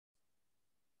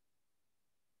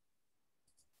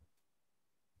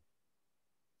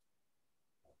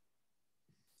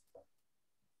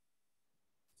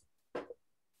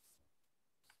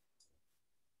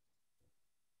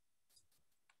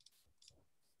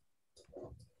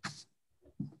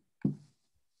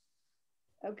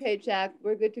Okay, Jack,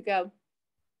 we're good to go.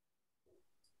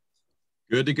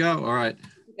 Good to go. All right.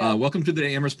 Welcome to the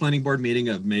Amherst Planning Board meeting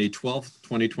of May 12th,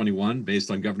 2021,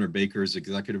 based on Governor Baker's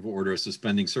executive order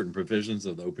suspending certain provisions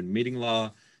of the open meeting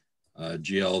law,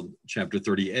 GL Chapter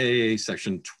 30A,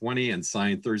 Section 20, and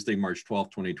signed Thursday, March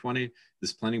 12th, 2020.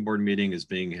 This planning board meeting is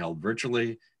being held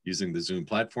virtually using the Zoom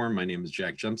platform. My name is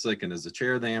Jack Jemsek, and as the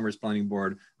chair of the Amherst Planning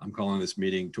Board, I'm calling this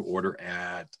meeting to order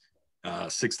at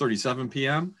 6:37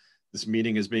 p.m. This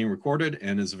meeting is being recorded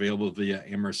and is available via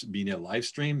Amherst Media live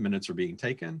stream. Minutes are being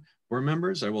taken. Board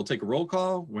members, I will take a roll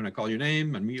call. When I call your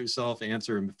name, unmute yourself,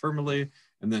 answer affirmatively,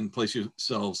 and then place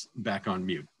yourselves back on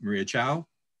mute. Maria Chow?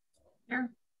 Here.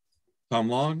 Tom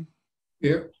Long?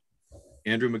 Here.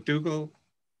 Andrew McDougall?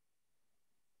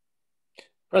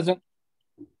 Present.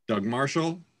 Doug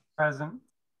Marshall? Present.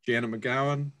 Janet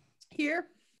McGowan? Here.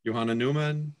 Johanna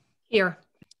Newman? Here.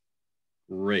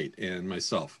 Great, and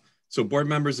myself. So board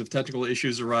members, if technical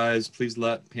issues arise, please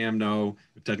let Pam know.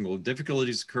 If technical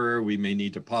difficulties occur, we may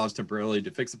need to pause temporarily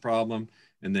to fix the problem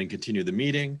and then continue the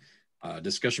meeting.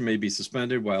 Discussion may be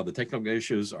suspended while the technical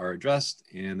issues are addressed,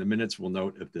 and the minutes will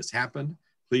note if this happened.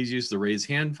 Please use the raise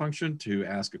hand function to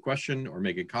ask a question or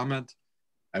make a comment.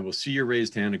 I will see your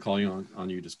raised hand and call you on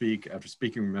you to speak. After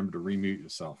speaking, remember to remute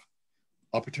yourself.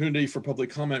 Opportunity for public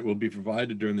comment will be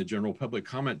provided during the general public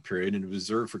comment period and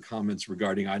reserved for comments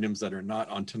regarding items that are not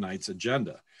on tonight's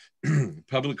agenda.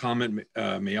 Public comment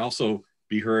may also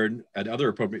be heard at other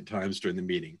appropriate times during the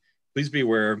meeting. Please be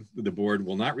aware that the board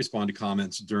will not respond to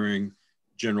comments during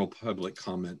general public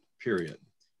comment period.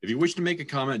 If you wish to make a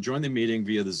comment, join the meeting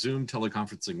via the Zoom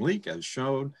teleconferencing link as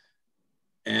shown.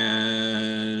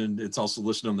 And it's also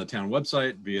listed on the town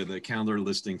website via the calendar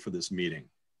listing for this meeting.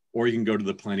 Or you can go to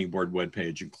the planning board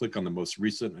webpage and click on the most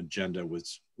recent agenda,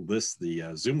 which lists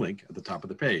the Zoom link at the top of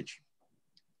the page.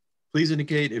 Please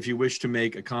indicate if you wish to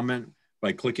make a comment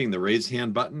by clicking the raise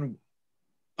hand button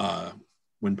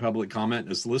when public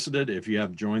comment is solicited. If you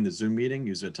have joined the Zoom meeting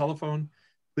using a telephone,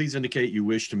 please indicate you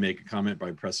wish to make a comment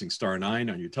by pressing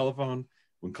 *9 on your telephone.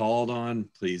 When called on,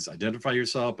 please identify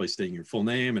yourself by stating your full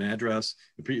name and address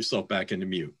and put yourself back into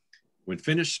mute. When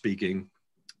finished speaking,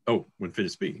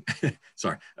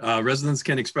 sorry. Residents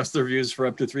can express their views for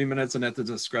up to 3 minutes and at the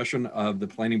discretion of the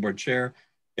planning board chair.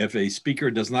 If a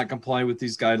speaker does not comply with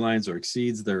these guidelines or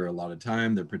exceeds their allotted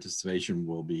time, their participation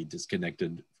will be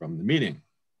disconnected from the meeting.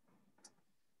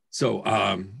 So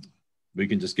we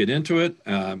can just get into it.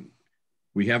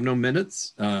 We have no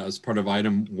minutes as part of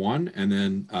item 1. And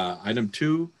then item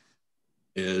 2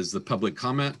 is the public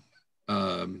comment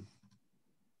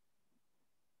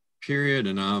period.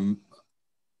 And I'm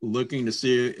looking to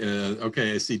see,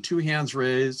 okay, I see 2 hands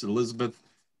raised, Elizabeth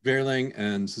Verling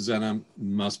and Susanna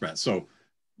Musprat. So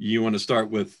you want to start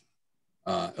with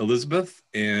Elizabeth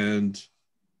and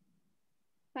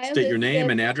state your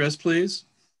name and address, please.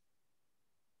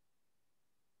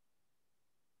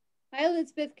 Hi,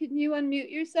 Elizabeth, can you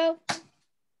unmute yourself?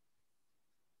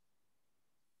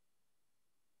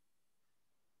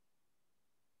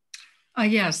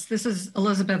 Yes, this is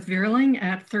Elizabeth Verling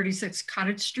at 36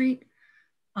 Cottage Street.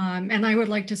 And I would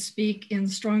like to speak in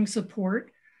strong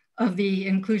support of the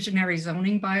inclusionary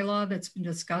zoning bylaw that's been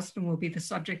discussed and will be the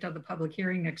subject of the public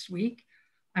hearing next week.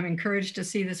 I'm encouraged to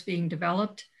see this being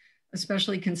developed,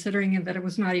 especially considering that it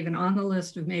was not even on the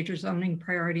list of major zoning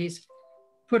priorities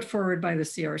put forward by the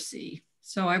CRC.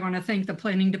 So I want to thank the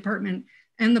planning department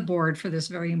and the board for this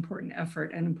very important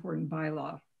effort and important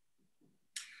bylaw.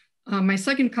 My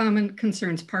second comment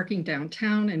concerns parking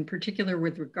downtown, in particular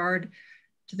with regard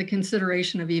to the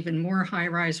consideration of even more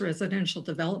high-rise residential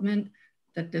development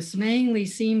that dismayingly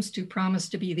seems to promise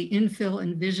to be the infill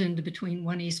envisioned between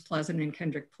 1 East Pleasant and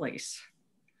Kendrick Place.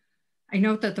 I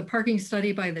note that the parking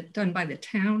study done by the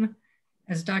town,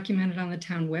 as documented on the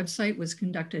town website, was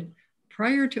conducted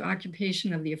prior to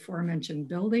occupation of the aforementioned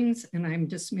buildings, and I'm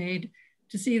dismayed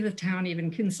to see the town even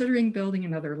considering building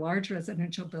another large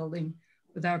residential building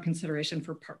without consideration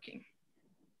for parking.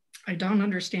 I don't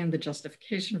understand the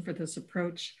justification for this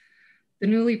approach. The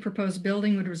newly proposed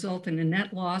building would result in a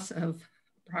net loss of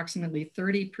approximately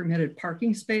 30 permitted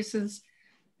parking spaces,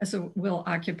 as it will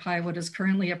occupy what is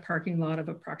currently a parking lot of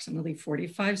approximately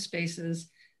 45 spaces,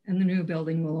 and the new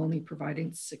building will only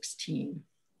provide 16.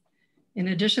 In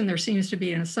addition, there seems to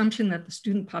be an assumption that the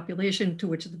student population to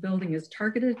which the building is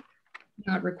targeted do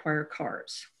not require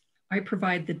cars. I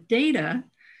provide the data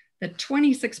that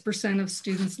 26% of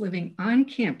students living on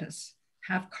campus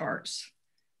have cars,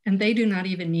 and they do not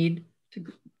even need to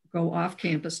go off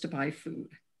campus to buy food.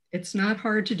 It's not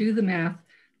hard to do the math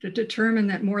to determine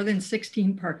that more than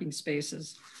 16 parking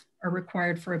spaces are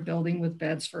required for a building with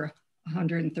beds for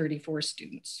 134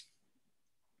 students.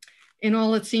 In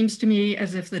all, it seems to me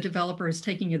as if the developer is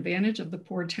taking advantage of the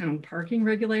poor town parking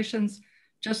regulations,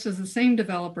 just as the same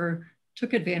developer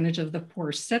took advantage of the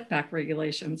poor setback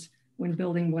regulations when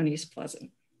building One East Pleasant.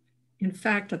 In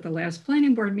fact, at the last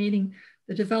planning board meeting,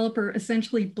 the developer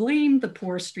essentially blamed the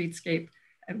poor streetscape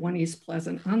at One East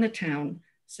Pleasant on the town,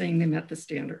 saying they met the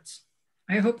standards.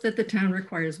 I hope that the town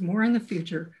requires more in the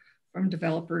future from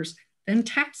developers than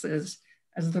taxes,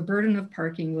 as the burden of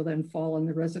parking will then fall on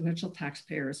the residential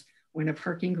taxpayers when a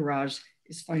parking garage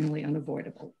is finally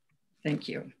unavoidable. Thank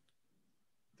you.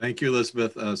 Thank you,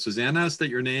 Elizabeth. Susanna, state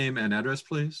your name and address,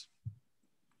 please.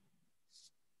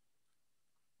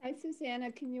 Hi,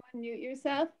 Susanna. Can you unmute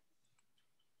yourself?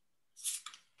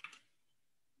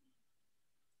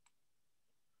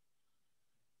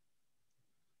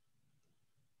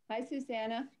 Hi,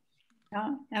 Susanna.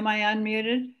 Am I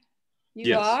unmuted?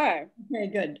 You are. Okay,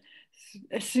 good.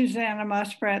 Susanna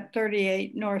Musprat,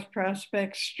 38 North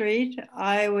Prospect Street.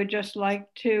 I would just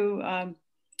like to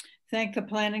thank the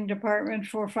planning department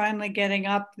for finally getting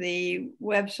up the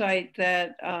website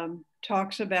that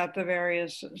talks about the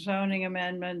various zoning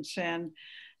amendments and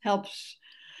helps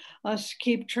us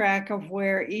keep track of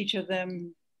where each of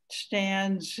them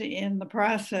stands in the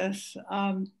process.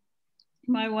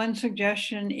 My one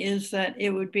suggestion is that it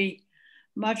would be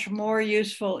much more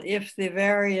useful if the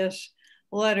various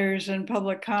letters and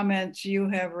public comments you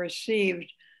have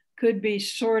received could be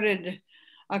sorted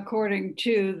according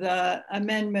to the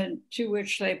amendment to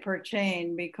which they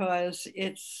pertain, because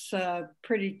it's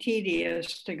pretty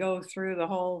tedious to go through the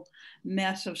whole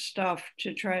mess of stuff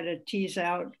to try to tease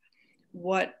out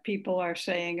what people are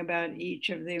saying about each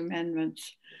of the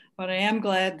amendments. But I am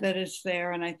glad that it's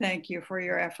there, and I thank you for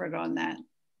your effort on that.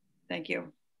 Thank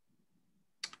you.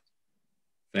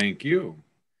 Thank you.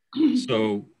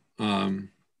 So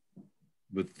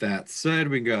with that said,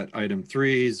 we got item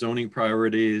 3, zoning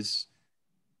priorities.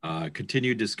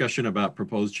 Continued discussion about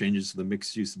proposed changes to the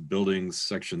mixed-use buildings,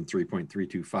 section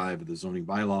 3.325 of the zoning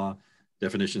bylaw,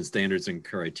 definition, standards, and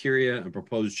criteria, and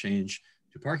proposed change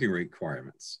to parking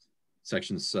requirements,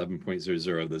 section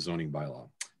 7.00 of the zoning bylaw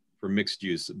for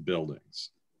mixed-use buildings.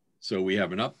 So we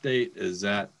have an update. Is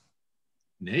that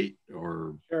Nate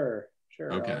or? Sure.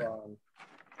 Okay.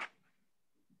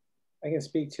 I can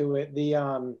speak to it.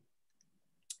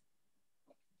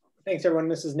 Thanks everyone.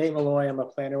 This is Nate Malloy. I'm a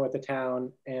planner with the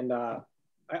town, and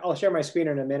I'll share my screen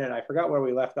in a minute. I forgot where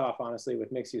we left off, honestly,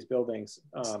 with mixed-use buildings.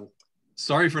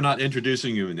 Sorry for not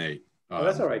introducing you, Nate. Oh,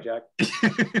 that's all right, Jack.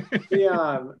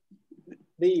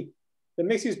 The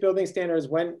mixed-use building standards,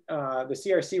 when the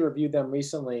CRC reviewed them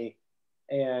recently,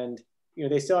 and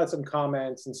they still had some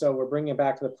comments, and so we're bringing it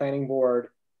back to the planning board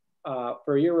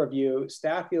for your review.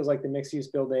 Staff feels like the mixed-use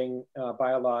building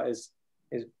bylaw is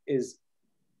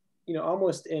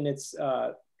almost in its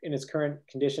current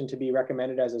condition to be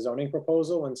recommended as a zoning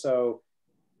proposal. And so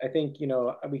I think,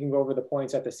 we can go over the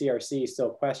points that the CRC still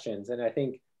questions. And I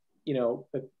think,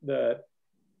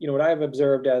 what I've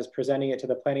observed as presenting it to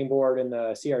the planning board and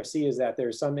the CRC is that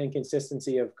there's some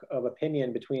inconsistency of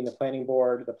opinion between the planning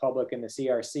board, the public, and the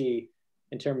CRC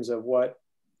in terms of what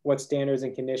standards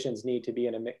and conditions need to be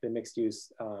in the mixed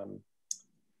use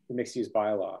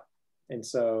bylaw. And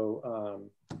so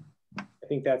I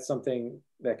think that's something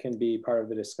that can be part of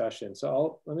the discussion.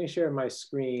 So let me share my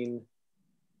screen.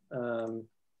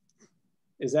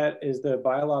 Is the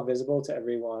bylaw visible to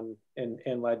everyone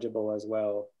and legible as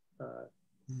well?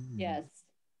 Yes.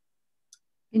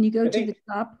 Can you go to the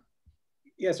top?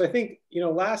 Yeah, so I think,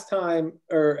 last time,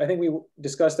 or I think we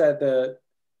discussed that the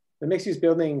mixed use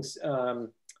buildings,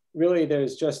 really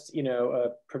there's just,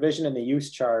 a provision in the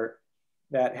use chart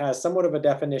that has somewhat of a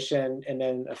definition and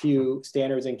then a few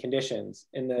standards and conditions.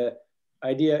 And the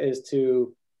idea is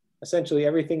to essentially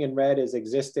everything in red is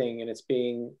existing and it's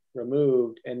being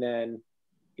removed. And then,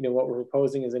 what we're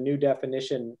proposing is a new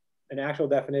definition, an actual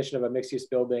definition of a mixed use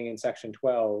building in section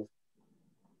 12.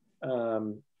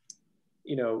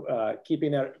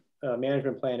 Keeping that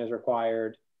management plan is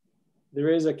required. There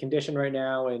is a condition right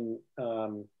now in,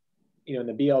 in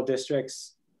the BL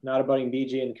districts, not abutting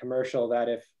BG and commercial, that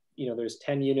if there's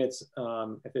 10 units,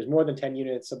 if there's more than 10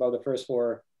 units above the first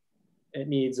floor, it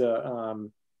needs a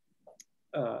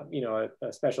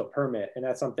special permit. And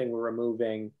that's something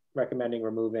we're recommending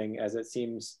removing, as it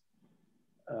seems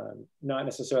not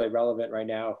necessarily relevant right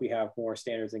now if we have more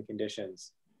standards and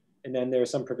conditions. And then there's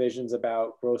some provisions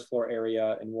about gross floor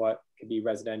area and what could be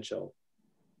residential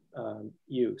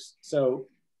use. So,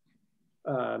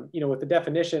 with the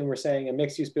definition, we're saying a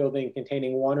mixed use building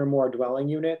containing one or more dwelling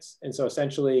units. And so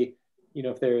essentially,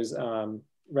 if there's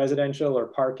residential or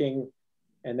parking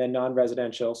and then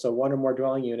non-residential. So one or more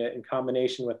dwelling unit in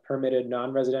combination with permitted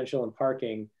non-residential and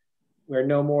parking, where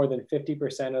no more than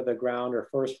 50% of the ground or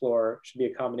first floor should be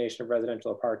a combination of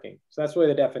residential or parking. So that's really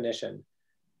the definition,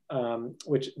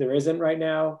 which there isn't right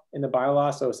now in the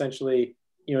bylaw. So essentially,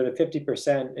 you know, the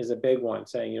 50% is a big one,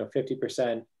 saying, you know,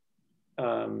 50%,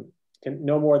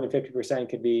 no more than 50%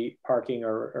 could be parking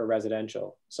or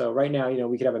residential. So right now, you know,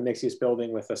 we could have a mixed use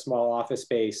building with a small office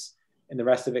space and the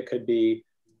rest of it could be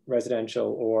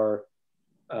residential or,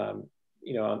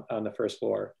 you know, on the first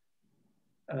floor.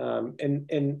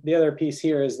 And the other piece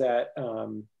here is that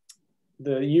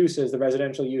the uses, the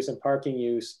residential use and parking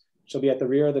use shall be at the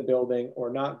rear of the building or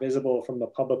not visible from the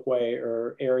public way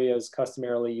or areas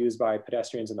customarily used by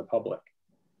pedestrians in the public.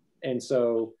 And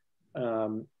so,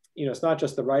 you know, it's not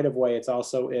just the right of way, it's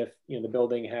also if, you know, the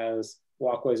building has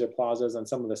walkways or plazas on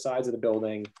some of the sides of the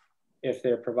building, if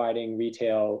they're providing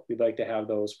retail, we'd like to have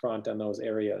those front on those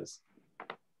areas.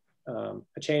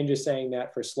 A change is saying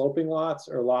that for sloping lots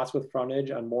or lots with frontage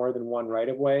on more than one right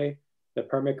of way, the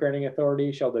permit granting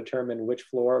authority shall determine which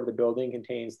floor of the building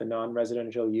contains the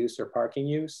non-residential use or parking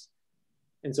use.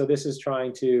 And so this is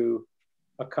trying to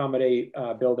accommodate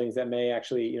buildings that may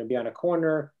actually, you know, be on a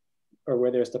corner or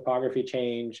where there's topography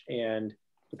change, and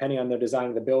depending on the design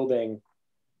of the building,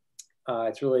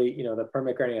 it's really, you know, the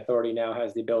permit granting authority now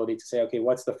has the ability to say, okay,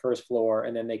 what's the first floor?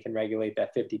 And then they can regulate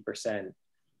that 50%.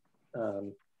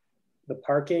 The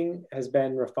parking has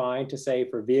been refined to say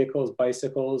for vehicles,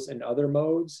 bicycles, and other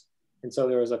modes. And so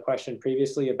there was a question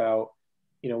previously about,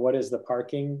 you know, what is the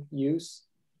parking use?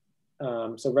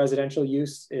 So residential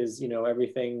use is, you know,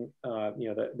 everything, you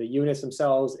know, the units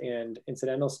themselves and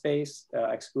incidental space,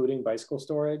 excluding bicycle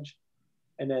storage.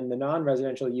 And then the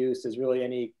non-residential use is really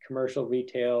any commercial,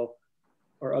 retail,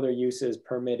 or other uses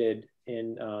permitted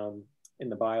in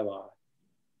the bylaw.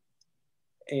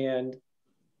 And,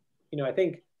 you know, I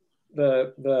think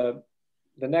the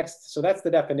next, so that's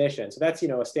the definition. So that's, you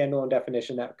know, a standalone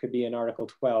definition that could be in Article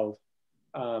 12.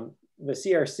 The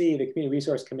CRC, the Community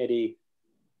Resource Committee,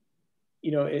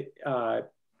 you know, I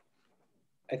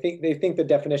think they think the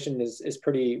definition is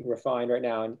pretty refined right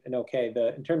now and okay.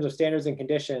 In terms of standards and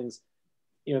conditions,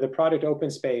 you know, the project open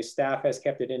space, staff has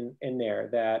kept it in there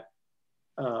that,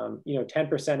 you know,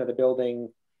 10% of the building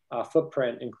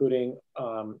footprint, including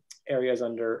areas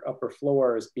under upper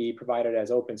floors, be provided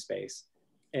as open space.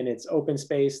 And it's open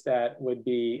space that would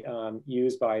be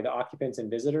used by the occupants and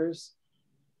visitors.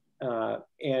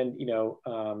 And, you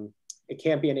know, it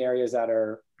can't be in areas that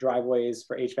are driveways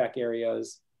for HVAC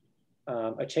areas.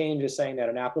 A change is saying that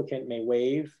an applicant may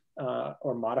waive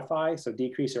or modify, so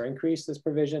decrease or increase this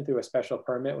provision through a special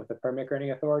permit with the permit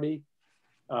granting authority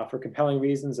for compelling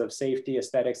reasons of safety,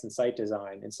 aesthetics, and site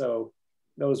design. And so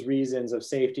those reasons of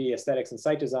safety, aesthetics, and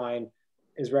site design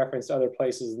is referenced to other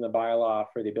places in the bylaw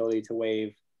for the ability to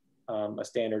waive a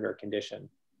standard or condition.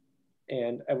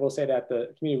 And I will say that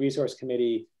the Community Resource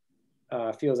Committee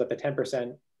feels that the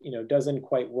 10%, you know, doesn't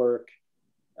quite work,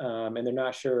 and they're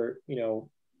not sure, you know,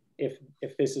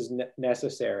 if this is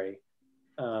necessary.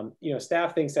 You know,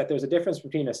 staff thinks that there's a difference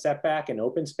between a setback and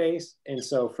open space. And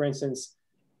so, for instance,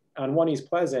 on 1 East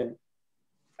Pleasant,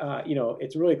 you know,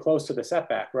 it's really close to the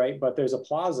setback, right? But there's a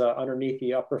plaza underneath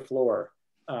the upper floor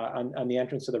on the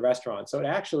entrance to the restaurant. So it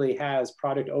actually has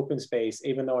project open space,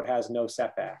 even though it has no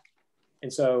setback.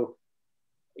 And so,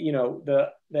 you know,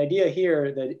 the idea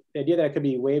here, the idea that it could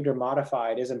be waived or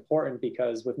modified is important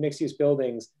because with mixed use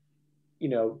buildings, you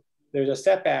know, there's a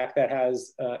setback that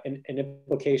has an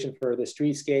implication for the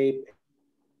streetscape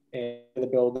and the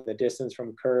building, the distance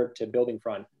from curb to building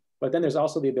front. But then there's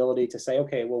also the ability to say,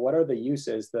 okay, well, what are the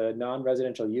uses, the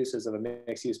non-residential uses of a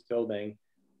mixed use building?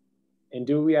 And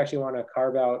do we actually want to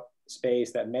carve out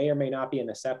space that may or may not be in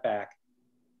the setback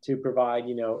to provide,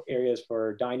 you know, areas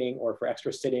for dining or for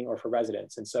extra sitting or for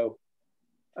residents? And so,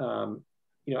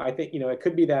 you know, I think, you know, it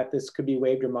could be that this could be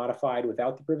waived or modified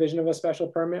without the provision of a special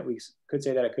permit. We could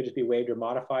say that it could just be waived or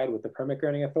modified with the permit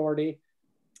granting authority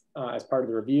as part of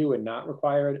the review and not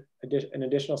require an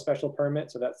additional special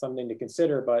permit. So that's something to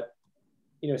consider. But,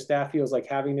 you know, staff feels like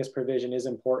having this provision is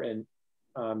important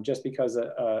just because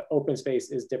open space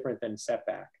is different than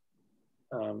setback.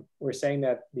 We're saying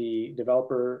that the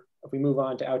developer, if we move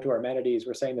on to outdoor amenities,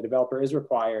 we're saying the developer is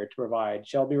required to provide,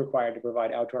 shall be required to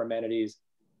provide outdoor amenities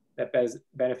that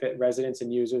benefit residents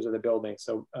and users of the building.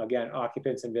 So again,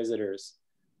 occupants and visitors.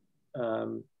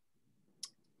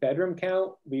 Bedroom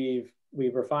count, we've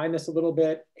refined this a little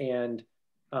bit, and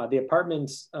the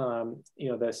apartments, you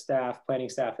know, the staff, planning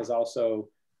staff is also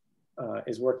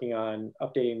is working on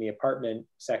updating the apartment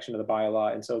section of the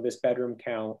bylaw. And so this bedroom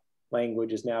count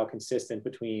language is now consistent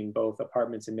between both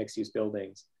apartments and mixed use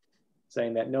buildings.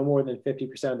 saying that no more than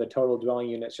 50% of the total dwelling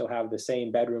units shall have the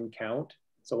same bedroom count.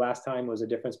 So last time was a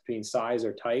difference between size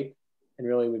or type, and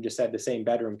really we've just said the same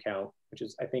bedroom count, which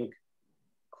is, I think,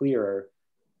 clearer,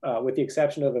 with the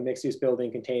exception of a mixed-use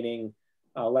building containing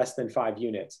less than 5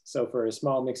 units. So for a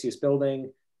small mixed-use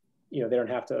building, they don't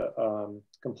have to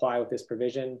comply with this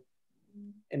provision.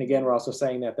 And again, we're also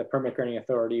saying that the permit granting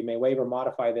authority may waive or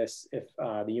modify this if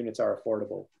the units are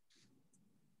affordable.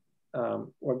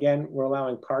 Again, we're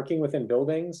allowing parking within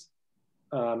buildings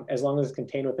as long as it's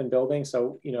contained within buildings.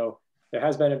 So, there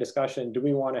has been a discussion, do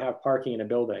we want to have parking in a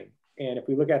building? And if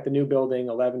we look at the new building,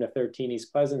 11 to 13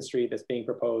 East Pleasant Street that's being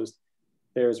proposed,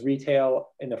 there's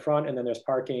retail in the front and then there's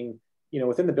parking,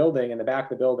 within the building and the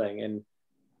back of the building. And,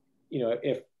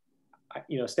 if,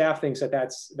 staff thinks that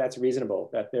that's reasonable,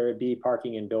 that there would be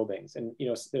parking in buildings. And,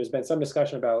 there's been some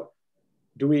discussion about,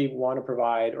 do we want to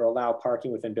provide or allow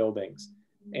parking within buildings?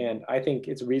 And I think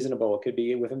it's reasonable. It could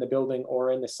be within the building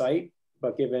or in the site,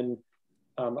 but given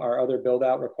our other build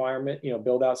out requirement,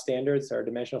 build out standards, our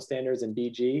dimensional standards in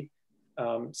BG,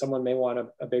 someone may want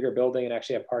a bigger building and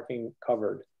actually have parking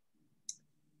covered.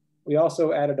 We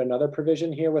also added another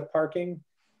provision here with parking.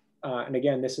 And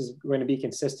again, this is going to be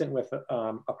consistent with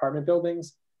apartment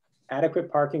buildings.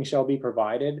 Adequate parking shall be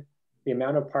provided. The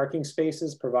amount of parking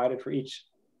spaces provided for each,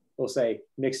 we'll say,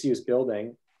 mixed-use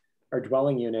building or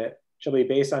dwelling unit shall be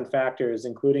based on factors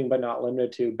including but not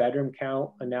limited to bedroom count,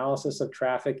 analysis of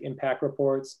traffic impact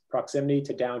reports, proximity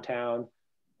to downtown,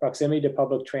 proximity to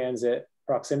public transit,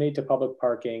 proximity to public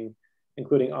parking,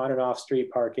 including on and off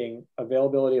street parking,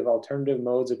 availability of alternative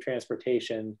modes of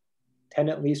transportation,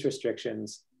 tenant lease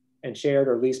restrictions, and shared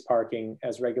or leased parking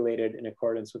as regulated in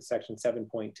accordance with section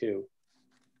 7.2.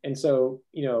 And so,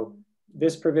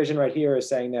 this provision right here is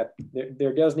saying that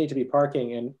there does need to be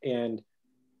parking, and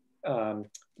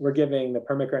we're giving the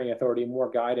permit granting authority more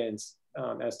guidance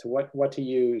as to what to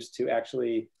use to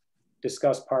actually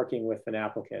discuss parking with an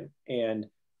applicant. And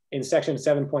in section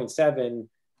 7.7,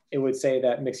 it would say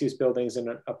that mixed use buildings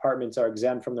and apartments are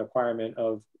exempt from the requirement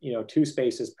of 2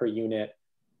 spaces per unit,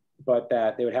 but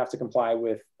that they would have to comply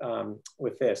with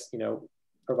this,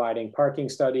 providing parking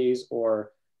studies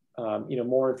or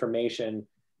more information.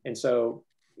 And so,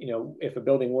 if a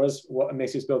building was what a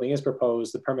mixed use building is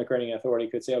proposed, the permit granting authority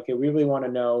could say, okay, we really want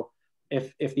to know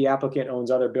if the applicant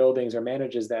owns other buildings or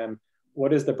manages them,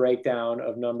 what is the breakdown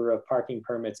of number of parking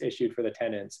permits issued for the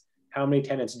tenants? How many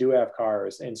tenants do have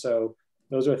cars? And so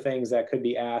those are things that could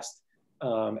be asked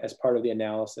as part of the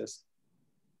analysis.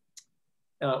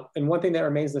 And one thing that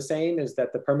remains the same is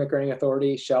that the permit granting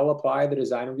authority shall apply the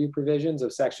design review provisions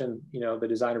of section, the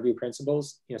design review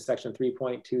principles, section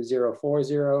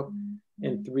 3.2040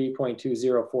 and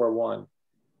 3.2041.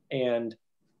 And,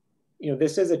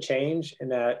 this is a change in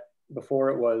that before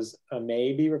it was a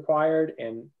may be required,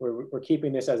 and we're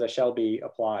keeping this as a shall be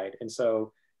applied. And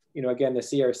so, again, the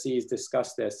CRCs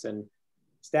discussed this, and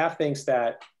staff thinks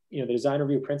that, the design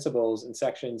review principles in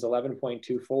sections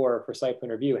 11.24 for site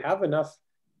plan review have enough.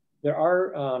 There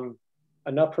are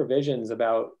enough provisions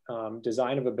about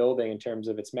design of a building in terms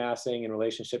of its massing in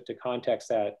relationship to context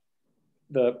that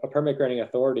a permit granting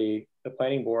authority, the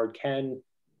planning board, can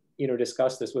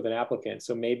discuss this with an applicant.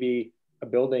 So maybe a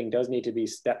building does need to be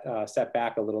set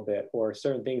back a little bit, or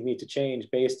certain things need to change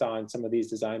based on some of these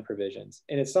design provisions.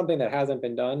 And it's something that hasn't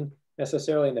been done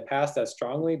necessarily in the past as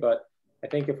strongly, but I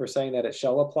think if we're saying that it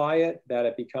shall apply it, that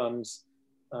it becomes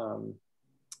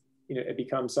it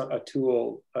becomes a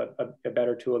tool, a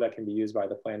better tool that can be used by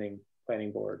the planning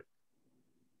board.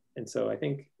 And so I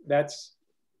think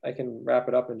I can wrap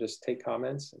it up and just take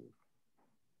comments.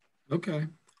 Okay.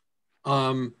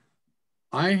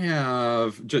 I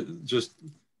have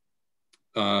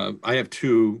I have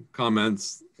 2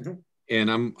 comments, and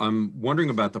I'm wondering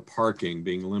about the parking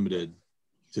being limited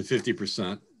to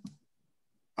 50%.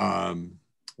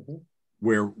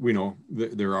 Where we know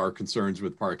there are concerns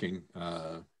with parking.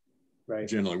 Right.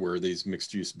 Generally where these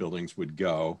mixed use buildings would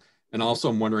go. And also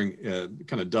I'm wondering,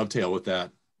 kind of dovetail with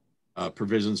that,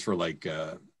 provisions for like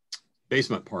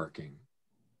basement parking.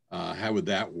 How would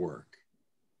that work?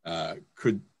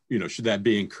 Should that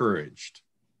be encouraged?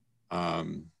 As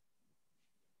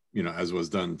was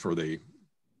done for the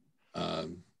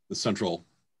central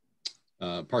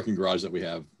parking garage that we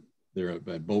have there at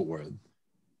Boltwood.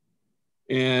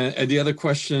 And the other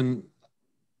question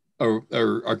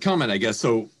or comment, I guess,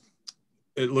 so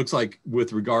it looks like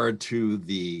with regard to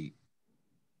the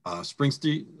Spring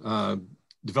Street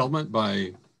development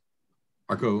by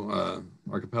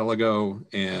Archipelago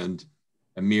and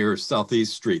Amir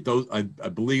Southeast Street, those I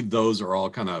believe those are all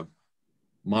kind of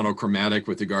monochromatic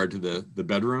with regard to the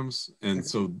bedrooms. And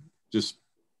so just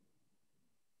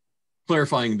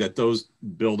clarifying that those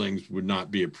buildings would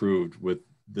not be approved with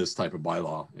this type of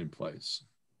bylaw in place.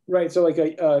 Right, so like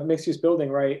a mixed-use building,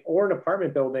 right, or an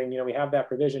apartment building, you know, we have that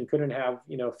provision, couldn't have,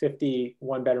 you know, 50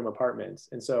 one-bedroom apartments.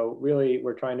 And so really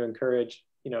we're trying to encourage,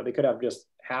 you know, they could have just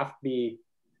half be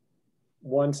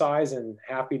one size and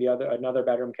half be the other, another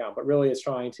bedroom count, but really it's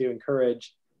trying to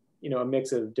encourage, you know, a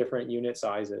mix of different unit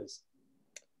sizes.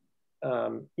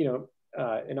 You know,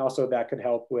 and also that could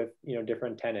help with, you know,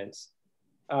 different tenants.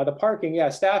 The parking, yeah,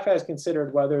 staff has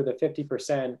considered whether the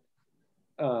 50%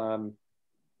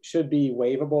 should be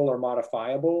waivable or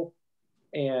modifiable.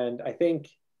 And I think,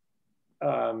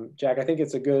 Jack, I think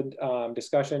it's a good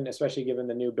discussion, especially given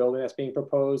the new building that's being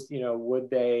proposed. You know,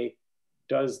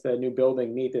 does the new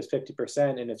building meet this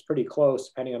 50%? And it's pretty close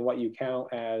depending on what you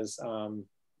count as,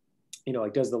 you know,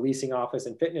 like does the leasing office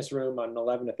and fitness room on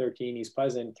 11 to 13 East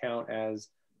Pleasant count as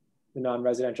the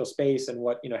non-residential space, and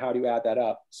what, you know, how do you add that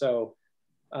up? So,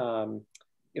 you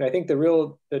know, I think the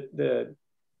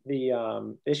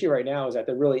issue right now is that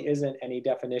there really isn't any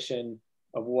definition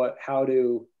of what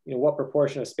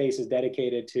proportion of space is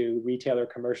dedicated to retail or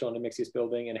commercial in a mixed-use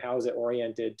building, and how is it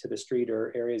oriented to the street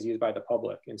or areas used by the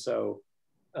public. And so,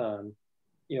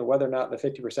 you know, whether or not the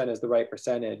 50% is the right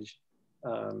percentage,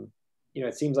 you know,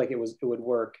 it seems like it would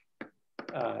work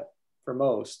for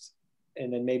most.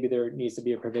 And then maybe there needs to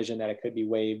be a provision that it could be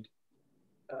waived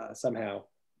somehow.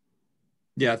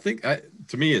 Yeah, I think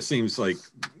to me it seems like,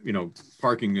 you know,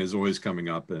 parking is always coming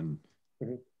up, and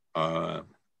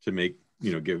to make,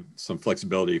 you know, give some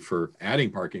flexibility for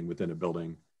adding parking within a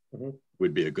building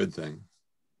would be a good thing.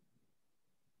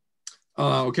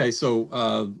 Okay,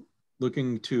 so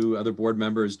looking to other board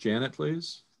members, Janet,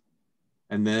 please,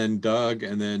 and then Doug,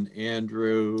 and then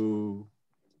Andrew.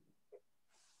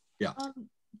 Yeah.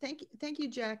 Thank you,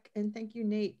 Jack, and thank you,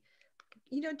 Nate.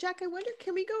 You know, Jack, I wonder,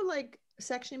 can we go like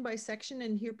section by section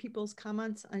and hear people's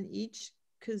comments on each?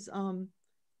 Because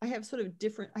I have sort of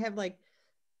different, I have like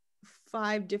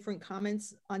 5 different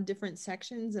comments on different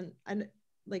sections, and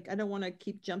I don't want to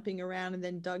keep jumping around, and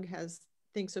then Doug has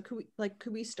things. So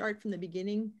could we start from the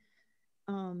beginning?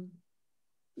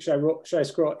 Should I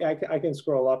scroll? I can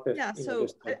scroll up. If, yeah. So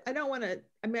know, I don't want to.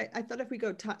 I mean, I thought if we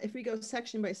go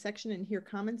section by section and hear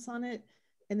comments on it,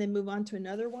 and then move on to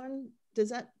another one,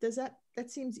 that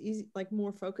seems easy, like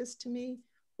more focused to me.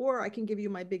 Or I can give you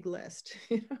my big list.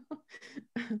 You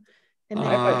know? And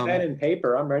I have my pen and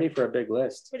paper. I'm ready for a big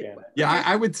list. Yeah,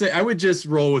 I would say I would just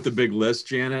roll with a big list,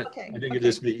 Janet. Okay. I think it'd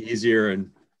just be easier and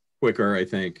quicker, I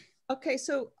think. Okay,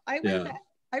 so I went back,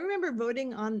 I remember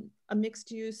voting on a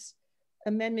mixed use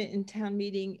amendment in town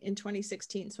meeting in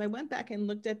 2016. So I went back and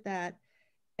looked at that,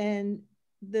 and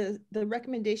the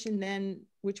recommendation then,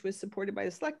 which was supported by the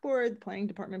select board, the planning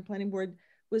department, planning board,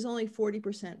 was only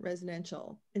 40%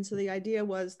 residential. And so the idea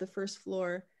was the first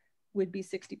floor would be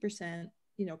 60%,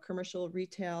 you know, commercial,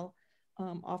 retail,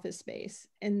 office space.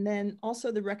 And then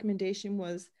also the recommendation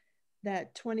was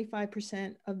that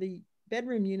 25% of the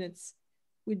bedroom units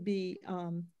would be,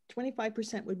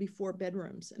 25% would be 4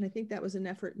 bedrooms. And I think that was an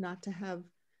effort not to have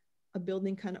a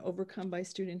building kind of overcome by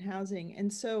student housing.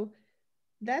 And so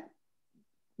that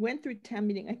went through town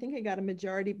meeting. I think I got a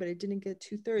majority, but it didn't get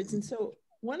 2/3. And so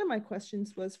one of my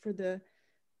questions was for the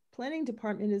planning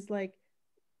department is like,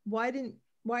 why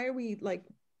are we like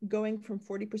going from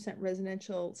 40%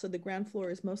 residential? So the ground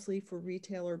floor is mostly for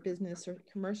retail or business or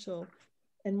commercial.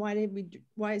 And why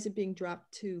is it being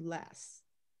dropped to less?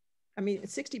 I mean,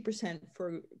 it's 60%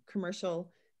 for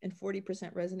commercial and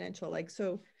 40% residential. Like,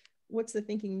 so what's the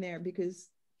thinking there? Because.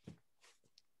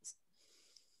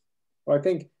 Well,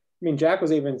 I mean, Jack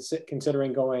was even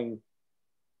considering going,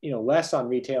 you know, less on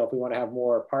retail if we want to have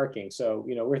more parking. So,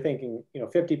 you know, we're thinking, you know,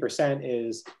 50%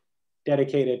 is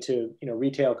dedicated to, you know,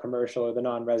 retail, commercial, or the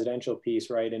non-residential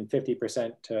piece, right? And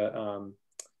 50% to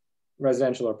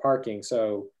residential or parking.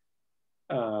 So,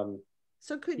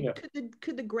 so could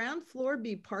the ground floor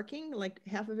be parking, like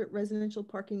half of it residential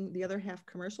parking, the other half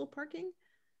commercial parking?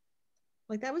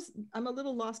 Like that was, I'm a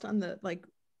little lost on the, like,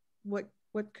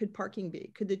 what could parking be?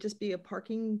 Could it just be a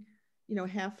parking, you know,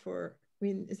 half for, I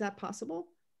mean, is that possible?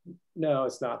 No,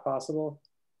 it's not possible.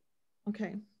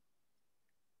 Okay.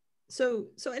 So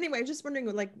anyway, I'm just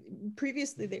wondering, like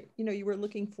previously, you know, you were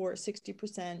looking for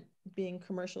 60% being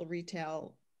commercial,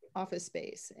 retail, office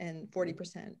space, and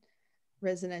 40%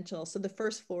 residential. So the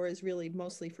first floor is really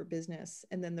mostly for business,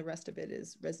 and then the rest of it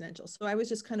is residential. So I was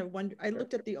just kind of wondering, I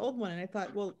looked at the old one and I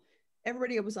thought, well,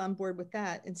 everybody was on board with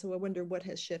that. And so I wonder what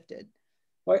has shifted.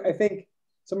 Well, I think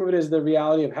some of it is the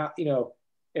reality of how, you know,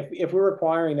 if we're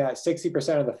requiring that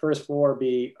 60% of the first floor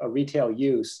be a retail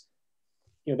use,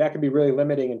 you know, that could be really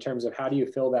limiting in terms of how do you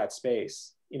fill that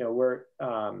space. You know,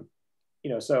 you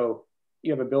know, so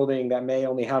you have a building that may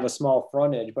only have a small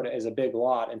frontage, but it is a big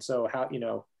lot. And so how, you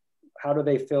know, how do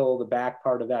they fill the back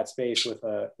part of that space with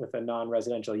a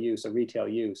non-residential use, a retail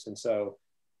use? And so,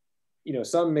 you know,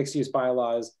 some mixed use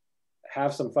bylaws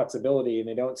have some flexibility and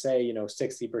they don't say, you know,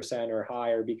 60% or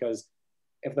higher, because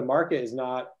if the market is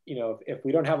not, you know, if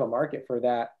we don't have a market for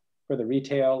that, for the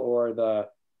retail or the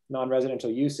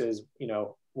non-residential uses, you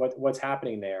know, what's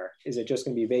happening there? Is it just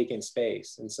going to be vacant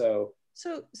space? And so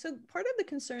part of the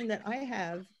concern that I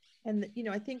have, and you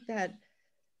know, I think that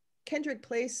Kendrick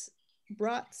Place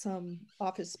brought some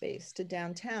office space to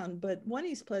downtown, but One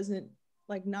East Pleasant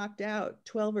like knocked out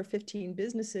 12 or 15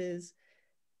 businesses,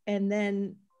 and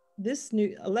then this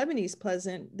new 11 East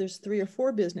Pleasant, there's 3 or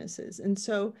 4 businesses. And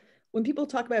so when people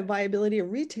talk about viability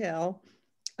of retail,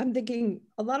 I'm thinking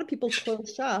a lot of people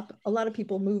closed shop, a lot of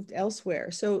people moved elsewhere.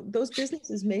 So those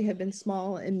businesses may have been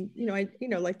small, and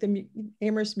like the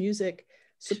Amherst Music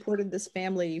supported this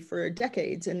family for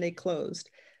decades and they closed.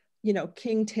 You know,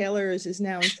 King Taylor's is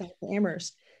now in South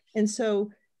Amherst. And so,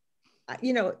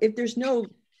 you know, if there's no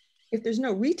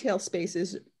retail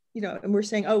spaces, you know, and we're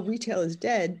saying, oh, retail is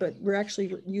dead, but we're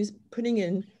actually putting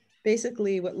in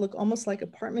basically what look almost like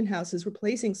apartment houses,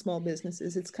 replacing small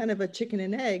businesses. It's kind of a chicken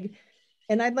and egg.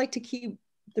 And I'd like to keep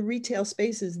the retail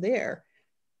spaces there,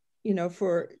 you know, if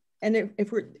we're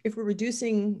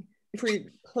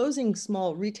closing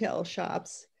small retail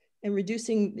shops and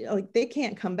reducing, like, they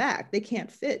can't come back, they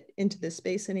can't fit into this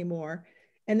space anymore.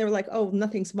 And they're like, oh,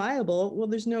 nothing's viable. Well,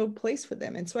 there's no place for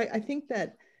them. And so I think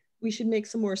that we should make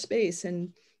some more space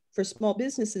and for small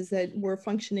businesses that were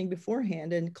functioning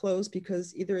beforehand and closed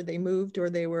because either they moved or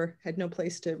they had no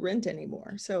place to rent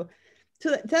anymore. So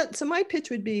my pitch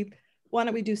would be, why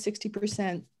don't we do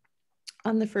 60%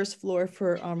 on the first floor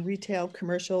for retail,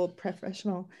 commercial,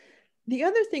 professional? The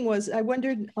other thing was, I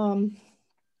wondered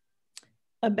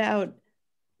about,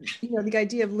 you know, the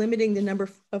idea of limiting the number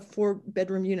of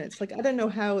 4-bedroom units. Like, I don't know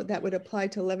how that would apply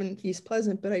to 11 East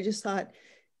Pleasant, but I just thought,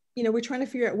 you know, we're trying to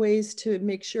figure out ways to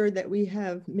make sure that we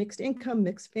have mixed income,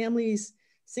 mixed families,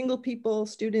 single people,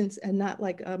 students, and not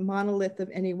like a monolith of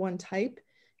any one type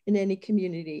in any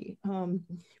community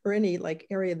or any like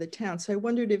area of the town. So I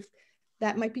wondered if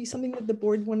that might be something that the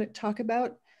board want to talk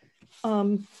about.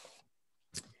 The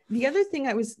other thing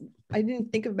I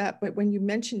didn't think about, but when you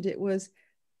mentioned it, was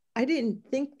I didn't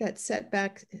think that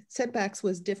setbacks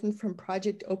was different from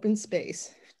project open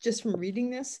space, just from reading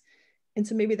this. And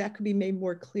so maybe that could be made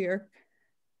more clear.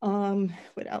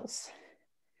 What else?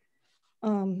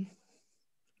 And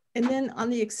then on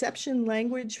the exception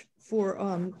language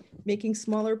for making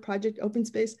smaller project open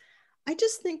space, I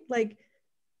just think, like,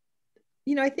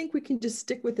 you know, I think we can just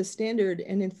stick with the standard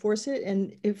and enforce it.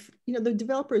 And if, you know, the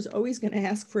developer is always going to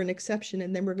ask for an exception,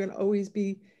 and then we're going to always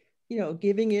be, you know,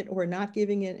 giving it or not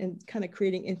giving it and kind of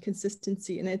creating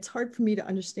inconsistency. And it's hard for me to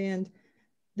understand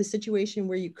the situation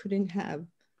where you couldn't have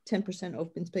 10%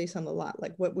 open space on the lot.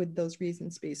 Like, what would those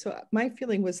reasons be? So my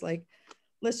feeling was like,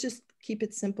 let's just keep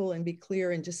it simple and be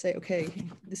clear and just say, okay,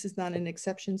 this is not an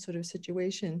exception sort of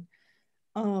situation.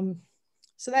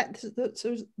 So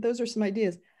those are some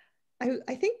ideas.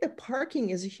 I think the parking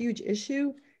is a huge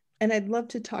issue, and I'd love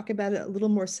to talk about it a little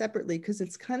more separately, because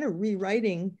it's kind of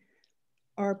rewriting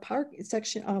our park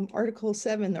section, Article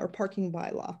 7, our parking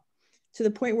bylaw, to the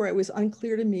point where it was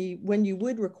unclear to me when you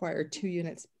would require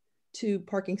 2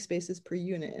 parking spaces per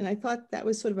unit. And I thought that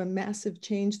was sort of a massive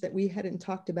change that we hadn't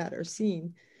talked about or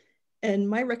seen. And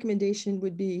my recommendation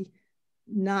would be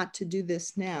not to do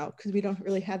this now, because we don't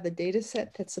really have the data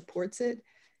set that supports it.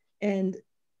 And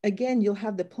again, you'll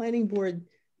have the planning board,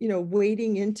 you know,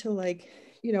 waiting into, like,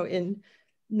 you know, in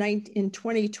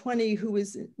 2020, who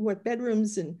is what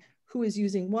bedrooms and who is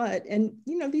using what. And,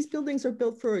 you know, these buildings are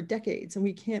built for decades, and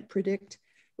we can't predict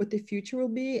what the future will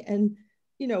be. And,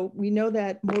 you know, we know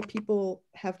that more people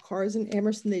have cars in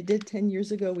Amherst than they did 10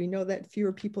 years ago. We know that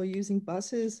fewer people are using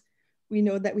buses. We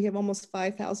know that we have almost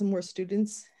 5,000 more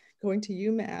students going to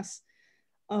UMass.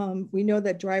 We know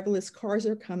that driverless cars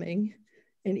are coming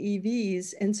and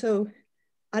EVs. And so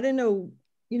I don't know,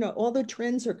 you know, all the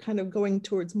trends are kind of going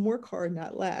towards more car,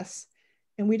 not less.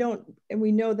 And we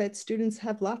know that students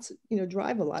have lots, you know,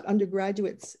 drive a lot.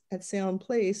 Undergraduates at Salem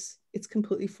Place, it's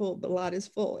completely full, the lot is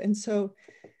full. And so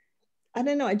I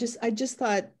don't know, I just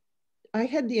thought, I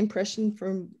had the impression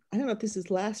from, I don't know if this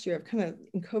is last year, I've kind of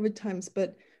in COVID times,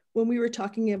 but when we were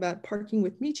talking about parking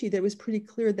with Michi, that was pretty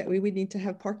clear that we would need to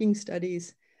have parking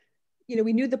studies. You know,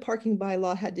 we knew the parking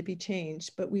bylaw had to be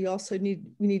changed, but we also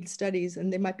need studies,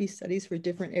 and there might be studies for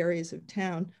different areas of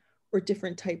town or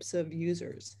different types of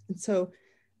users. And so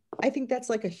I think that's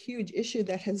like a huge issue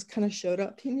that has kind of showed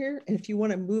up in here. And if you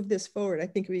want to move this forward, I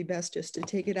think it would be best just to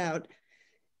take it out.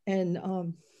 And,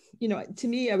 you know, to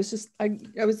me, I was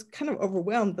kind of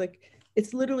overwhelmed. Like,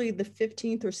 it's literally the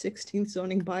 15th or 16th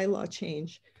zoning bylaw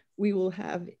change we will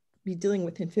be dealing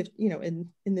with in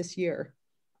this year.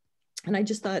 And I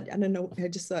just thought, I don't know,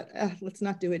 let's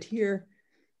not do it here.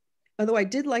 Although I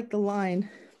did like the line,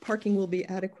 parking will be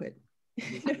adequate.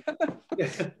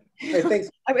 Yeah, I think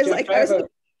I was like,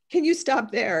 can you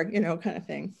stop there, you know, kind of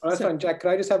thing. Oh, that's fine. Jack, could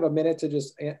I just have a minute to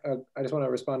just, I just want to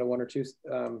respond to one or two.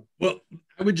 Well,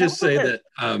 I would just say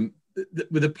that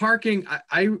with the parking,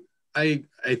 it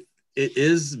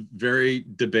is very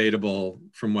debatable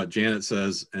from what Janet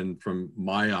says and from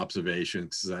my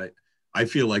observations, because I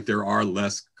feel like there are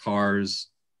less cars.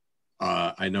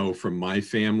 I know from my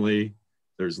family,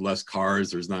 there's less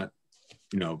cars. There's not,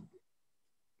 you know,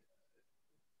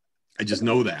 I just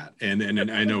know that. And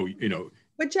I know, you know,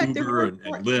 but Jack, Uber and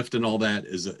Lyft and all that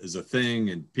is a thing,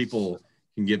 and people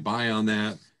can get by on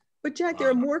that. But Jack, there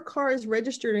are more cars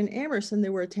registered in Amherst than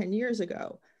there were 10 years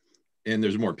ago. And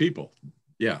there's more people.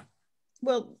 Yeah.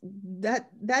 Well, that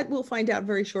we'll find out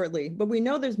very shortly. But we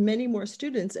know there's many more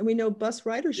students, and we know bus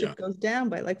ridership goes down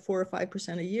by like 4 or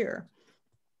 5% a year.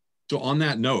 So on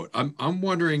that note, I'm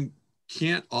wondering,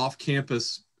 can't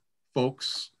off-campus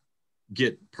folks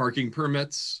get parking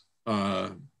permits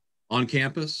on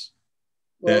campus?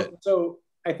 Well, so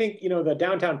I think, you know, the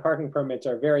downtown parking permits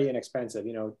are very inexpensive,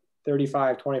 you know,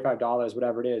 $35, $25,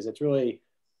 whatever it is.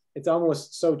 It's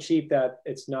almost so cheap that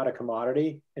it's not a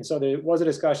commodity. And so there was a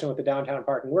discussion with the downtown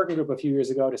parking working group a few years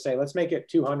ago to say, let's make it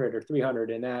 200 or 300.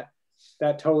 And that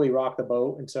totally rocked the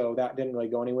boat. And so that didn't really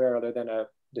go anywhere other than a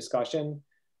discussion.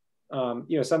 You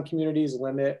know, some communities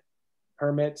limit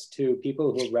permits to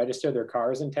people who register their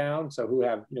cars in town. So who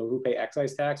have, you know, who pay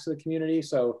excise tax to the community.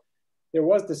 So there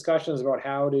was discussions about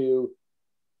how to,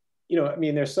 you know, I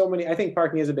mean, there's so many, I think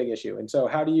parking is a big issue. And so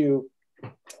how do you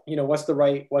know, what's the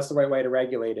right way to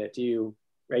regulate it? You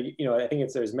know, I think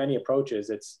there's many approaches.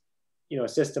 It's, you know, a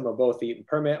system of both the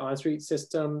permit on-street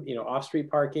system, you know,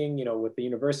 off-street parking, you know, with the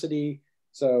university.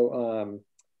 So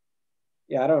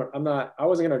yeah, I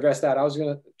wasn't gonna address that. I was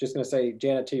just gonna say,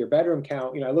 Janet, to your bedroom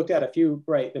count, you know, I looked at a few,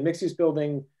 right, the mixed use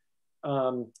building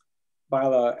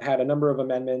bylaw had a number of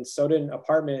amendments, so did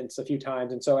apartments a few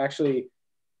times. And so actually,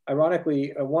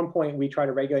 ironically, at one point we tried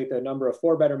to regulate the number of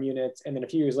 4-bedroom units, and then a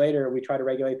few years later, we tried to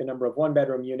regulate the number of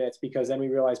 1-bedroom units, because then we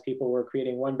realized people were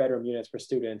creating 1-bedroom units for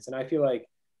students. And I feel like,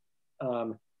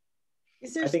 I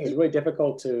think it's really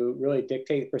difficult to really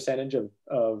dictate the percentage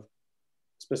of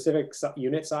specific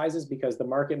unit sizes, because the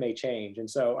market may change. And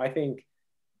so I think,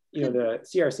 you know, the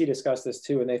CRC discussed this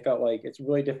too, and they felt like it's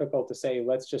really difficult to say,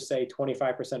 let's just say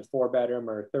 25% 4-bedroom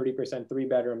or 30%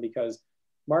 3-bedroom, because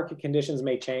market conditions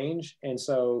may change. And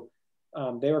so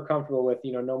they were comfortable with,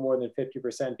 you know, no more than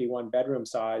 50% be 1-bedroom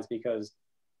size, because,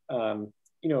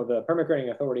 you know, the permit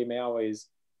granting authority may always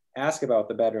ask about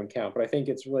the bedroom count, but I think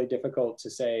it's really difficult to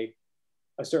say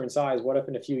a certain size. What if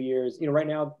in a few years, you know, right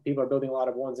now people are building a lot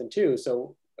of 1s and 2s.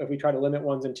 So if we try to limit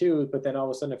 1s and 2s, but then all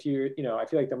of a sudden you know, I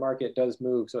feel like the market does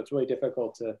move. So it's really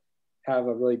difficult to have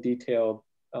a really detailed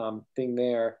thing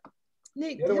there.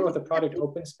 Nate, the other one with the project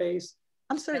open space.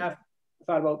 I'm sorry. I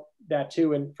thought about that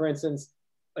too. And for instance,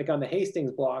 like on the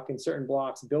Hastings block, in certain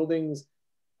blocks, buildings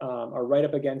are right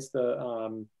up against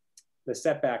the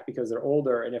setback because they're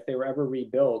older. And if they were ever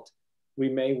rebuilt, we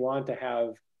may want to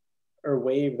have or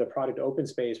waive the project open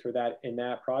space for that in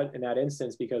that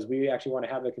instance, because we actually want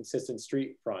to have a consistent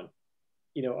street front,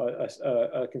 you know,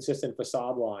 a consistent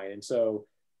facade line. And so,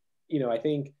 you know, I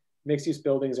think mixed use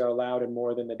buildings are allowed in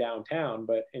more than the downtown,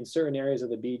 but in certain areas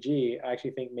of the BG, I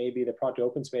actually think maybe the project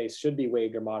open space should be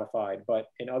waived or modified. But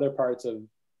in other parts of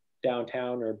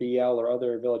downtown or BL or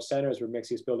other village centers where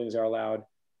mixed use buildings are allowed,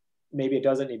 maybe it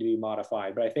doesn't need to be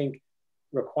modified. But I think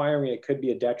requiring it could be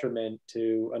a detriment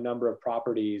to a number of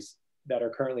properties that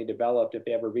are currently developed if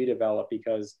they ever redevelop,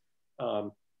 because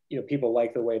you know, people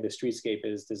like the way the streetscape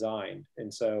is designed.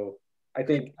 And so I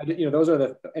think, you know, those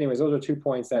are 2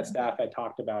 points that staff had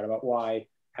talked about why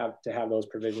have to have those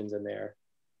provisions in there.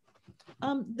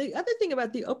 The other thing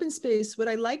about the open space, what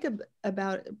I like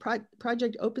about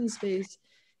Project Open Space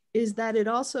is that it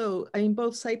also, I mean,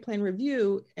 both site plan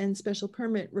review and special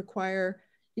permit require,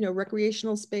 you know,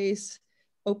 recreational space,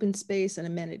 open space, and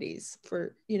amenities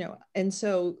for, you know, and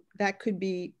so that could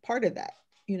be part of that,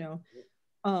 you know.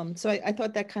 So I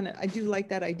thought that I do like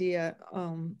that idea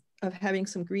of having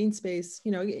some green space,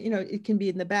 you know, it can be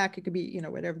in the back, it could be, you know,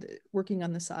 whatever, working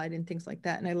on the side and things like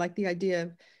that. And I like the idea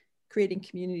of creating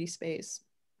community space.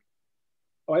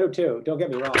 Oh, I do too. Don't get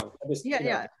me wrong. I just,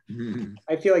 Yeah.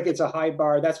 I feel like it's a high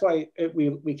bar. That's why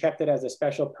we kept it as a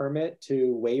special permit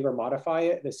to waive or modify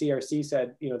it. The CRC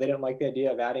said, they didn't like the idea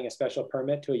of adding a special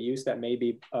permit to a use that may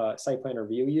be site plan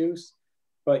review use.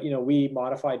 But, we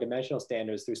modify dimensional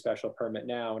standards through special permit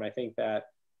now. And I think that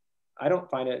I don't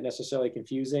find it necessarily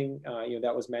confusing.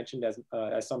 That was mentioned as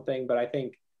something, but I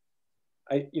think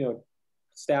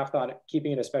staff thought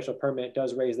keeping it a special permit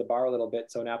does raise the bar a little bit.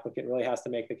 So an applicant really has to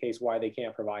make the case why they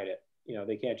can't provide it.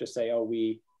 They can't just say, oh,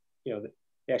 they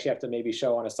actually have to maybe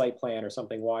show on a site plan or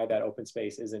something why that open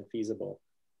space isn't feasible.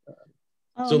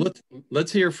 So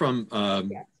let's hear from,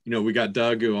 we got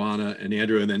Doug, Ioana, and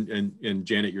Andrew, and then and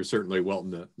Janet, you're certainly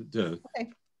welcome to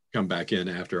come back in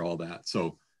after all that.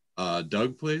 So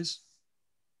Doug, please.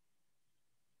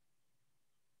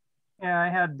 Yeah, I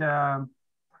had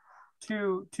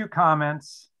two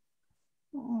comments.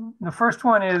 The first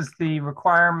one is the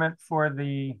requirement for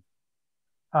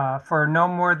for no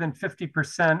more than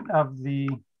 50% of the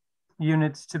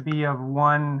units to be of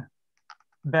 1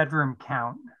 bedroom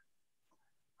count.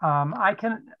 I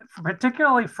can,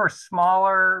 particularly for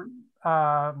smaller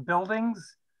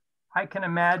buildings, I can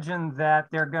imagine that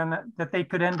they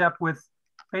could end up with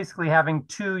basically having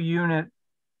 2-unit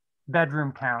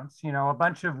bedroom counts, a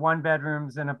bunch of 1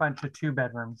 bedrooms and a bunch of 2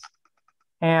 bedrooms.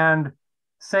 And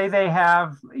say they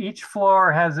have, each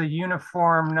floor has a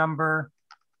uniform number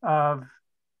of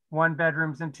 1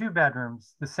 bedrooms and 2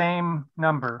 bedrooms, the same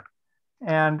number,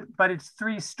 but it's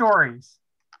 3 stories.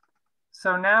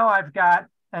 So now I've got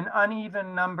an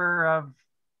uneven number of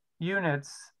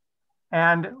units,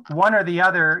 and one or the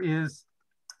other is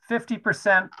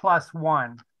 50% plus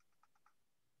 1.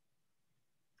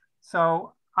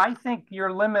 So I think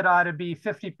your limit ought to be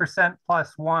 50%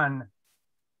 plus 1,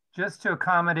 just to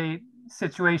accommodate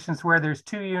situations where there's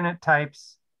 2 unit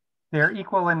types, they're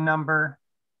equal in number,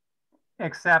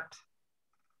 except,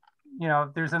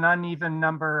 there's an uneven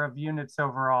number of units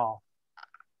overall.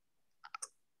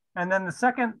 And then the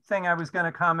second thing I was going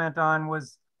to comment on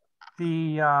was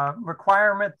the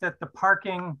requirement that the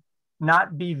parking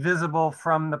not be visible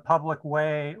from the public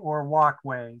way or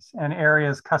walkways and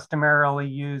areas customarily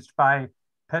used by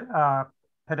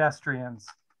pedestrians.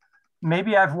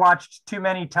 Maybe I've watched too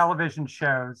many television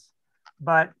shows,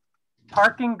 but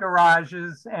parking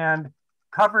garages and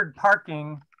covered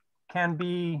parking can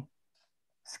be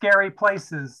scary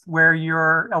places where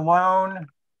you're alone,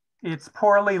 it's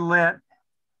poorly lit,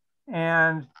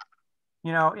 and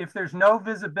if there's no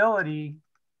visibility,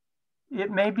 it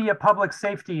may be a public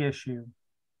safety issue.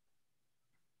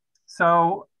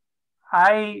 So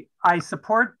I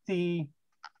support if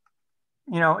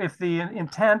the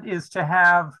intent is to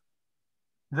have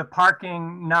the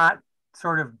parking not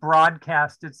sort of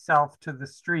broadcast itself to the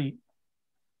street,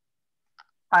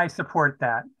 I support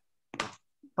that.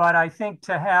 But I think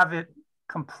to have it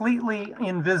completely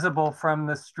invisible from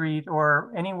the street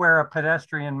or anywhere a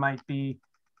pedestrian might be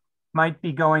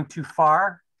going too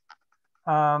far.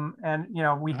 And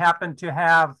we happen to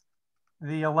have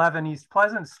the 11 East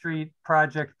Pleasant Street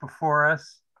project before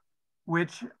us,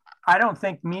 which I don't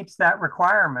think meets that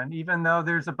requirement, even though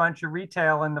there's a bunch of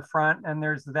retail in the front and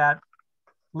there's that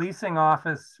leasing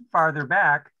office farther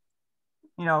back.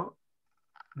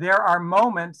 There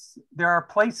are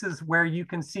places where you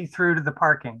can see through to the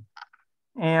parking.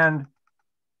 And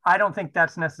I don't think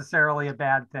that's necessarily a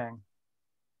bad thing.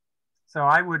 So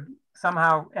I would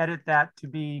somehow edit that to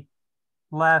be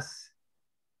less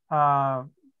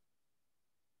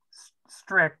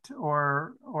strict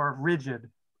or rigid.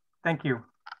 Thank you.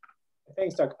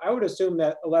 Thanks, Doug. I would assume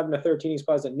that 11 to 13 East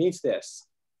Pleasant meets this.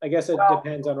 I guess it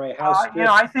depends on how strict.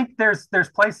 I think there's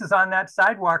places on that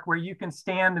sidewalk where you can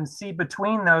stand and see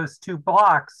between those 2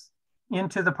 blocks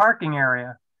into the parking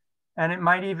area. And it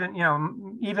might even,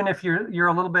 even if you're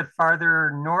a little bit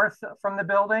farther north from the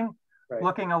building, right,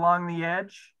 looking along the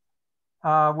edge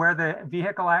where the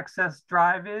vehicle access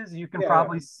drive is, you can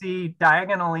probably see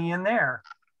diagonally in there.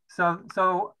 So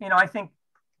I think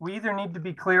we either need to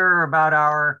be clearer about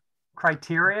our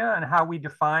criteria and how we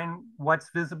define what's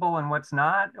visible and what's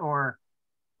not, or,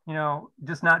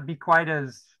 just not be quite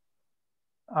as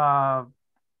broad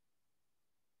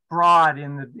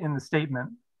in the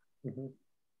statement. Mm-hmm.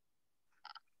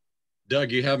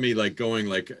 Doug, you have me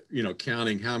going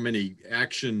counting how many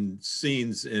action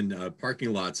scenes in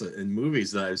parking lots in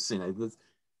movies that I've seen.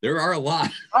 There are a lot.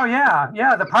 Oh yeah.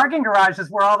 The parking garage is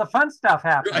where all the fun stuff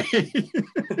happens.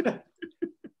 Right.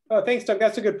 Oh, thanks, Doug.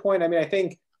 That's a good point. I mean, I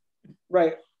think,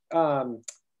 right.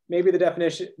 Maybe the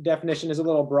definition is a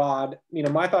little broad.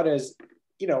 My thought is,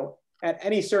 at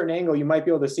any certain angle, you might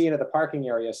be able to see into the parking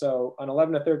area. So on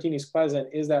 11 to 13 East Pleasant,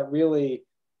 is that really,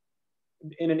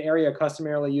 in an area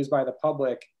customarily used by the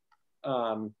public.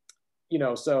 You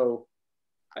know, so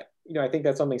I think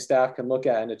that's something staff can look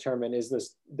at and determine,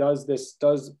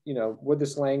 does you know, would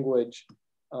this language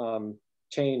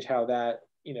change how that,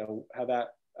 you know, how that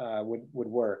would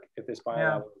work if this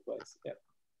bylaw was in place.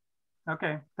 Yeah.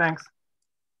 Okay, thanks.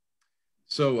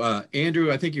 So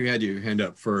Andrew, I think you had your hand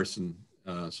up first, and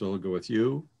so I'll go with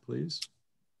you, please.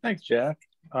 Thanks, Jack.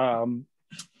 Enjoy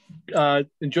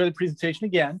the presentation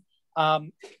again.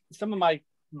 Some of my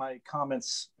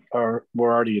comments were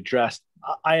already addressed.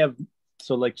 I have,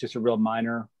 so like just a real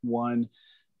minor one.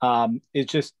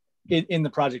 It's just in the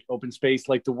project open space,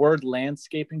 like the word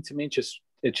landscaping to me,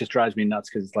 it just drives me nuts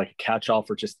because it's like a catch-all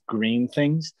for just green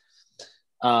things.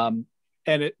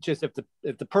 And it just, if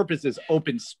the purpose is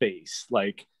open space,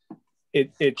 like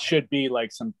it should be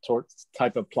like some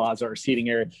type of plaza or seating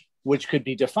area, which could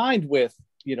be defined with,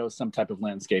 you know, some type of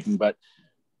landscaping. But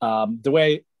the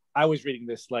way I was reading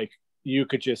this, like you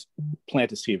could just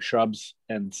plant a sea of shrubs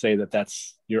and say that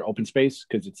that's your open space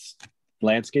because it's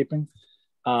landscaping.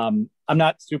 I'm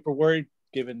not super worried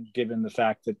given the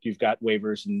fact that you've got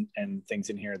waivers and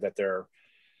things in here that there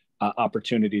are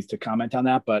opportunities to comment on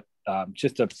that, but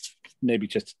maybe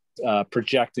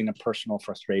projecting a personal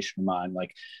frustration of mine.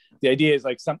 Like the idea is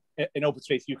like an open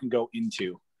space you can go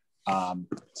into.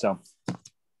 So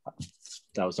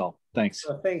that was all. Thanks.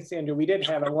 Thanks, Andrew. We did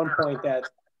have at one point that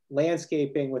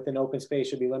landscaping within open space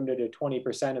should be limited to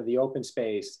 20% of the open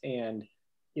space. And,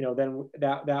 you know, then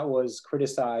that was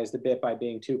criticized a bit by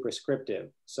being too prescriptive.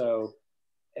 So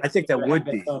I think that would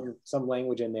be some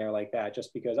language in there like that,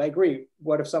 just because I agree.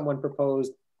 What if someone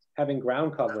proposed having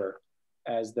ground cover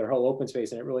as their whole open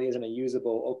space and it really isn't a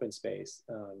usable open space?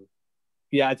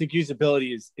 Yeah, I think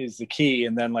usability is the key.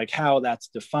 And then like how that's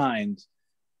defined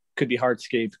could be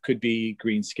hardscape, could be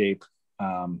greenscape.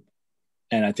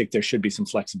 And I think there should be some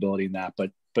flexibility in that,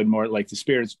 but more like the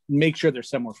spirit is make sure there's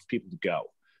somewhere for people to go,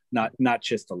 not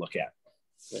just to look at.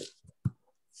 Right.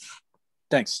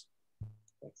 Thanks.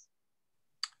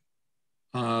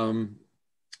 And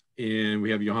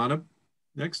we have Johanna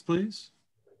next, please.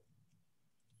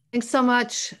 Thanks so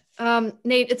much.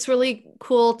 Nate, it's really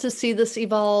cool to see this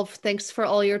evolve. Thanks for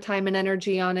all your time and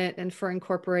energy on it and for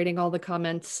incorporating all the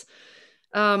comments.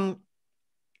 You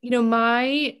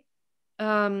know,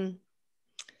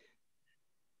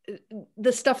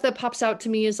 the stuff that pops out to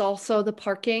me is also the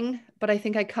parking, but I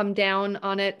think I come down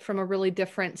on it from a really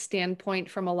different standpoint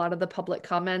from a lot of the public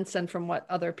comments and from what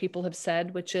other people have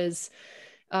said, which is,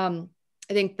 I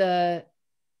think the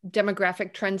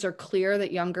demographic trends are clear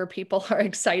that younger people are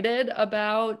excited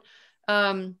about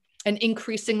and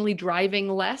increasingly driving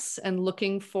less and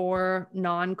looking for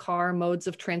non-car modes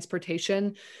of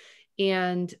transportation.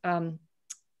 And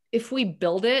if we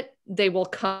build it, they will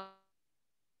come.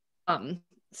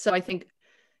 So I think,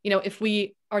 you know, if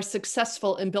we are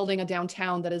successful in building a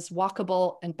downtown that is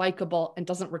walkable and bikeable and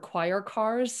doesn't require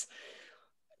cars,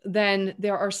 then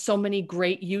there are so many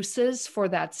great uses for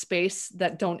that space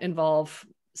that don't involve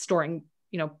storing,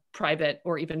 you know, private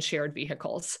or even shared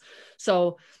vehicles.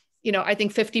 So, you know, I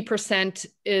think 50%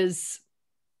 is,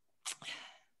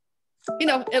 you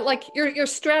know, like you're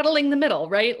straddling the middle,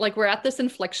 right? Like we're at this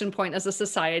inflection point as a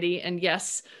society. And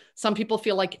yes, some people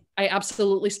feel like I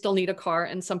absolutely still need a car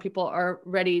and some people are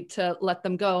ready to let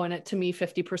them go. And to me,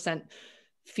 50%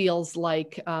 feels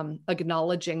like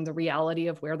acknowledging the reality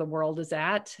of where the world is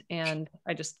at. And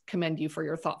I just commend you for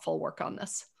your thoughtful work on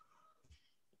this.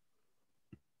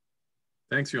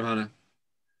 Thanks, Johanna.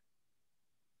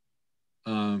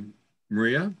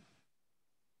 Maria?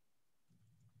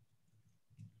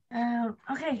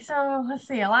 Okay, so let's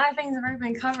see, a lot of things have already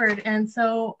been covered. And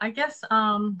so I guess,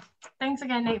 thanks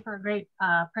again, Nate, for a great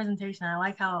presentation. I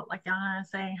like how, like Johanna is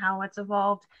saying, how it's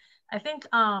evolved. I think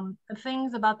the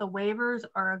things about the waivers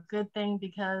are a good thing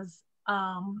because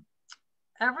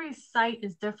every site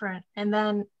is different. And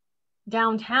then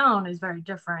downtown is very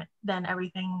different than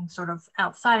everything sort of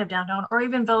outside of downtown or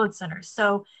even village centers.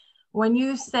 So when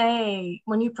you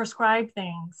prescribe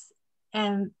things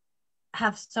and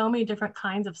have so many different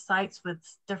kinds of sites with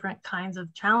different kinds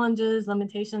of challenges,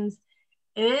 limitations,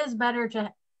 it is better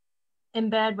to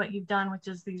embed what you've done, which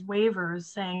is these waivers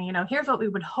saying, you know, here's what we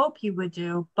would hope you would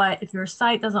do, but if your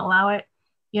site doesn't allow it,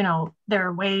 you know, there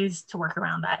are ways to work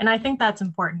around that. And I think that's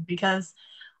important because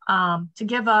to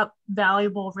give up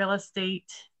valuable real estate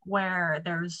where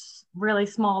there's really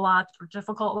small lots or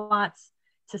difficult lots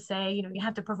to say, you know, you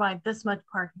have to provide this much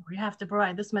parking or you have to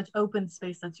provide this much open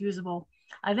space that's usable.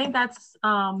 I think that's,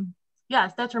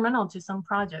 it's detrimental to some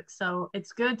projects. So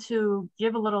it's good to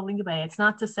give a little leeway. It's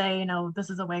not to say, you know, this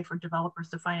is a way for developers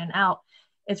to find an out.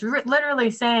 It's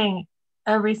literally saying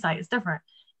every site is different.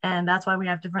 And that's why we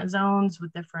have different zones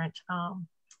with different,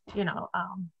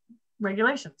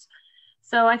 regulations.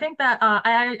 So I think that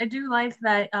I do like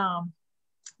that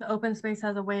the open space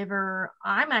has a waiver.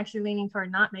 I'm actually leaning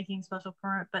toward not making special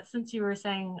permit, but since you were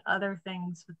saying other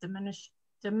things with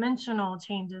dimensional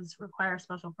changes require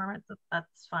special permit,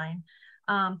 that's fine.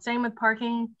 Same with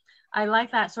parking. I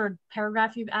like that sort of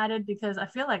paragraph you've added, because I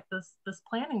feel like this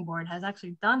planning board has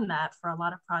actually done that for a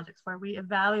lot of projects where we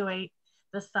evaluate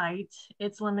the site,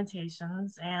 its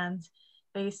limitations, and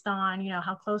based on,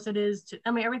 how close it is to,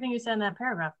 I mean, everything you said in that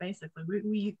paragraph, basically,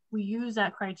 we use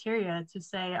that criteria to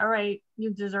say, all right,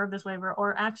 you deserve this waiver,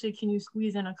 or actually, can you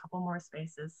squeeze in a couple more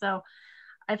spaces? So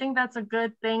I think that's a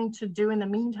good thing to do in the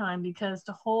meantime, because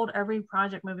to hold every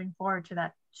project moving forward to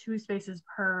that 2 spaces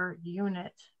per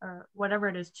unit, or whatever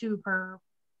it is, 2 per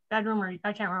bedroom, or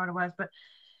I can't remember what it was, but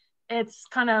it's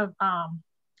kind of,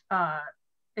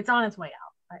 it's on its way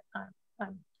out,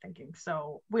 I'm thinking.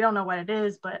 So we don't know what it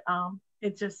is, but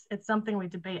it's something we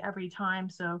debate every time.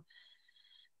 So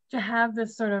to have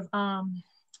this sort of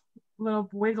little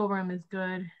wiggle room is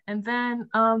good. And then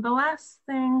the last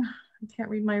thing, I can't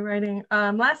read my writing.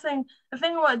 Last thing, the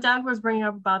thing what Doug was bringing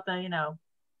up about the,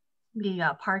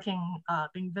 the parking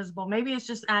being visible. Maybe it's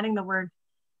just adding the word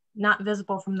not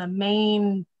visible from the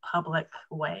main public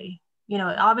way.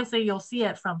 Obviously you'll see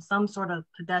it from some sort of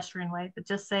pedestrian way, but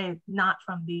just say not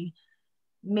from the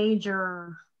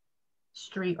major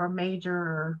street or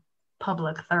major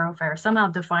public thoroughfare, somehow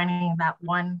defining that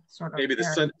one sort of maybe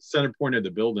the center point of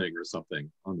the building or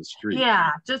something on the street.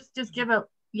 Yeah, just give it,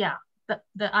 yeah.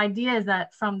 The idea is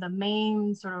that from the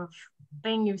main sort of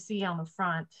thing you see on the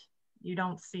front, you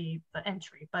don't see the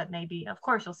entry, but maybe, of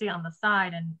course, you'll see it on the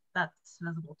side, and that's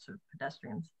visible to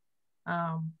pedestrians.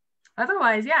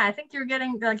 Otherwise, yeah, I think you're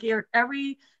getting, like,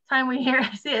 every time we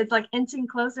see it, it's like inching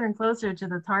closer and closer to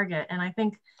the target. And I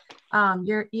think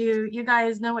you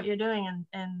guys know what you're doing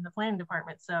in the planning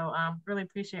department. So really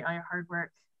appreciate all your hard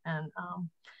work.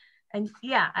 And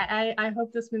yeah, I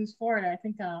hope this moves forward. I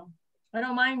think I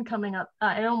don't mind coming up.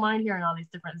 I don't mind hearing all these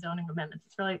different zoning amendments.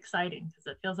 It's really exciting because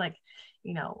it feels like,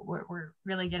 we're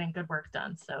really getting good work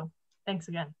done. So thanks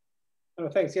again. Oh,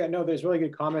 thanks. Yeah, no, there's really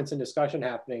good comments and discussion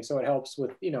happening. So it helps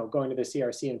with, going to the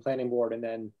CRC and planning board and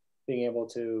then being able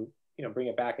to, bring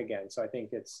it back again. So I think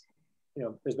it's,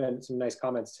 there's been some nice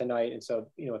comments tonight. And so,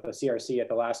 with the CRC at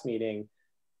the last meeting,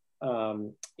 a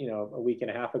week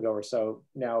and a half ago or so,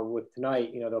 now with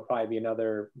tonight, there'll probably be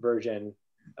another version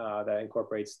that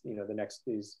incorporates,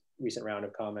 these recent round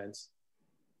of comments.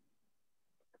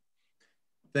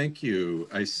 Thank you.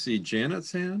 I see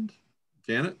Janet's hand.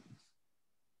 Janet?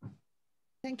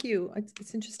 Thank you.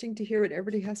 It's interesting to hear what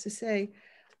everybody has to say.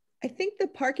 I think the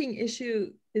parking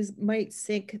issue might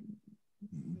sink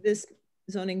this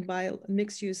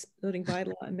mixed-use zoning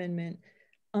bylaw amendment.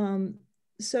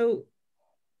 So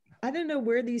I don't know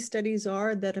where these studies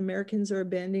are that Americans are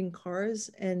abandoning cars,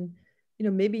 and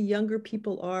maybe younger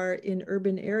people are in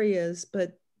urban areas,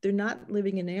 but they're not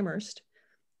living in Amherst.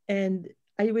 And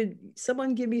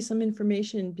someone give me some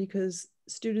information, because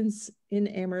students in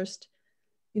Amherst,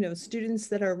 students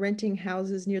that are renting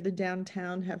houses near the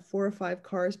downtown have 4 or 5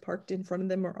 cars parked in front of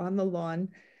them or on the lawn.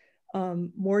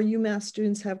 More UMass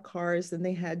students have cars than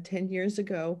they had 10 years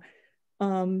ago.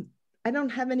 I don't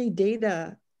have any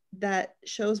data that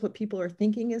shows what people are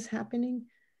thinking is happening.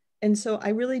 And so I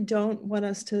really don't want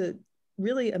us to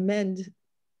really amend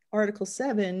Article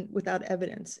 7 without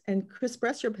evidence. And Chris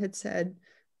Brestrup had said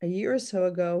a year or so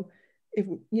ago,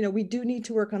 we do need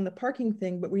to work on the parking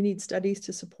thing, but we need studies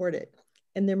to support it.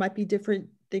 And there might be different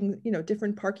things,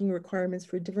 different parking requirements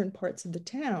for different parts of the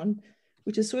town,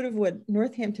 which is sort of what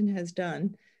Northampton has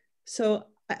done. So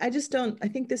I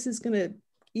think this is going to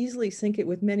easily sink it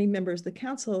with many members of the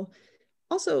council.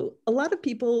 Also, a lot of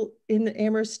people in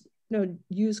Amherst,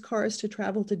 use cars to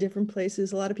travel to different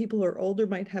places. A lot of people who are older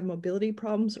might have mobility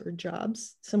problems or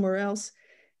jobs somewhere else.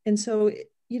 And so,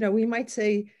 we might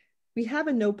say, we have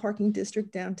a no parking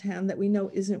district downtown that we know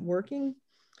isn't working.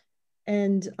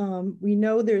 And we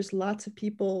know there's lots of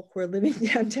people who are living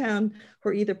downtown who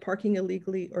are either parking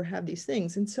illegally or have these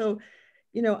things. And so,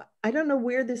 I don't know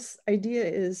where this idea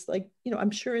is. Like,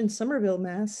 I'm sure in Somerville,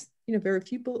 Mass,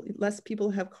 less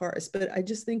people have cars, but I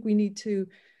just think we need to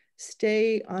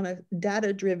stay on a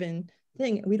data-driven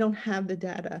thing. We don't have the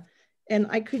data. And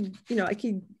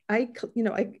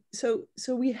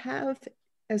so we have,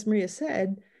 as Maria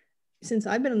said, since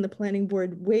I've been on the planning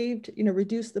board,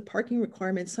 reduced the parking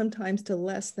requirements sometimes to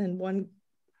less than 1,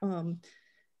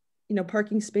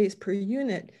 parking space per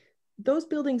unit. Those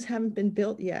buildings haven't been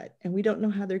built yet, and we don't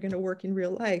know how they're going to work in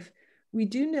real life. We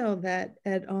do know that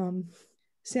at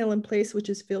Salem Place, which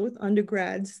is filled with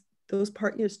undergrads.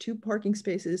 There's 2 parking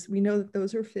spaces. We know that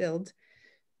those are filled.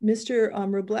 Mr.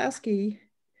 Roblowski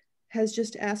has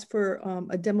just asked for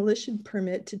a demolition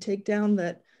permit to take down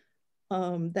that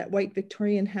white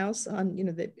Victorian house on,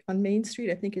 on Main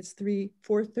Street. I think it's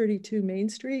 432 Main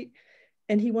Street.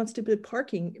 And he wants to build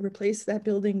parking, replace that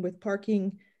building with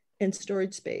parking and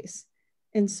storage space.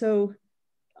 And so,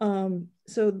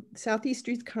 Southeast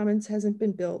Street Commons hasn't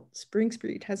been built. Spring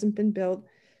Street hasn't been built.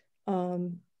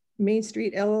 Main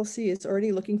Street LLC is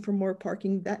already looking for more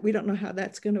parking. That we don't know how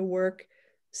that's going to work.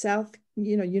 South,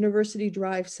 University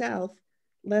Drive South,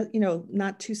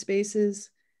 not 2 spaces.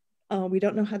 We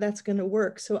don't know how that's going to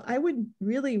work. So I would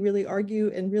really, really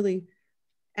argue and really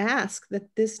ask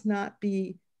that this not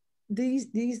be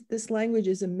this language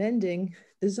is amending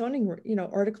the zoning,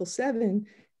 Article 7,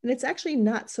 and it's actually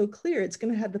not so clear. It's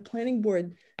going to have the planning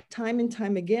board time and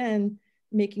time again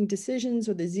making decisions,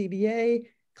 or the ZBA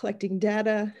collecting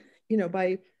data,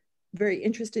 by very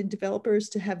interested developers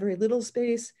to have very little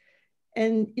space.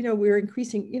 And, we're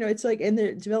increasing, it's like, and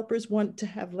the developers want to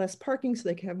have less parking so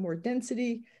they can have more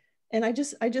density. And I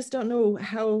just don't know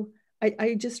how,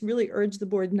 I just really urge the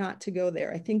board not to go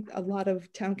there. I think a lot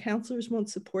of town councilors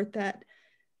won't support that.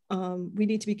 We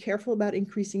need to be careful about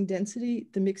increasing density.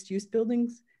 The mixed use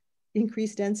buildings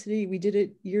increase density. We did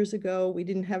it years ago. We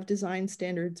didn't have design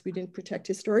standards. We didn't protect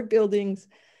historic buildings.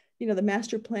 The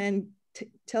master plan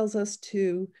tells us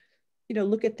to,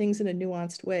 look at things in a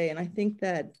nuanced way. And I think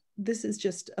that this is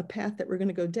just a path that we're going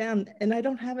to go down. And I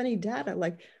don't have any data.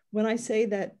 Like when I say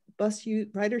that bus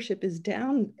ridership is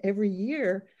down every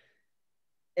year,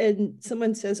 and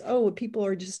someone says, oh, people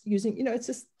are just using, it's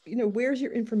just, where's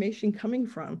your information coming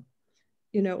from?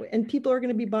 And people are going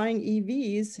to be buying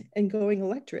EVs and going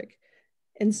electric.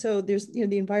 And so there's,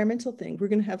 the environmental thing. We're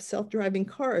going to have self-driving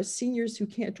cars. Seniors who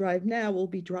can't drive now will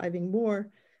be driving more.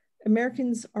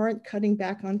 Americans aren't cutting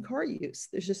back on car use.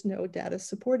 There's just no data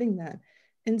supporting that.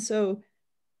 And so,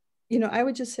 I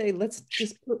would just say, let's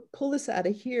just pull this out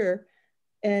of here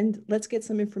and let's get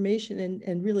some information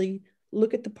and really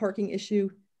look at the parking issue.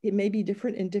 It may be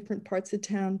different in different parts of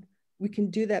town. We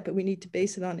can do that, but we need to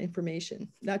base it on information,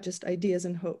 not just ideas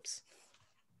and hopes.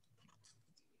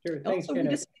 Sure, thanks, also, we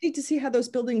just need to see how those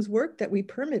buildings work that we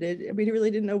permitted. We really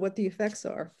didn't know what the effects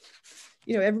are.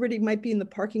 Everybody might be in the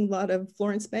parking lot of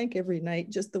Florence Bank every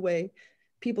night, just the way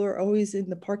people are always in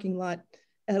the parking lot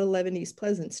at 11 East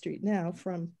Pleasant Street now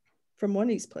from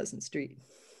 1 East Pleasant Street.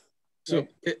 So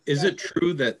is it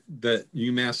true that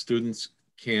UMass students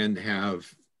can have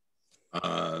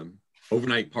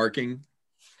overnight parking?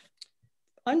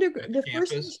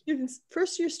 The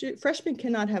first year freshmen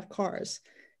cannot have cars.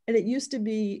 And it used to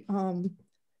be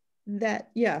that,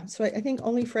 yeah. So I think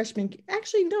only freshmen,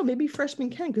 actually, no, maybe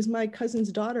freshmen can, because my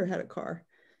cousin's daughter had a car.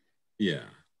 Yeah.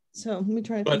 So let me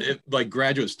try to But like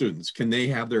graduate students, can they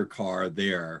have their car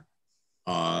there,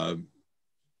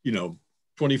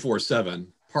 24/7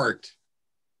 parked?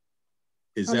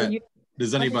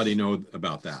 Does anybody know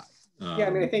about that? Yeah, I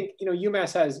mean, I think,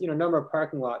 UMass has, a number of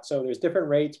parking lots. So there's different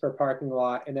rates per parking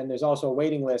lot. And then there's also a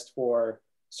waiting list for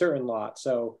certain lots.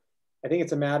 So I think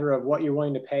it's a matter of what you're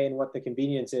willing to pay and what the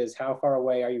convenience is. How far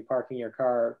away are you parking your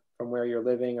car from where you're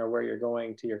living or where you're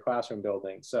going to your classroom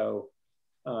building? So,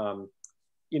 Jan,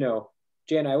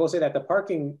 I will say that the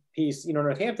parking piece,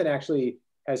 Northampton actually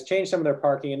has changed some of their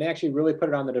parking, and they actually really put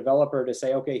it on the developer to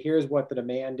say, okay, here's what the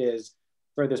demand is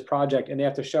for this project. And they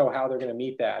have to show how they're going to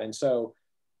meet that. And so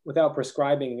without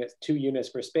prescribing 2 units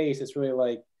per space, it's really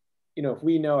like, if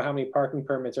we know how many parking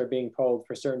permits are being pulled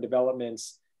for certain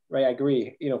developments, right? I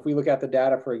agree. If we look at the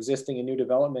data for existing and new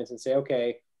developments and say,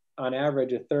 okay, on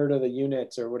average, 1/3 of the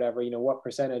units or whatever, what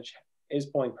percentage is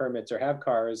pulling permits or have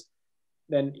cars,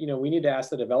 then, we need to ask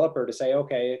the developer to say,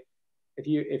 okay,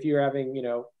 if you're having,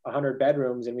 100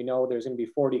 bedrooms and we know there's going to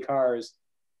be 40 cars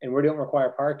and we don't require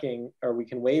parking, or we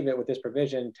can waive it with this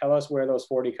provision, tell us where those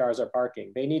 40 cars are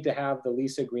parking. They need to have the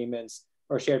lease agreements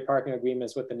or shared parking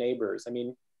agreements with the neighbors. I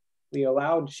mean, we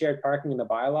allowed shared parking in the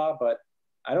bylaw, but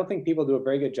I don't think people do a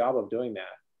very good job of doing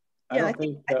that. Yeah, I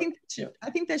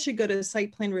think that should go to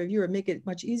site plan review or make it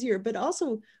much easier. But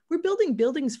also, we're building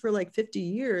buildings for like 50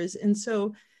 years. And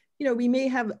so, we may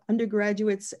have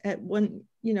undergraduates at 1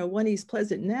 East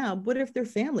Pleasant now. What if they're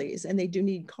families and they do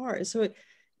need cars? So,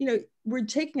 we're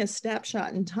taking a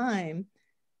snapshot in time,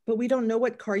 but we don't know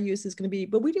what car use is going to be.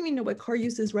 But we don't even know what car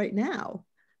use is right now.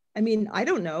 I mean, I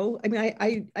don't know. I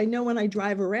mean, I know when I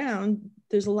drive around,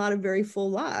 there's a lot of very full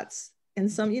lots.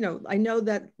 And some, I know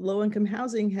that low-income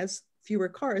housing has fewer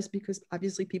cars because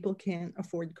obviously people can't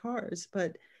afford cars,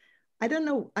 but I don't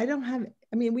know. I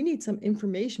mean, we need some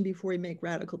information before we make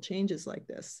radical changes like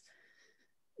this.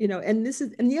 you know, and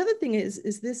the other thing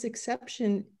is this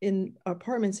exception in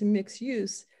apartments and mixed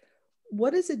use,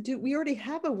 what does it do? We already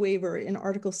have a waiver in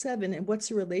Article 7, and what's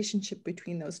the relationship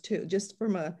between those two? Just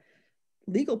from a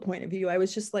legal point of view, I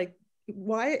was just like,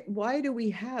 why do we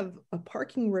have a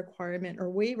parking requirement or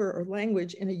waiver or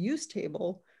language in a use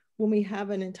table when we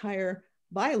have an entire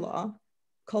bylaw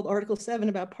called Article 7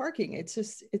 about parking?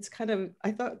 It's kind of,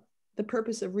 I thought the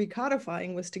purpose of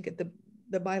recodifying was to get the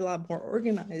bylaw more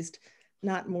organized,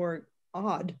 not more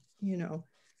odd, you know?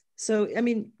 So, I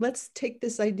mean, let's take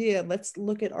this idea, let's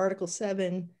look at Article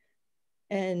 7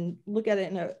 and look at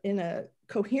it in a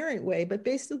coherent way, but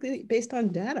basically based on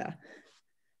data.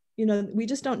 You know, we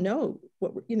just don't know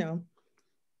what, you know.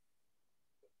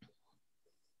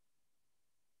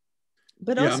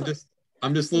 But yeah, also,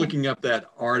 I'm just looking up that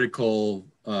article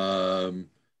that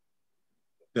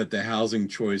the housing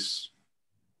choice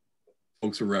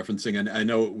folks were referencing, and I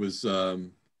know it was oh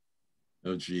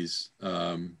geez.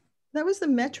 That was the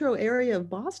metro area of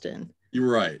Boston.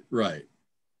 You're right.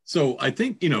 So I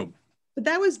think, you know. But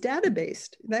that was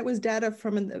data-based. That was data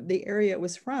from the area it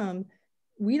was from.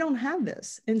 We don't have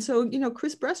this. And so, you know,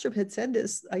 Chris Brestrup had said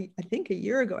this, I think a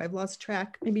year ago, I've lost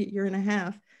track, maybe a year and a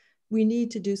half. We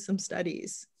need to do some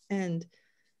studies. And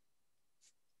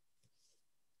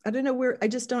I don't know where, I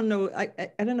just don't know. I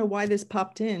don't know why this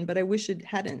popped in, but I wish it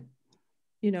hadn't,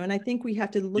 you know, and I think we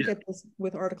have to look at this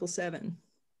with Article 7.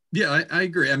 Yeah, I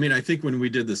agree. I mean, I think when we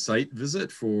did the site visit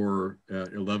for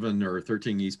 11 or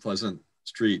 13 East Pleasant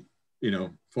Street, you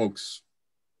know, folks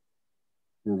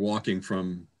were walking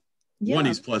from 1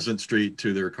 East Pleasant Street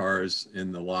to their cars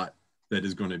in the lot that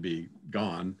is going to be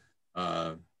gone.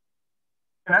 Can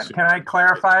I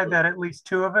clarify that at least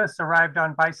 2 of us arrived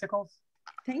on bicycles?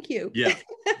 Thank you. Yeah.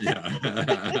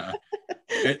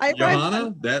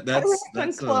 Johanna,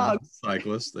 that's a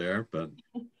cyclist there, but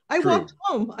I walked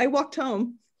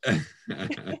home.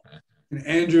 And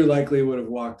Andrew likely would have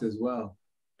walked as well.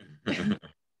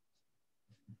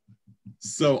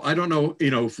 So I don't know,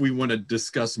 you know, if we want to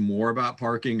discuss more about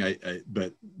parking,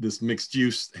 but this mixed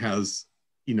use has,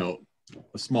 you know,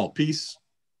 a small piece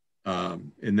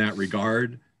in that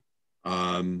regard.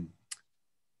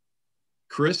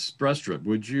 Chris Brestrup,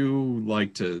 would you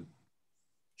like to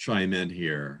chime in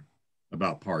here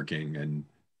about parking? And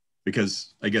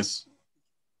because I guess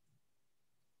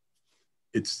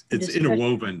it's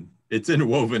interwoven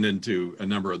into a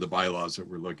number of the bylaws that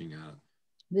we're looking at.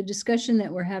 The discussion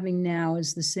that we're having now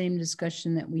is the same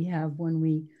discussion that we have when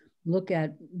we look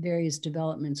at various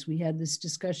developments. We had this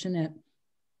discussion at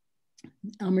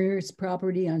Amir's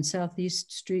property on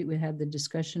Southeast Street. We had the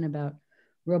discussion about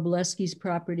Robleski's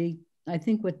property. I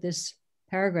think what this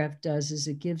paragraph does is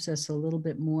it gives us a little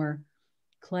bit more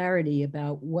clarity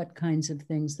about what kinds of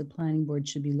things the planning board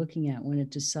should be looking at when it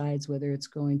decides whether it's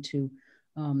going to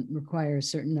require a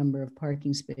certain number of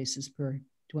parking spaces per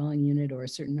dwelling unit or a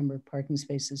certain number of parking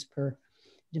spaces per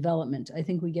development. I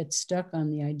think we get stuck on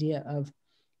the idea of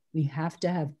we have to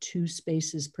have 2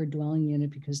 spaces per dwelling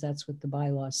unit because that's what the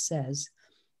bylaw says.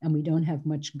 And we don't have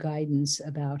much guidance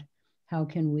about how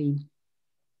can we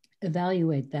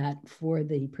evaluate that for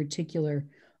the particular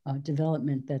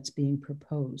development that's being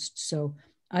proposed. So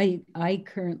I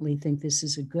currently think this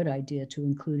is a good idea to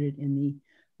include it in the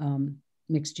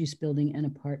mixed use building and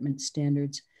apartment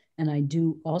standards. And I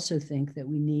do also think that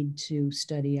we need to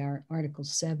study our Article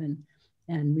 7,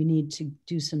 and we need to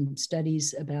do some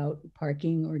studies about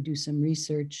parking or do some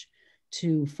research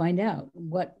to find out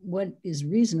what is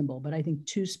reasonable. But I think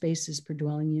 2 spaces per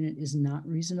dwelling unit is not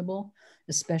reasonable,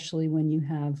 especially when you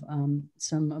have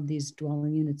some of these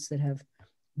dwelling units that have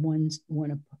one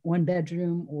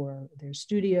bedroom, or their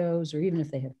studios, or even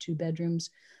if they have 2 bedrooms.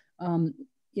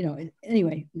 You know,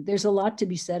 anyway, there's a lot to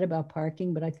be said about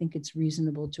parking, but I think it's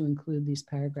reasonable to include these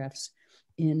paragraphs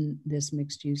in this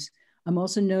mixed use. I'm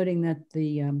also noting that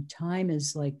the time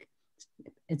is like,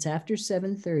 it's after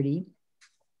 7:30,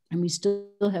 and we still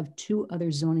have 2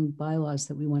 other zoning bylaws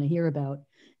that we want to hear about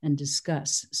and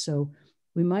discuss. So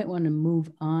we might want to move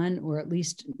on, or at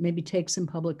least maybe take some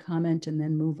public comment and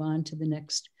then move on to the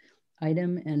next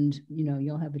item. And, you know,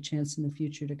 you'll have a chance in the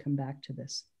future to come back to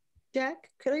this. Jack,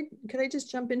 could I just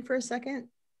jump in for a second?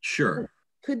 Sure.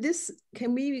 Can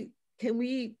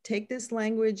we take this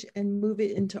language and move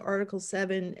it into Article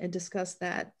 7 and discuss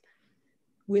that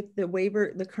with the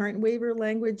waiver, the current waiver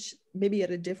language, maybe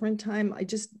at a different time? I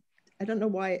don't know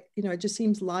why, you know, it just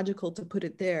seems logical to put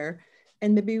it there.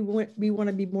 And maybe we want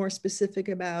to be more specific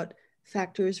about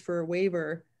factors for a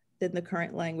waiver than the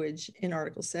current language in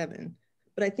Article 7.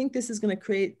 But I think this is going to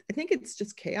create, I think it's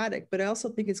just chaotic, but I also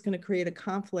think it's going to create a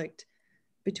conflict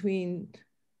between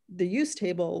the use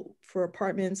table for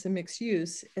apartments and mixed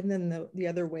use, and then the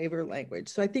other waiver language.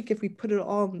 So I think if we put it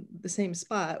all in the same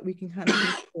spot, we can kind of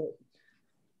control it.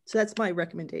 So that's my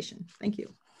recommendation. Thank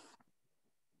you.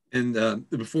 And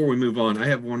before we move on, I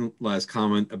have one last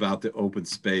comment about the open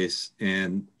space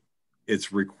and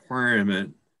its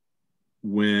requirement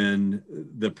when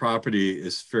the property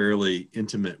is fairly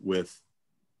intimate with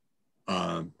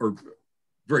or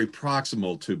very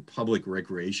proximal to public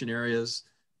recreation areas,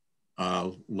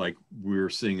 like we're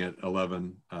seeing at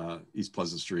 11 East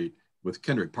Pleasant Street with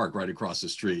Kendrick Park right across the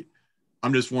street.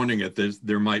 I'm just wondering if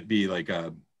there might be like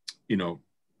a, you know,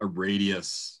 a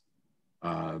radius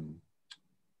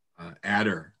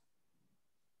adder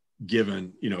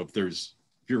given, you know, if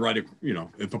you're right, you know,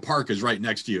 if a park is right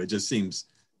next to you, it just seems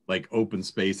like open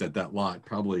space at that lot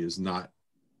probably is not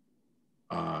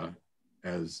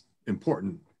as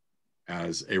important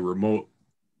as a remote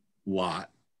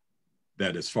lot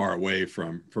that is far away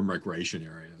from recreation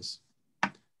areas.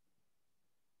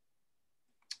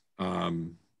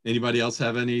 Anybody else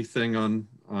have anything on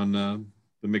the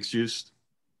mixed use?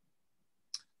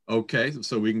 Okay,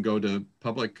 so we can go to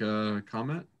public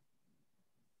comment.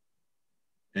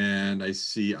 And I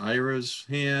see Ira's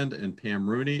hand and Pam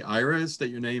Rooney. Ira,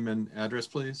 state your name and address,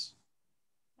 please.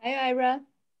 Hi, Ira.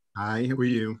 Hi, how are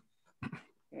you?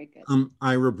 Very good.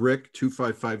 Ira Brick,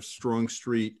 255 Strong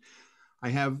Street. I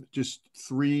have just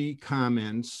 3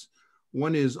 comments.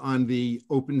 One is on the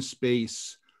open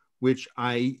space, which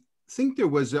I think there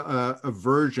was a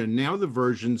version. Now the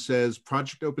version says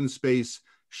project open space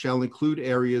shall include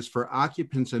areas for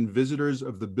occupants and visitors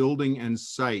of the building and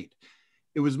site.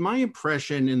 It was my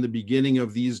impression in the beginning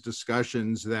of these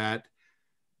discussions that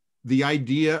the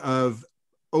idea of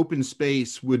open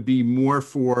space would be more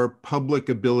for public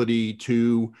ability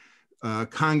to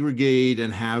congregate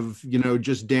and have, you know,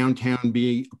 just downtown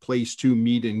be a place to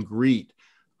meet and greet.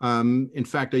 In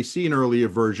fact, I see an earlier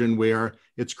version where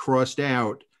it's crossed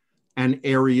out and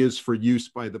areas for use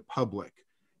by the public.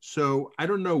 So I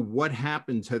don't know what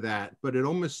happened to that, but it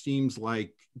almost seems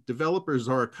like developers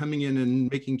are coming in and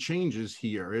making changes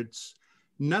here.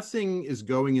 Nothing is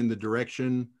going in the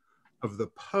direction of the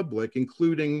public,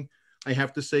 including, I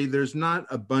have to say, there's not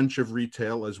a bunch of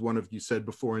retail, as one of you said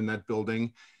before, in that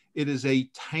building. It is a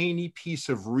tiny piece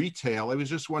of retail. I was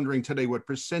just wondering today what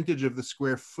percentage of the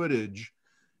square footage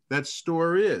that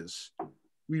store is.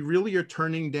 We really are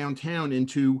turning downtown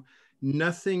into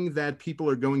nothing that people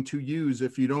are going to use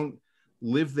if you don't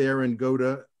live there and go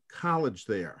to college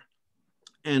there.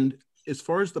 And as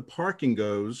far as the parking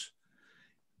goes,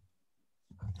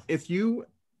 if you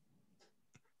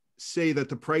say that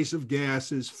the price of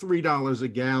gas is $3 a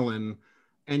gallon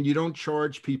and you don't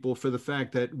charge people for the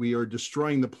fact that we are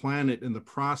destroying the planet in the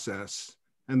process,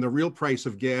 and the real price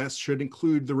of gas should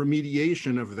include the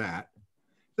remediation of that,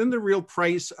 then the real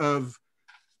price of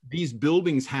these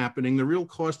buildings happening, the real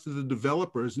cost to the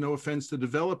developers, no offense to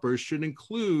developers, should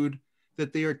include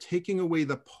that they are taking away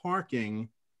the parking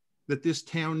that this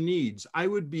town needs. I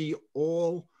would be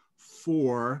all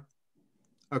for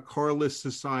a carless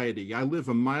society. I live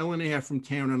 1.5 miles from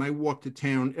town and I walk to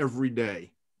town every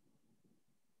day.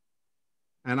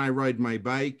 And I ride my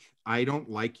bike. I don't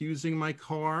like using my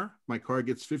car. My car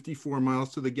gets 54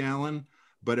 miles to the gallon.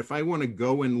 But if I want to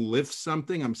go and lift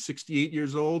something, I'm 68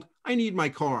 years old, I need my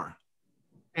car.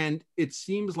 And it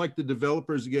seems like the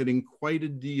developers are getting quite a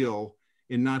deal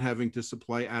in not having to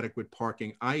supply adequate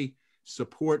parking. I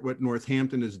support what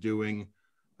Northampton is doing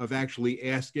of actually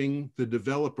asking the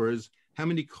developers, how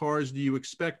many cars do you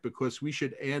expect? Because we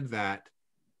should add that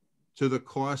to the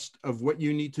cost of what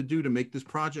you need to do to make this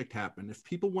project happen. If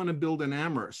people want to build in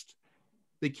Amherst,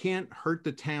 they can't hurt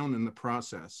the town in the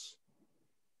process.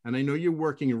 And I know you're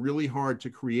working really hard to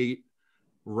create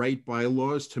right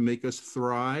bylaws to make us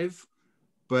thrive,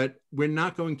 but we're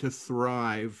not going to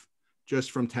thrive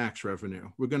just from tax revenue.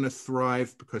 We're going to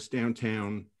thrive because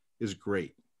downtown is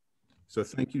great. So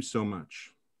thank you so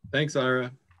much. Thanks,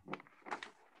 Ira.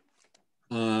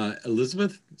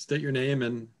 Elizabeth, state your name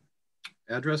and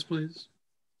address, please.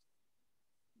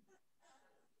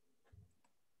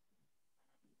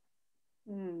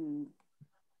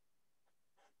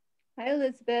 Hi,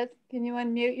 Elizabeth. Can you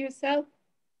unmute yourself?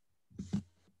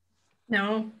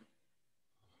 No.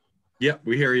 Yeah,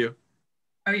 we hear you.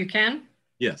 Oh, you can?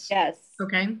 Yes. Yes.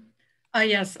 Okay.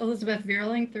 Yes, Elizabeth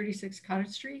Vierling, 36 Cottage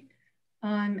Street.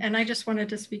 And I just wanted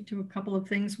to speak to a couple of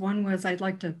things. One was I'd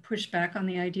like to push back on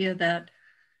the idea that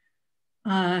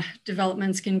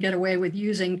developments can get away with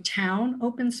using town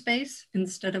open space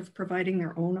instead of providing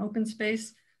their own open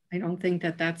space. I don't think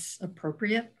that that's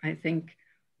appropriate. I think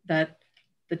that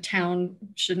the town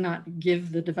should not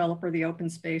give the developer the open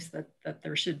space, that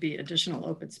there should be additional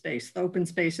open space. The open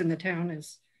space in the town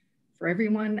is for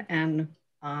everyone, and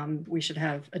we should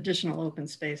have additional open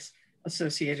space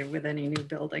associated with any new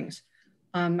buildings.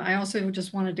 I also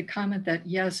just wanted to comment that,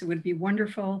 yes, it would be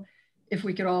wonderful if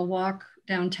we could all walk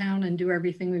downtown and do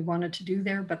everything we wanted to do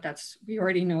there, but we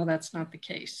already know that's not the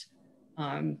case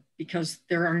because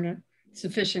there aren't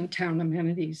sufficient town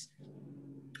amenities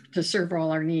to serve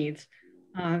all our needs.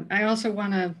 I also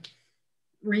want to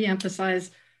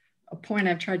re-emphasize a point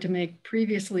I've tried to make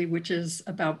previously, which is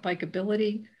about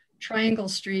bikeability. Triangle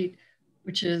Street,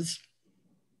 which is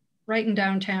right in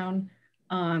downtown,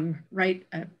 right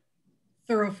at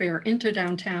thoroughfare into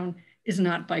downtown, is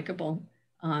not bikeable.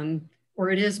 Or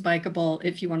it is bikeable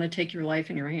if you want to take your life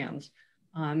in your hands.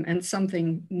 And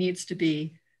something needs to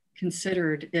be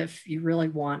considered if you really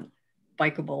want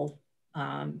bikeable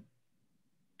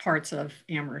parts of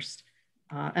Amherst.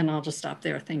 And I'll just stop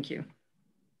there. Thank you.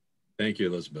 Thank you,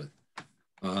 Elizabeth.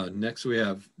 Next we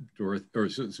have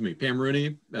Pam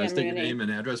Rooney. State your name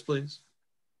and address, please.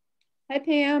 Hi,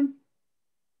 Pam.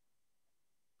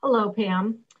 Hello,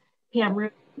 Pam. Pam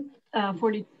Rooney,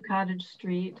 42 Cottage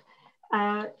Street.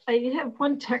 I have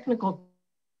one technical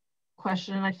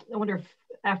question, and I wonder if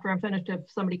after I'm finished,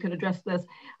 if somebody could address this.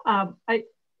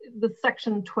 The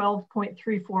section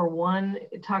 12.341,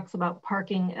 it talks about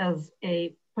parking as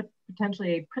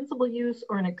potentially a principal use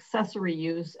or an accessory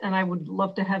use. And I would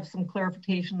love to have some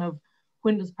clarification of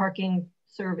when does parking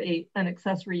serve an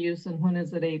accessory use and when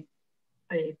is it a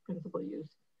principal use.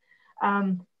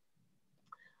 I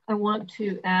want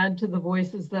to add to the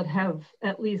voices that have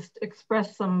at least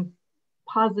expressed some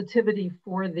positivity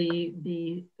for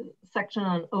the section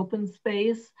on open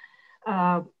space.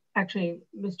 Actually,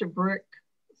 Mr. Brick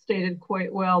stated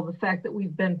quite well the fact that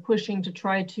we've been pushing to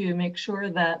try to make sure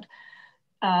that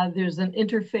there's an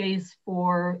interface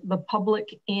for the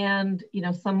public and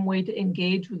some way to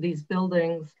engage with these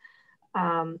buildings.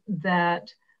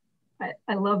 That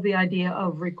I love the idea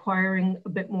of requiring a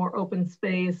bit more open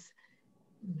space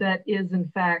that is in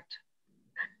fact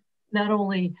not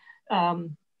only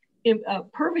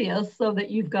pervious, so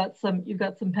that you've got some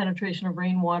penetration of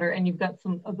rainwater and you've got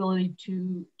some ability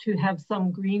to have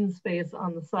some green space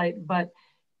on the site. But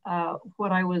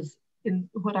what I was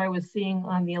seeing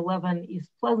on the 11 East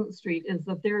Pleasant Street is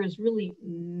that there is really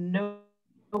no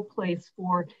place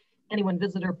for anyone,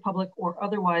 visitor, public or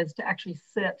otherwise, to actually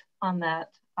sit on that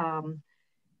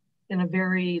in a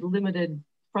very limited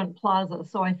front plaza.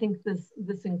 So I think this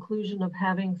inclusion of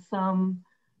having some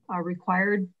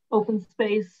required open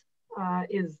space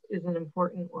is an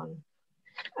important one.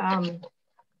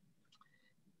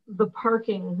 The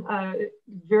parking,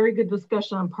 very good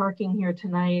discussion on parking here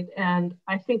tonight, and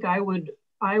I think I would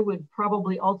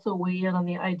probably also weigh in on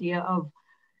the idea of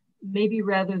maybe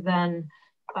rather than,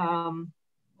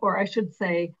 or I should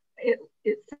say, it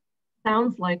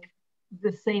sounds like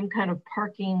the same kind of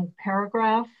parking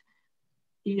paragraph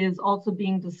is also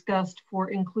being discussed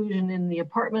for inclusion in the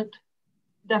apartment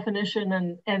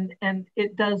definition, and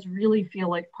it does really feel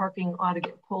like parking ought to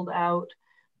get pulled out.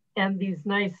 And these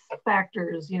nice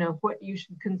factors, what you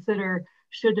should consider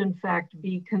should in fact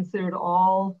be considered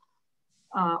all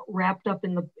wrapped up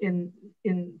in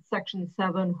section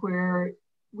 7, where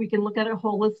we can look at it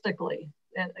holistically.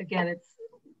 And again,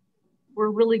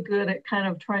 we're really good at kind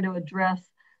of trying to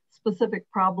address specific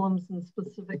problems and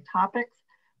specific topics,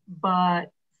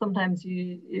 but sometimes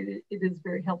it is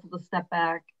very helpful to step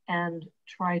back and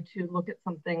try to look at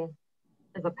something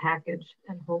as a package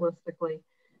and holistically.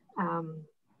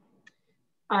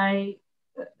 I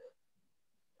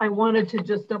wanted to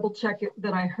just double check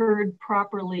that I heard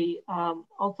properly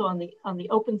also on the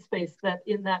open space, that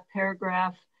in that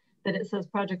paragraph that it says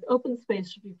project open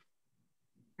space should be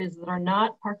areas that are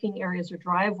not parking areas or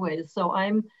driveways. So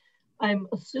I'm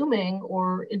assuming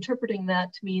or interpreting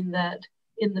that to mean that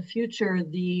in the future,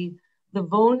 the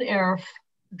Von Erf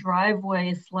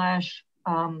driveway /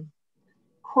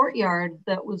 courtyard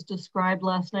that was described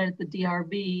last night at the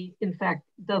DRB, in fact,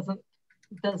 doesn't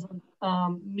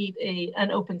meet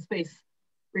an open space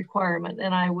requirement.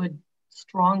 And I would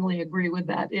strongly agree with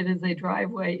that. It is a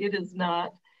driveway. It is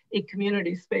not a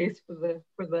community space for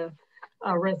the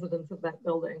residents of that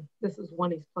building. This is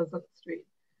 1 East Pleasant Street.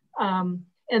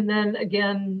 And then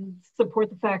again, support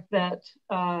the fact that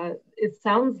it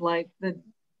sounds like the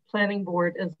planning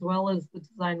board as well as the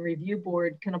design review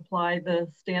board can apply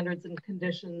the standards and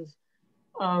conditions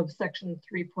of section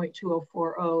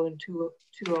 3.2040 and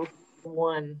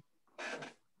 201.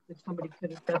 If somebody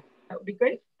could address that would be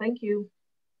great. Thank you.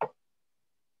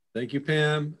 Thank you,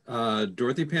 Pam.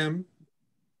 Dorothy, Pam,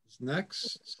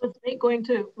 next. Was Nate going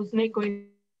to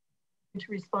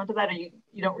respond to that, or you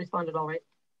don't respond at all, right?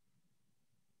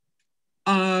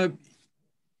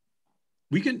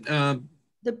 We can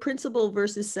the principal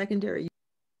versus secondary.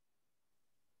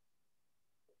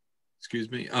 Excuse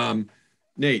me,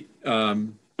 Nate.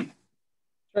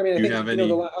 I mean, I think, have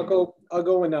any? I'll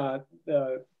go in the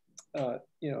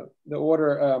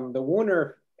order. The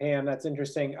Warner ham, that's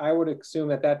interesting. I would assume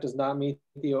that does not meet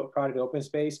the product open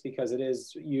space because it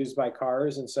is used by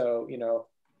cars, and so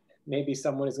maybe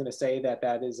someone is going to say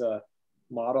that is a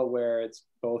model where it's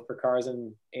both for cars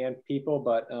and people,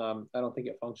 but I don't think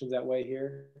it functions that way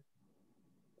here.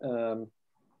 And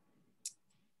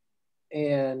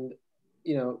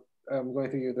I'm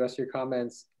going through the rest of your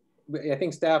comments. I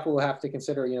think staff will have to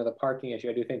consider, the parking issue.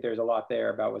 I do think there's a lot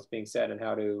there about what's being said and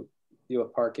how to deal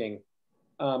with parking.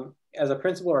 As a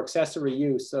principal or accessory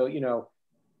use, so,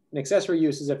 an accessory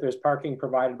use is if there's parking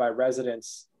provided by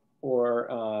residents or,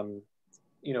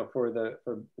 for the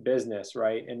business,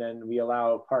 right? And then we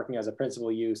allow parking as a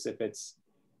principal use if it's,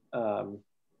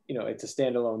 it's a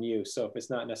standalone use. So if it's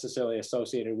not necessarily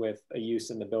associated with a use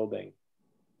in the building.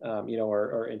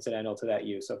 Or incidental to that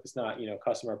use. So if it's not,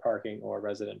 customer parking or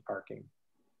resident parking.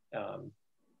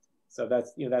 So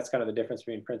that's kind of the difference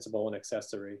between principal and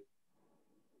accessory.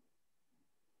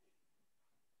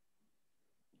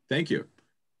 Thank you.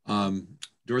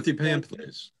 Dorothy Pam,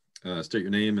 please. State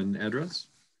your name and address.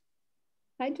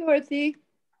 Hi, Dorothy.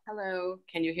 Hello,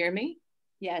 can you hear me?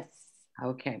 Yes.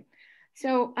 Okay,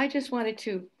 so I just wanted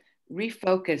to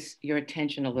refocus your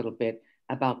attention a little bit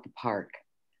about the park.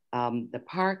 The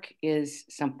park is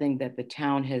something that the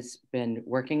town has been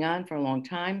working on for a long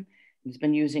time. It's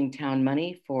been using town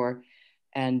money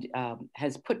and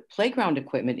has put playground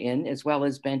equipment in, as well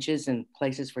as benches and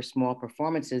places for small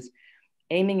performances,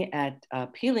 aiming at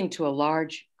appealing to a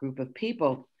large group of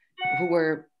people who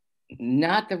were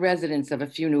not the residents of a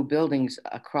few new buildings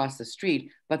across the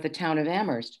street, but the town of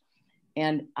Amherst.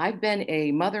 And I've been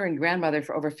a mother and grandmother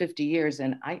for over 50 years,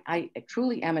 and I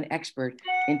truly am an expert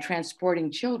in transporting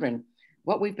children.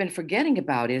 What we've been forgetting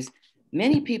about is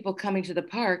many people coming to the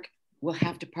park will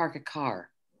have to park a car.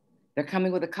 They're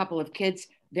coming with a couple of kids.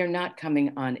 They're not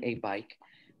coming on a bike.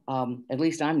 At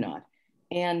least I'm not.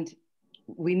 And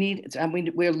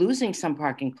we're losing some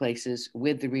parking places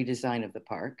with the redesign of the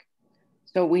park.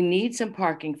 So we need some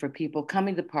parking for people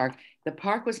coming to the park. The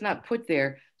park was not put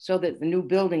there so that the new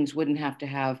buildings wouldn't have to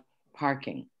have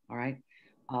parking, all right?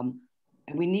 And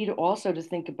we need also to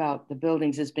think about the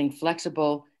buildings as being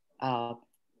flexible.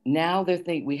 Now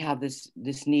we have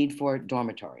this need for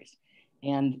dormitories.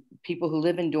 And people who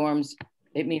live in dorms,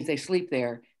 it means they sleep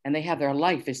there and they have their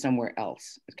life is somewhere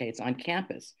else. Okay, it's on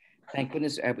campus. Thank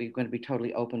goodness we're going to be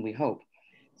totally open, we hope.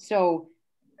 So,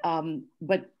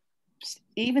 but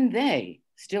even they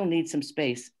still need some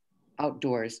space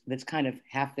outdoors that's kind of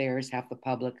half theirs, half the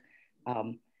public,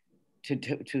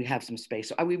 to have some space.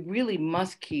 So we really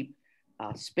must keep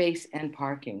space and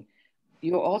parking.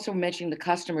 You're also mentioning the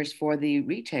customers for the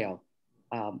retail.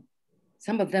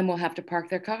 Some of them will have to park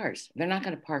their cars. They're not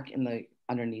going to park in the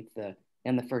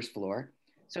first floor.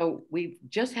 So we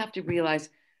just have to realize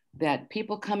that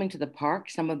people coming to the park,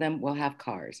 some of them will have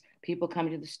cars. People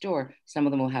coming to the store, some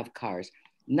of them will have cars.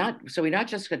 So we're not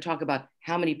just going to talk about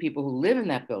how many people who live in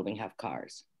that building have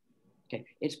cars. Okay,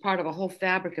 it's part of a whole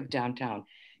fabric of downtown,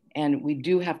 and we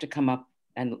do have to come up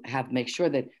and make sure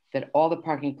that all the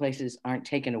parking places aren't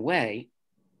taken away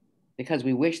because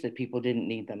we wish that people didn't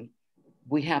need them.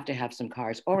 We have to have some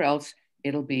cars, or else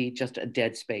it'll be just a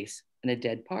dead space and a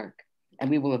dead park, and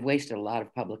we will have wasted a lot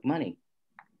of public money.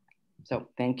 So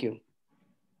thank you.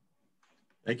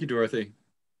 Thank you, Dorothy.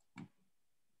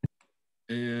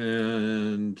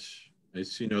 And I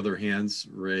see no other hands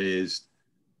raised.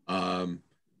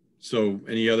 So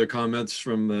any other comments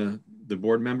from the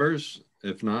board members?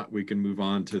 If not, we can move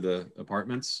on to the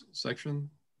apartments section.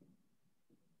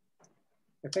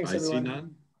 Thanks, I everyone. see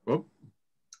none. Oh.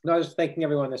 No, I was just thanking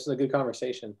everyone. This is a good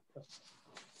conversation.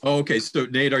 Oh, okay. So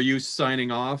Nate, are you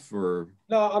signing off or?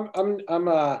 No,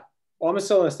 I'm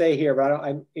still gonna stay here,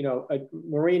 but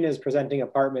Maureen is presenting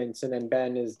apartments, and then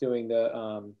Ben is doing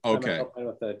the okay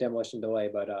with the demolition delay.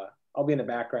 But I'll be in the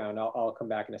background. I'll come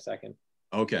back in a second.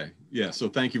 Okay. Yeah. So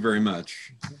thank you very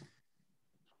much.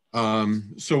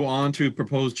 So on to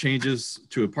proposed changes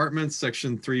to apartments,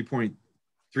 section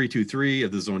 3.323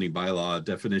 of the zoning bylaw,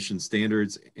 definition,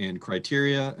 standards, and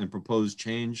criteria, and proposed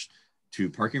change to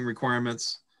parking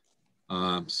requirements.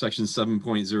 Section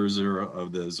 7.00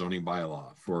 of the zoning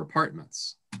bylaw for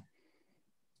apartments.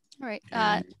 All right.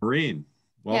 Maureen,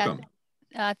 welcome.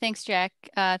 Yeah, thanks, Jack.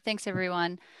 Thanks,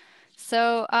 everyone.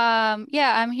 So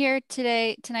yeah, I'm here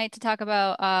tonight to talk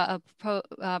about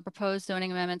proposed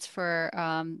zoning amendments for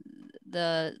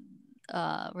the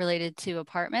related to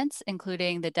apartments,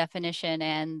 including the definition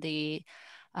and the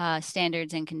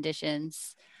standards and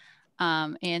conditions.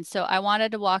 And so I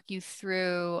wanted to walk you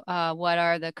through what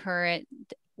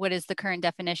is the current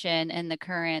definition and the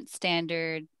current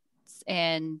standards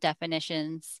and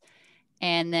definitions,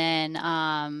 and then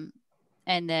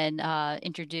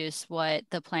introduce what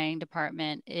the planning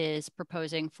department is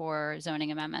proposing for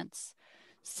zoning amendments.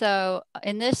 So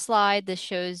in this slide, this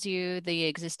shows you the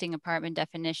existing apartment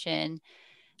definition.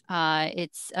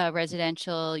 It's a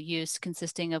residential use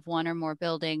consisting of one or more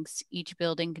buildings, each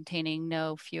building containing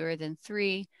no fewer than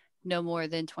 3, no more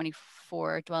than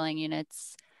 24 dwelling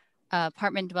units.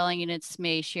 Apartment dwelling units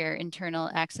may share internal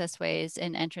access ways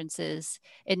and entrances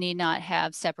and need not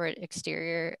have separate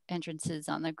exterior entrances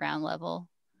on the ground level.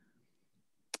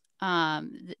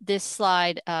 This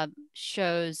slide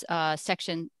shows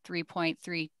section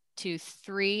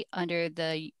 3.323 under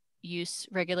the use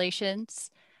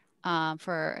regulations.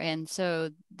 And so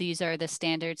these are the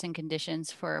standards and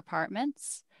conditions for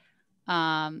apartments.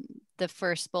 The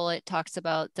first bullet talks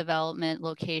about development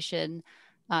location.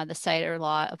 The site or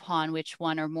lot upon which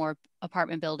one or more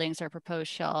apartment buildings are proposed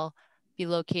shall be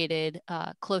located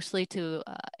closely to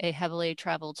a heavily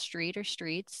traveled street or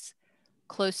streets,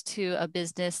 close to a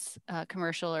business,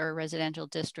 commercial, or residential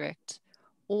district,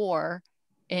 or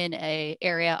in an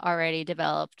area already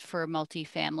developed for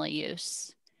multifamily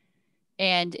use.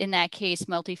 And in that case,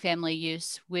 multifamily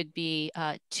use would be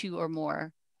 2 or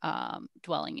more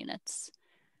dwelling units.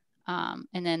 And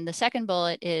then the second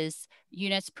bullet is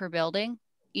units per building.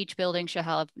 Each building shall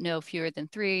have no fewer than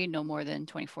 3, no more than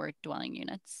 24 dwelling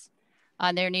units.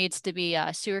 There needs to be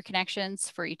sewer connections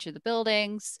for each of the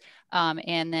buildings.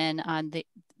 And then on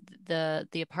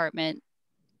the apartment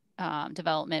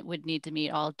development would need to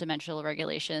meet all dimensional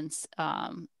regulations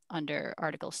under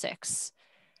Article 6.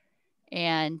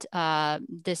 And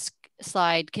this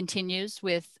slide continues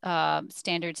with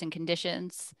standards and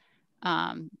conditions.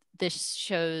 This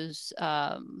shows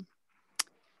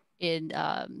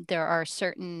there are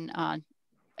certain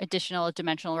additional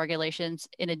dimensional regulations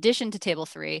in addition to Table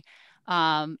 3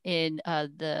 in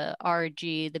the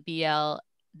RG, the BL,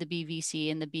 the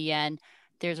BVC, and the BN.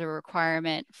 There's a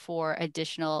requirement for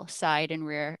additional side and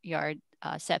rear yard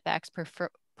setbacks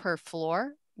per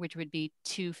floor, which would be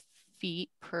 2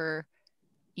 feet per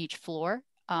each floor,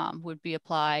 would be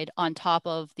applied on top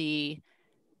of the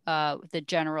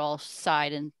general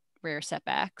side and rear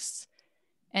setbacks.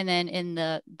 And then in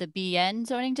the BN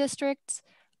zoning district,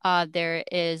 there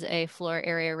is a floor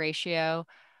area ratio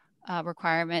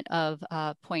requirement of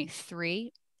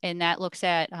 0.3, and that looks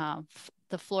at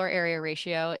the floor area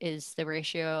ratio is the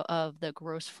ratio of the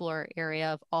gross floor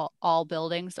area of all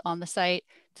buildings on the site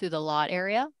to the lot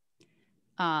area.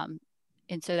 And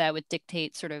so that would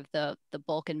dictate sort of the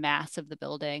bulk and mass of the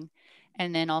building.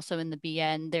 And then also in the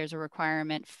BN, there's a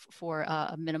requirement for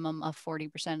a minimum of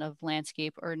 40% of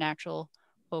landscape or natural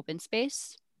open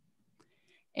space.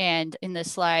 And in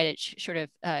this slide, it sort of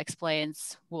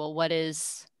explains, well, what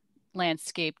is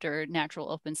landscaped or natural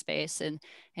open space? And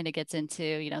it gets into,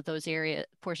 you know, those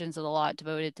portions of the lot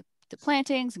devoted to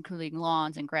plantings, including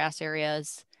lawns and grass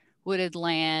areas, wooded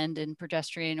land, and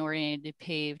pedestrian-oriented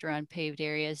paved or unpaved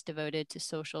areas devoted to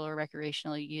social or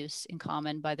recreational use in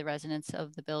common by the residents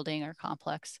of the building or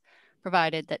complex,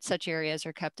 provided that such areas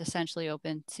are kept essentially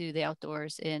open to the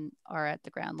outdoors and are at the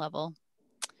ground level.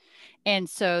 And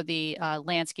so the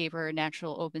landscape or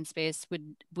natural open space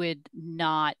would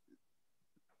not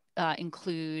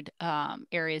include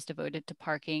areas devoted to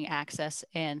parking, access,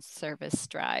 and service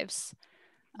drives.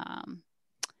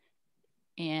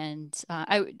 And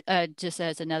I would, just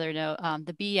as another note,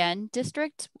 the BN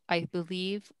district, I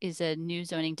believe, is a new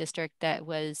zoning district that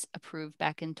was approved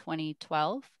back in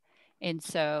 2012. And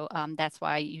so that's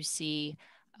why you see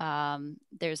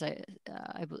there's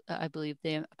I believe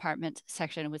the apartment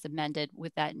section was amended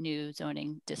with that new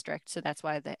zoning district. So that's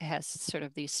why it has sort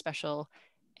of these special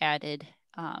added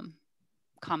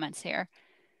comments here.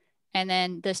 And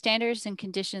then the standards and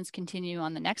conditions continue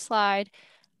on the next slide.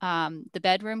 The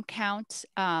bedroom count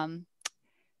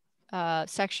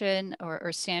section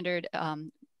or standard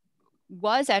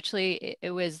was actually, it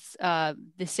was the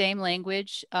same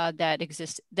language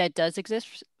that does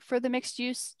exist for the mixed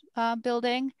use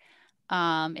building.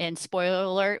 And spoiler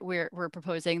alert, we're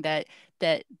proposing that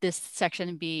this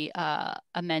section be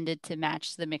amended to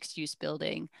match the mixed use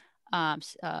building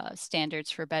standards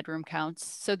for bedroom counts.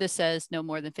 So this says no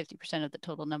more than 50% of the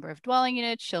total number of dwelling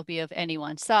units shall be of any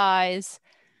one size.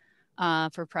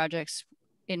 For projects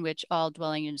in which all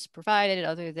dwelling units provided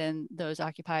other than those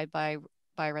occupied by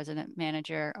resident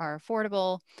manager are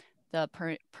affordable. The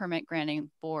permit granting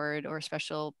board or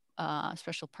special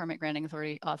permit granting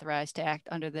authority authorized to act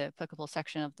under the applicable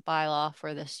section of the bylaw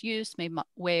for this use may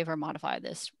waive or modify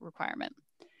this requirement.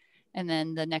 And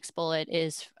then the next bullet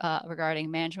is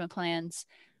regarding management plans.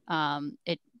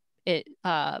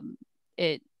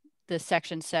 The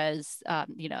section says,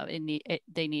 you know,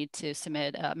 they need to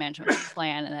submit a management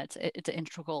plan, and it's an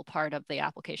integral part of the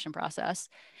application process.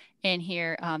 And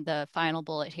here, the final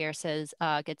bullet here says,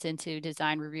 gets into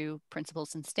design review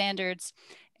principles and standards.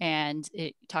 And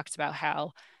it talks about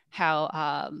how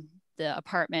the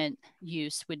apartment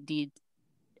use would need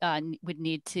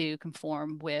to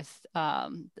conform with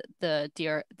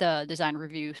the design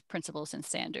review principles and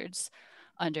standards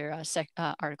under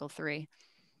Article 3.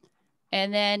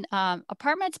 And then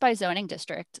apartments by zoning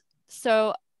district.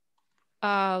 So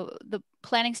the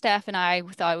planning staff and I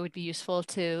thought it would be useful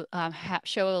to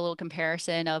show a little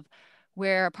comparison of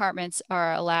where apartments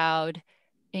are allowed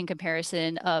in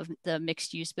comparison of the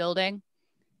mixed use building.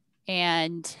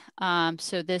 And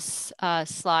so this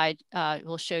slide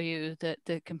will show you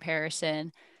the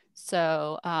comparison.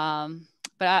 So,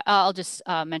 but I'll just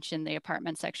mention the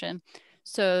apartment section.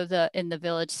 So in the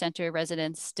Village Center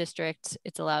Residence District,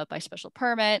 it's allowed by special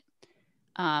permit,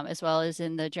 as well as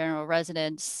in the General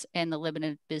Residence and the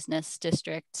Limited Business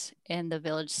District and the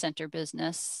Village Center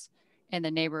Business and the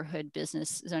Neighborhood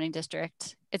Business Zoning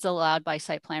District. It's allowed by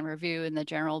site plan review in the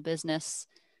General Business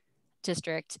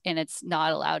District, and it's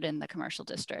not allowed in the Commercial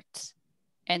District.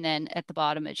 And then at the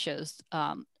bottom, it shows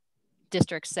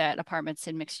districts that apartments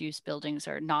in mixed use buildings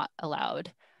are not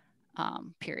allowed,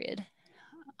 period.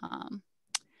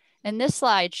 And this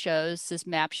slide shows, this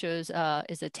map shows,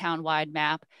 is a town-wide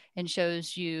map and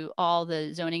shows you all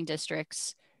the zoning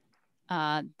districts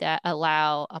that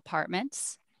allow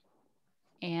apartments.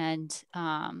 And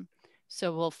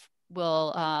so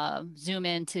we'll zoom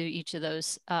into each of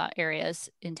those areas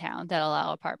in town that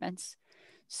allow apartments.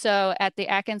 So at the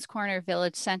Atkins Corner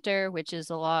Village Center, which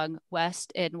is along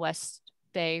West and West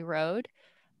Bay Road,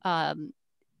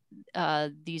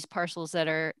 these parcels that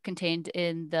are contained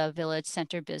in the Village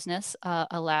Center business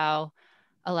allow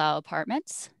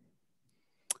apartments.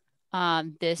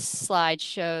 This slide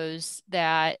shows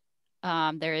that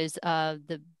there is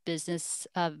the business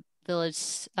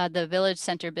the Village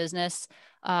Center business.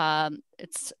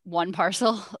 It's one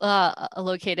parcel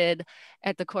located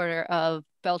at the corner of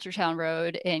Belchertown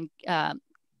Road and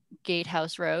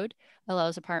Gatehouse Road,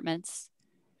 allows apartments.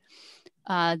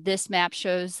 This map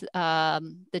shows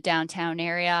the downtown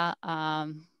area,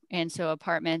 and so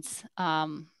apartments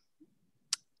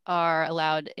are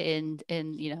allowed in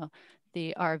you know,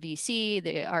 the RVC,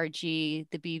 the RG,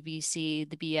 the BVC,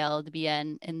 the BL, the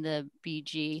BN, and the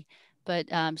BG. But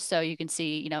so you can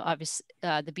see, you know, obviously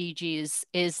the BG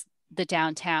is the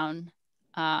downtown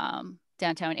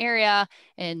area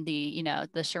and the, you know,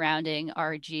 the surrounding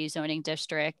RG zoning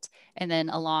district, and then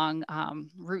along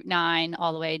Route 9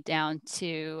 all the way down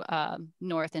to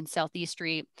North and Southeast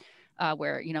Street,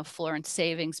 where, you know, Florence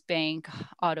Savings Bank,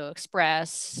 Auto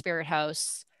Express, Spirit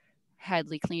House,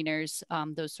 Hadley Cleaners,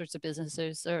 those sorts of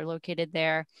businesses are located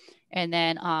there. And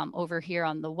then over here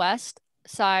on the west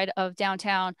side of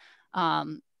downtown,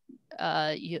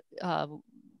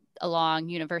 along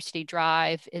University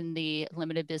Drive in the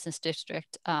Limited Business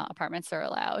District, apartments are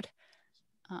allowed.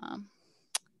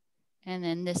 And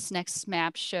then this next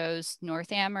map shows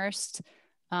North Amherst.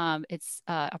 It's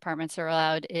apartments are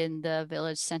allowed in the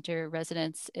Village Center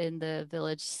Residence, in the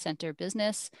Village Center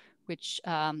Business, which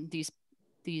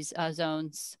these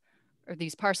zones, or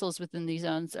these parcels within these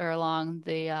zones, are along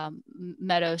the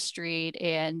Meadow Street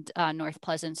and North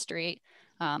Pleasant Street.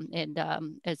 And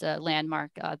as a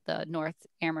landmark, the North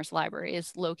Amherst Library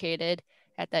is located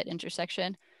at that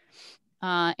intersection.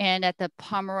 And at the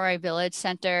Pomeroy Village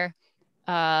Center,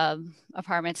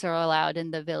 apartments are allowed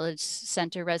in the Village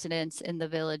Center Residence in the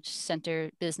Village Center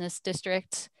Business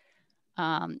District.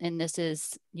 And this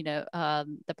is, you know,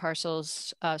 the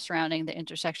parcels surrounding the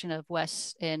intersection of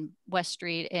West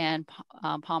Street and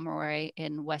Pomeroy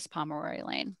in West Pomeroy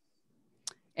Lane.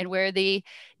 And where the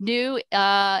new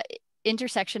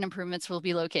intersection improvements will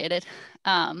be located.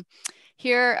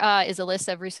 Here is a list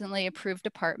of recently approved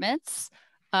apartments.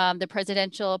 The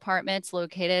Presidential Apartments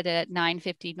located at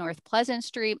 950 North Pleasant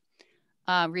Street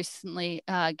recently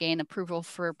gained approval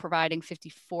for providing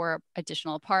 54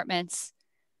 additional apartments.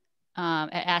 At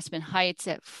Aspen Heights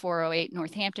at 408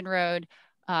 Northampton Road,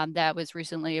 that was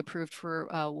recently approved for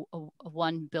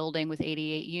one building with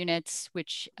 88 units,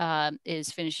 which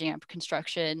is finishing up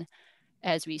construction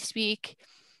as we speak.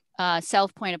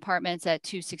 South Point Apartments at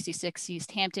 266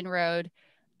 East Hampton Road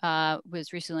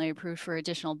was recently approved for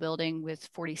additional building with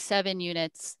 47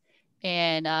 units.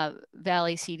 And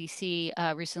Valley CDC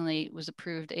recently was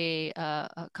approved a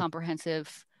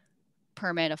comprehensive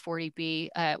permit, a 40B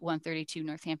at 132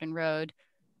 Northampton Road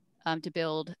to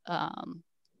build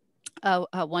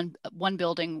one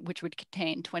building which would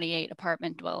contain 28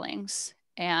 apartment dwellings.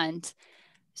 And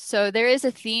so there is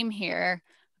a theme here.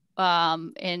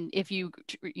 And if you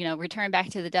return back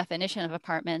to the definition of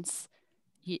apartments,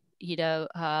 it's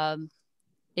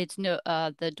no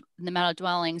the amount of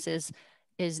dwellings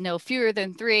is no fewer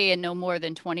than 3 and no more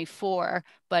than 24.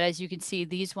 But as you can see,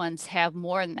 these ones have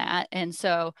more than that. And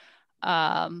so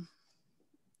and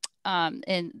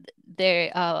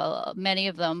they many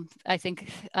of them, I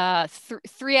think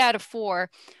 3 out of 4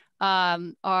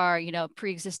 are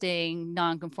pre-existing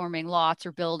non-conforming lots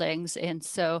or buildings, and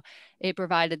so it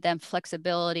provided them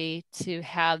flexibility to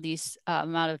have these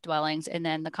amount of dwellings, and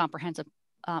then the comprehensive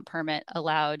permit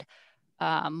allowed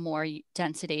more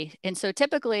density. And so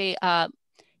typically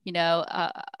in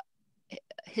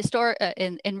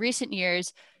recent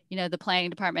years, the planning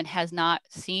department has not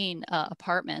seen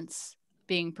apartments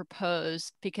being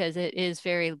proposed because it is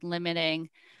very limiting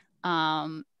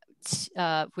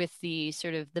with the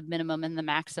sort of the minimum and the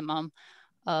maximum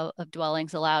of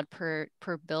dwellings allowed per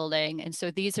building. And so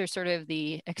these are sort of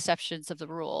the exceptions of the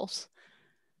rules.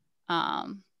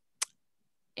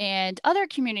 And other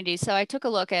communities, so I took a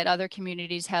look at other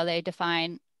communities, how they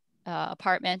define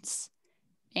apartments.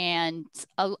 And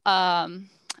I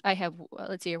have,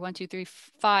 let's see here, 1, 2, 3,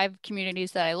 5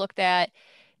 communities that I looked at.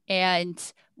 And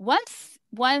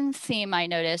one theme I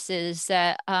noticed is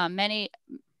that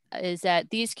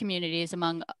these communities,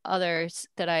 among others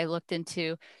that I looked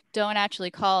into, don't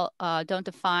actually don't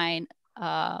define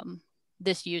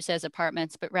this use as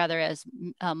apartments, but rather as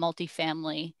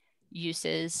multifamily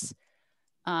uses.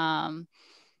 And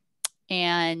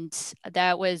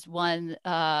that was one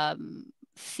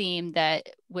theme that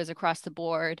was across the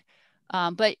board.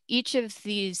 But each of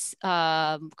these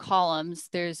columns,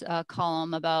 there's a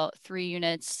column about 3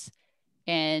 units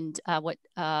and how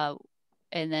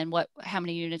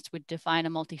many units would define a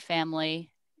multifamily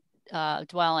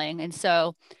dwelling. And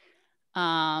so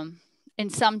in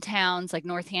some towns like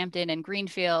Northampton and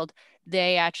Greenfield,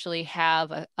 they actually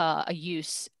have a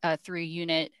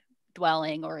 3-unit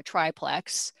dwelling or a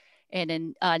triplex. And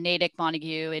in Natick,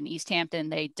 Montague, and East Hampton,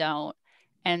 they don't.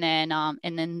 And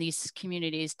then these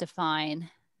communities define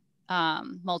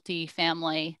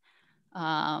multifamily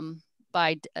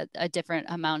by a different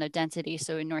amount of density.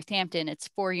 So in Northampton, it's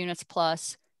 4 units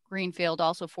plus, Greenfield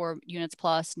also 4 units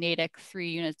plus, Natick 3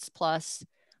 units plus,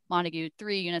 Montague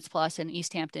 3 units plus, and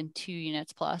East Hampton 2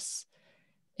 units plus.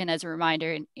 And as a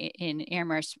reminder, in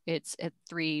Amherst, it's at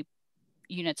 3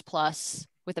 units plus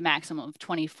with a maximum of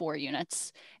 24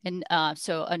 units. And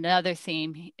so another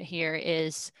theme here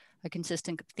is, a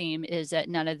consistent theme is that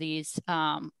none of these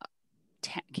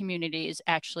communities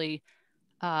actually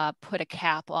put a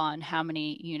cap on how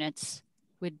many units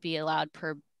would be allowed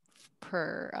per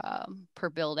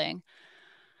building.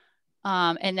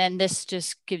 And then this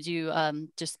just gives you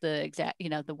just the exact,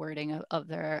 the wording of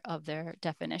their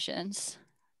definitions.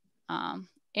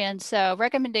 And so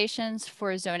recommendations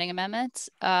for zoning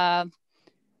amendments,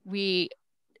 we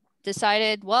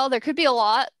decided, well, there could be a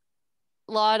lot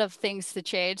of things to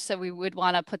change. So we would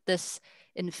want to put this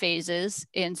in phases.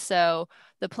 And so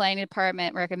the planning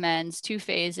department recommends 2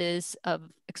 phases of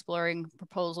exploring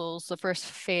proposals. The first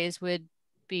phase would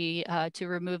be to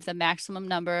remove the maximum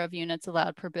number of units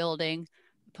allowed per building,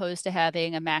 opposed to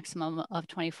having a maximum of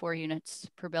 24 units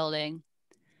per building.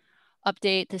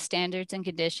 Update the standards and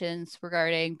conditions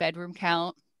regarding bedroom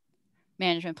count,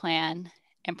 management plan,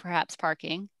 and perhaps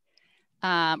parking.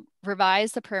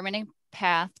 Revise the permitting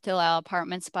path to allow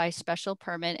apartments by special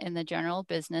permit in the general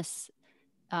business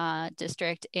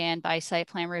district and by site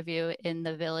plan review in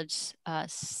the village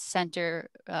center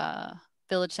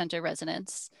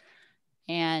residence.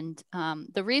 And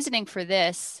the reasoning for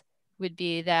this would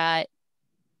be that,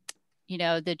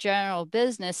 the general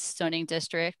business zoning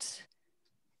district,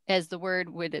 as the word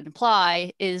would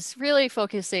imply, is really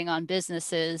focusing on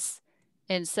businesses.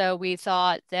 And so we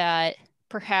thought that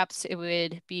perhaps it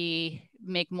would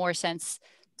make more sense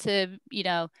to,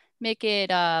 make it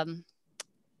to,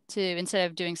 instead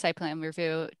of doing site plan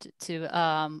review, to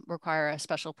require a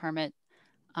special permit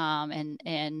and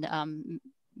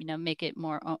make it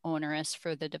more onerous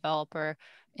for the developer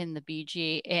in the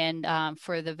BG. And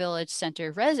for the village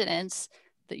center residents,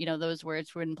 those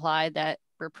words would imply that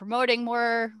we're promoting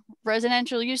more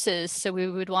residential uses. So we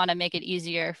would want to make it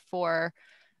easier for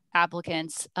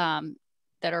applicants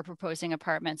that are proposing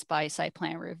apartments by site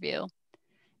plan review.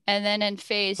 And then in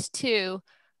phase 2,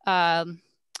 the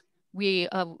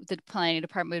planning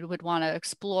department would want to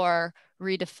explore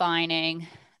redefining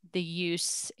the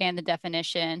use and the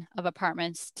definition of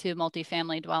apartments to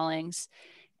multifamily dwellings.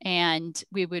 And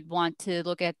we would want to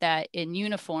look at that in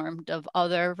uniform of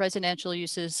other residential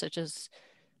uses, such as,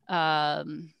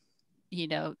 you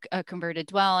know, a converted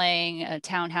dwelling,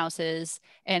 townhouses,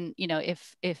 and, you know,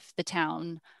 if the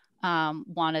town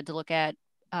wanted to look at,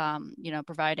 you know,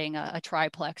 providing a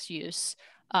triplex use.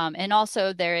 And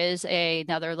also there is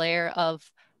another layer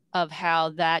of how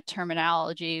that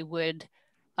terminology would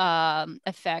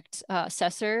affect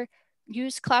assessor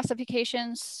use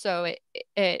classifications. So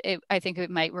I think it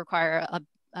might require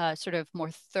a sort of more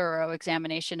thorough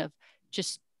examination of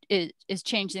just, is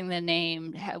changing the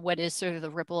name, what is sort of the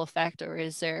ripple effect, or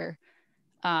is there,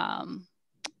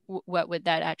 what would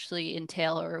that actually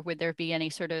entail, or would there be any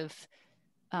sort of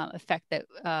effect that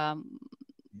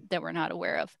that we're not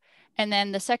aware of? And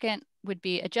then the second would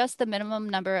be adjust the minimum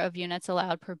number of units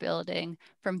allowed per building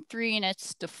from 3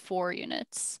 units to 4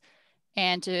 units,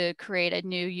 and to create a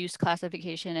new use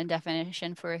classification and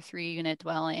definition for a 3-unit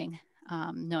dwelling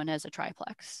known as a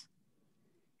triplex.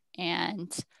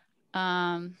 And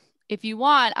if you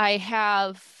want, I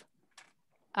have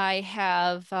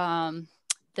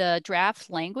the draft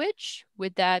language.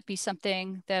 Would that be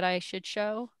something that I should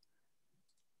show?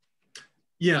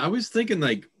 Yeah, I was thinking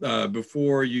like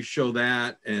before you show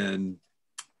that and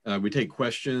we take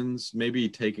questions, maybe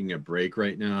taking a break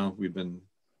right now. We've been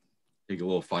taking a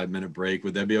little 5-minute break.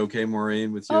 Would that be okay,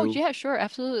 Maureen, with you? Oh, yeah, sure.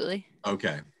 Absolutely.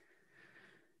 Okay.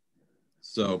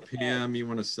 So Pam, you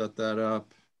want to set that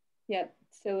up? Yep.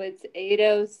 So it's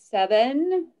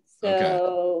 8:07.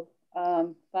 So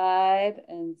 5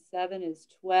 and 7 is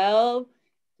 12.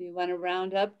 Do you want to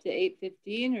round up to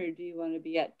 8:15, or do you want to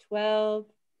be at 12?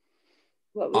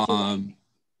 What would you like?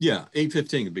 Yeah,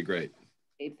 8:15 would be great.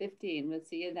 8:15. We'll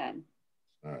see you then.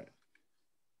 All right.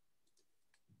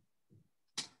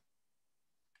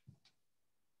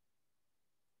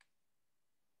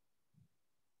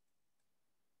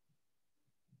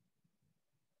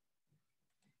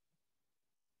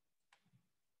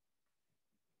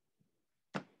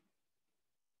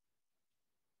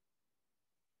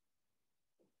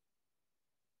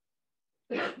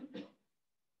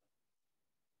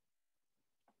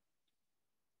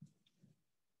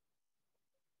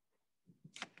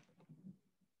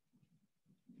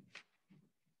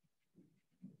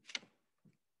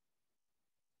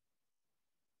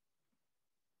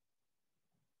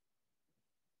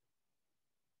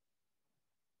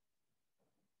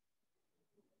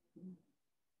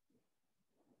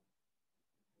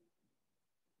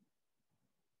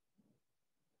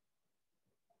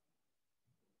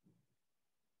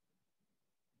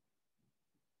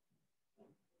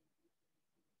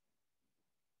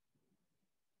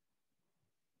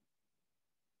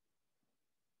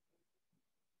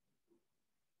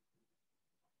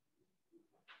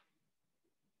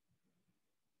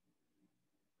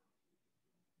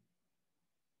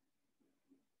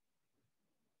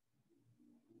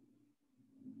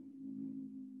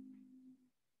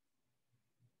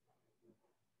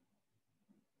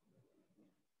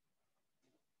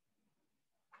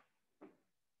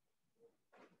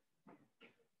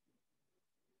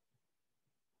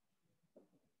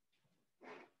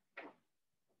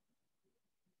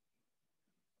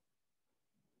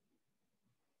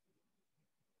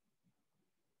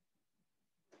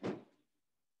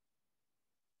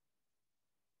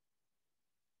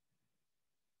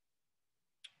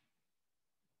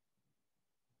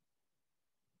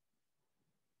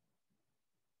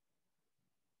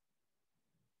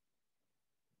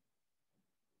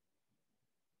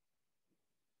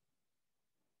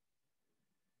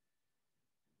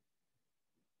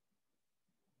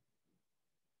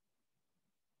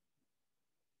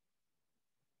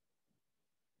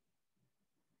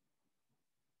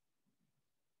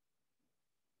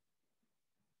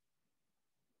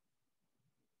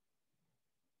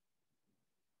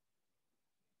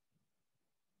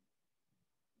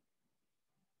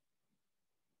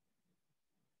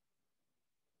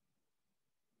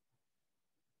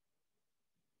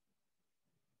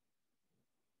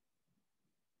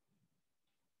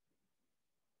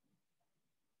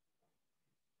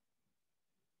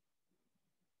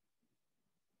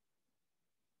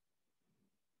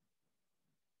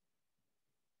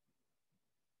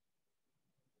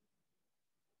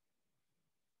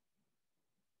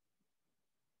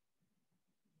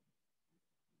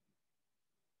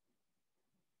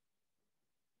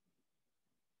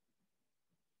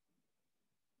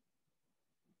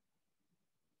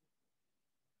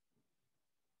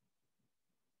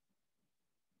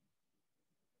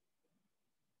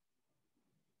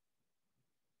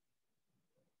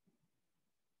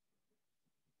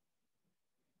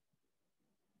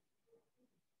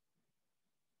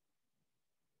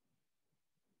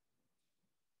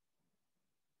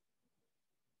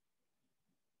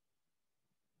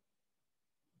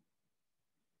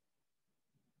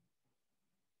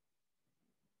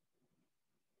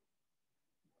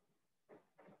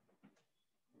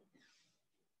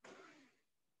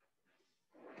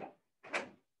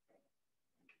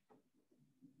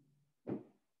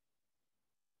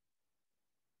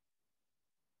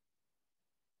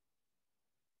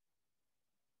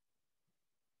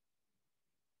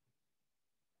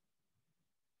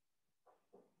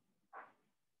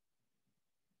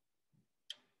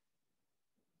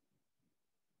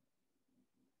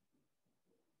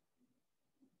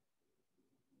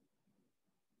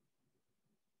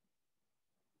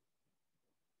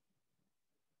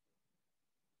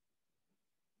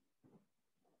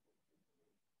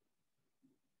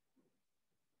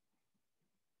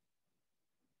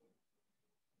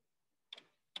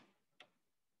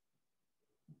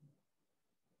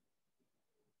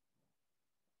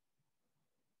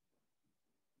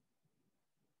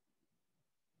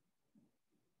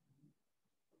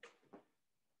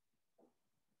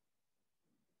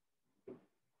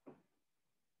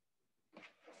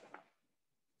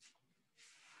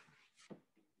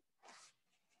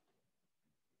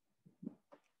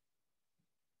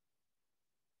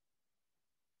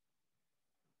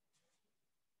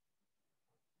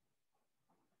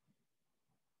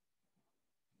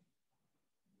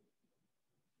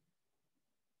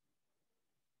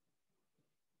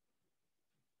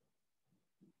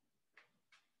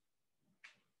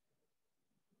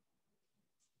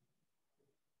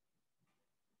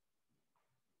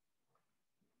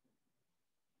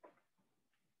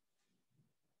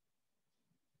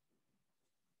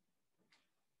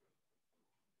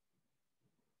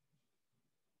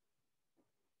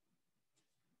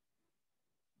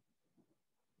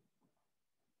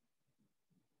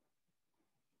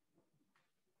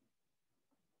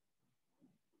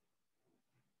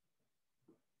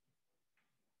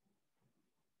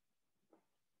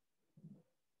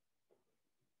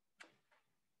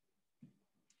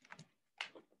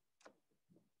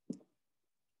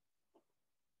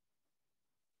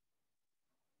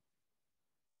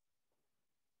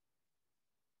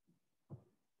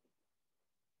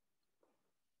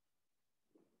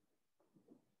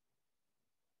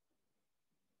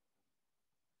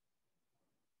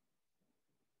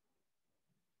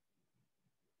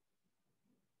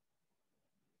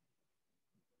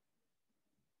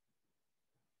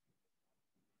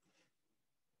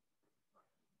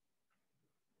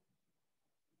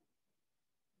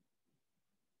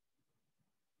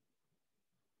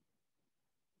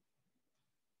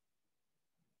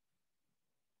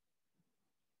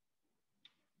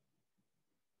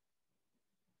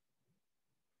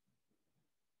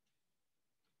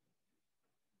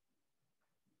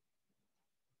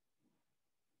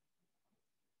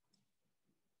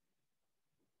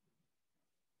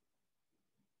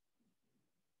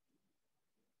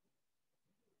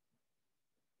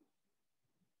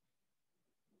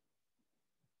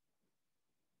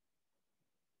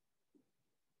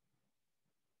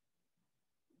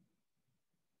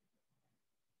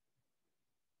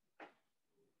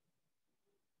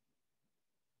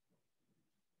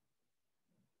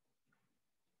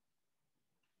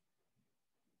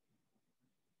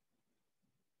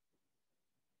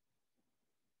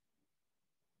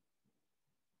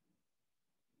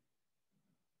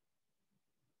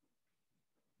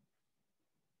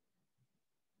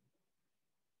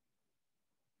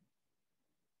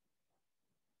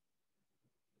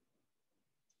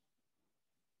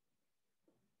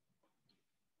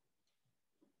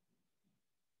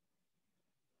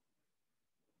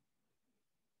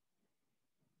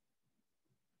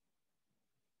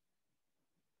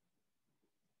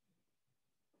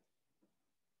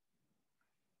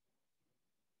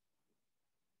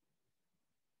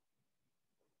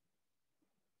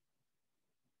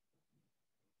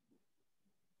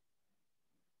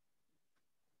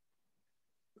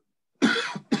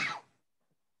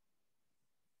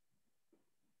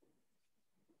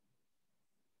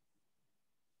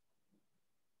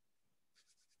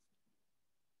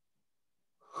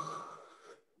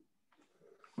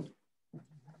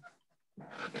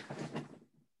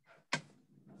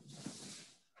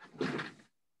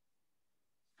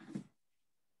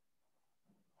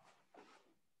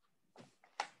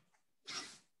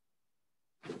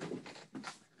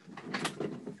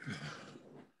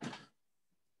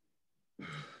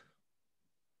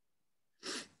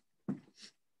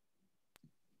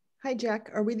 Hi, Jack.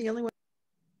 Are we the only one?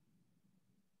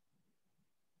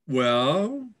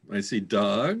 Well, I see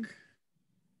Doug,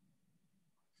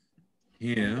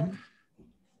 Pam,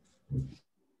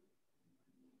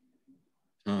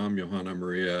 Tom, Johanna,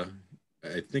 Maria.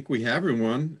 I think we have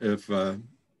everyone. If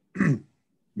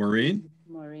Maureen?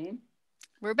 Maureen?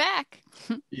 We're back.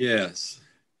 Yes.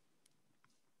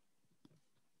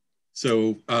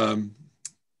 So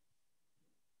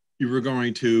you were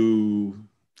going to...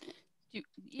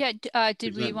 Yeah,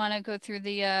 did we want to go through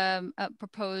the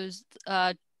proposed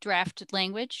draft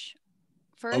language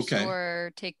first, okay,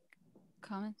 or take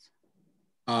comments?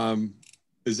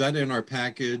 Is that in our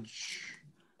package?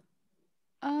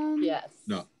 Yes.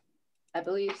 No. I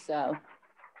believe so.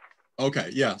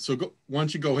 Okay, yeah. So why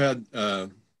don't you go ahead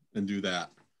and do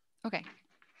that? Okay.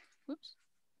 Whoops.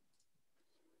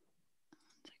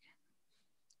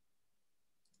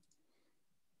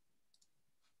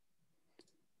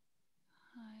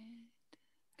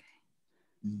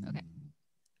 Okay.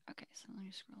 Okay, so let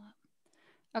me scroll up.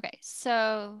 Okay,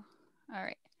 so, all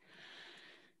right.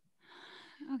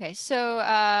 Okay,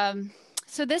 so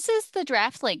so this is the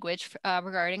draft language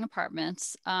regarding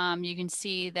apartments. You can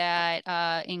see that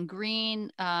in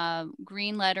green,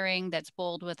 green lettering that's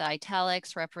bold with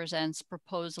italics represents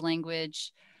proposed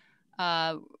language.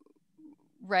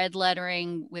 Red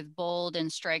lettering with bold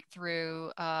and strike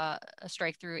through, a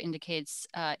strike through indicates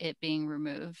it being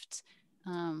removed.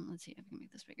 Let's see if I can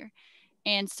make this bigger.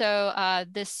 And so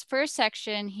this first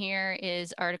section here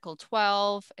is Article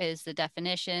 12, is the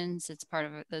definitions. It's part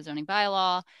of the zoning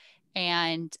bylaw.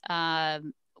 And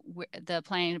the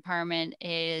planning department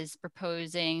is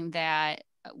proposing that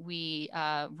we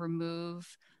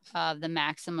remove the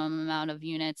maximum amount of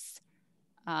units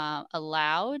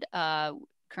allowed.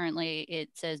 Currently, it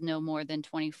says no more than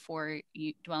 24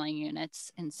 dwelling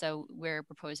units. And so we're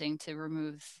proposing to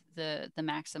remove the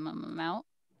maximum amount.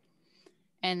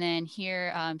 And then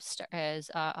here,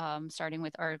 starting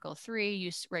with Article 3,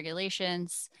 use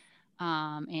regulations,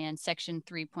 and Section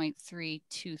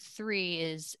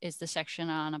 3.323 is the section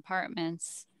on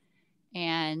apartments.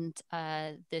 And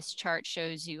this chart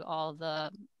shows you all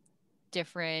the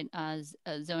different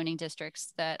zoning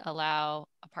districts that allow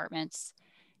apartments.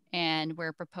 And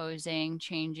we're proposing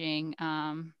changing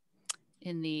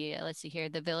in the, let's see here,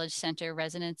 the Village Center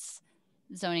Residence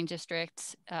Zoning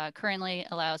District currently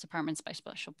allows apartments by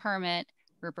special permit.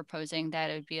 We're proposing that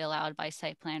it would be allowed by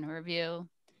site plan review.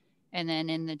 And then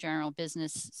in the General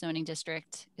Business Zoning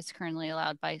District, it's currently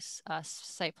allowed by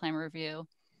site plan review.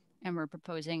 And we're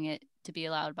proposing it to be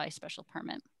allowed by special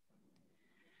permit.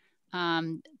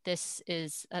 This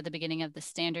is the beginning of the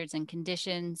standards and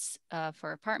conditions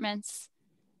for apartments.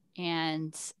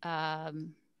 And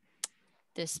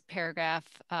this paragraph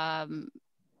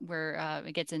where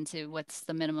it gets into what's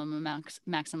the minimum amount,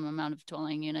 maximum amount of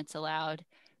dwelling units allowed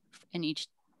in each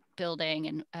building.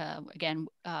 And again,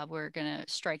 we're gonna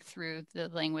strike through the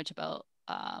language about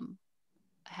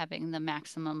having the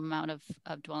maximum amount of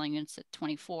dwelling units at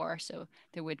 24. So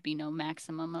there would be no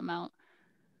maximum amount.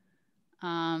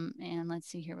 And let's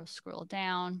see here, we'll scroll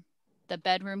down. The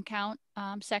bedroom count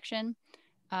section.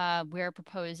 We're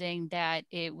proposing that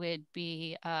it would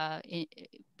be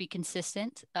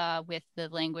consistent with the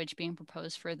language being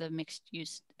proposed for the mixed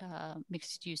use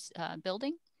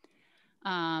building,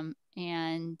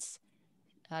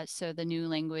 so the new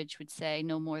language would say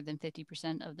no more than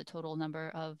 50% of the total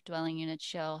number of dwelling units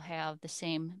shall have the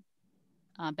same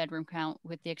bedroom count,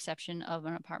 with the exception of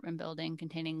an apartment building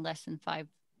containing less than 5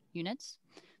 units.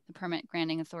 The permit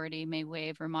granting authority may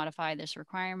waive or modify this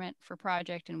requirement for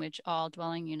project in which all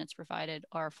dwelling units provided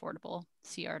are affordable.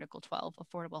 See Article 12,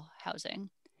 affordable housing.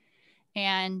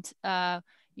 And,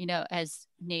 you know, as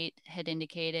Nate had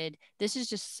indicated, this is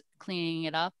just cleaning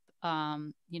it up.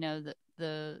 You know,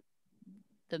 the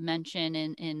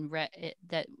mention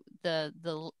that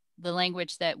the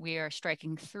language that we are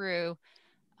striking through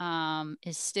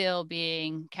is still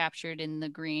being captured in the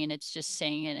green. It's just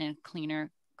saying it in a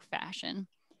cleaner fashion.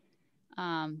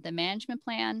 The management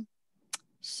plan.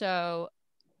 So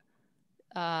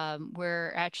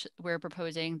we're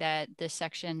proposing that this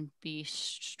section be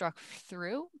struck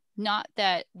through. Not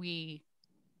that we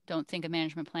don't think a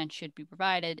management plan should be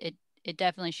provided. It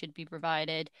definitely should be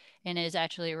provided, and is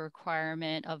actually a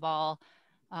requirement of all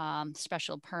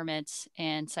special permits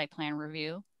and site plan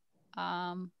review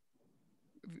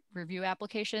review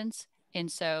applications.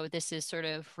 And so this is sort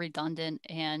of redundant,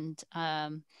 and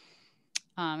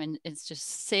it's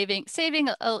just saving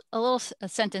a little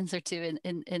sentence or two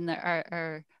in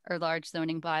our large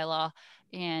zoning bylaw,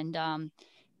 and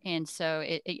so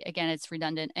again, it's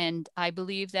redundant. And I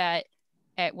believe that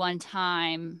at one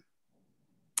time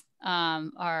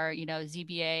our,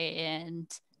 ZBA and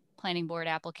planning board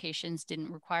applications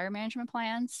didn't require management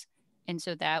plans. And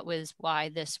so that was why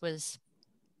this was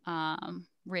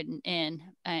written in.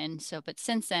 And so, but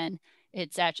since then,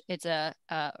 it's a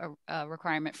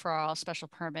requirement for all special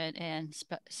permit and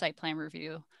site plan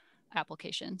review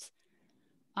applications.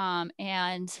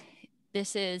 And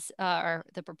this is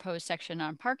the proposed section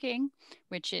on parking,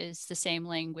 which is the same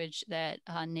language that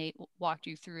Nate walked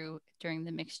you through during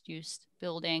the mixed use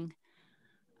building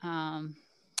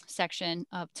section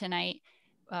of tonight.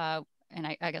 And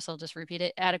I guess I'll just repeat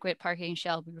it. Adequate parking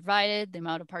shall be provided. The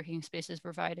amount of parking spaces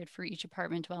provided for each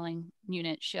apartment dwelling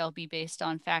unit shall be based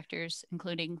on factors,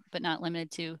 including but not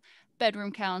limited to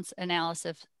bedroom counts,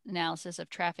 analysis of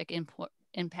traffic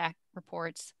impact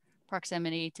reports,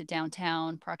 proximity to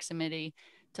downtown, proximity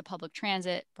to public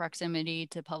transit, proximity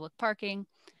to public parking,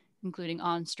 including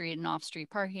on-street and off-street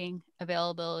parking,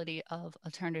 availability of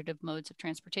alternative modes of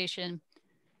transportation,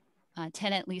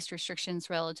 tenant lease restrictions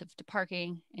relative to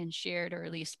parking, and shared or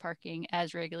leased parking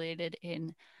as regulated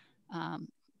in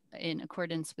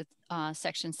accordance with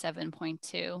section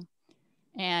 7.2.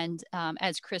 And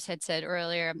as Chris had said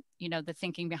earlier, the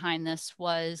thinking behind this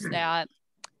was that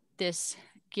this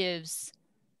gives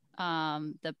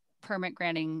the permit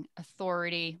granting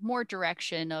authority more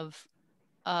direction of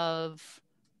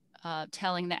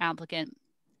telling the applicant,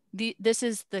 this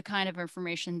is the kind of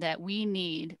information that we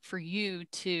need for you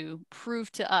to prove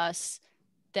to us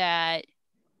that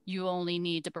you only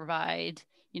need to provide,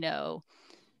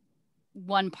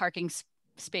 one parking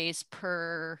space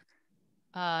per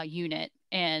unit.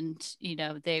 And,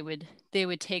 they would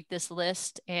take this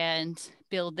list and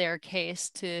build their case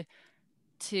to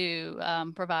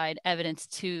provide evidence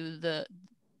to the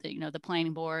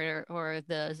planning board or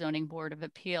the zoning board of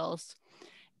appeals.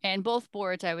 And both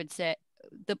boards, I would say,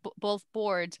 both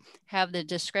boards have the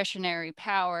discretionary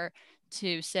power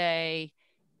to say,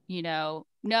 no,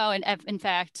 and in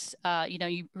fact,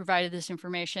 you provided this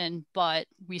information, but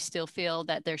we still feel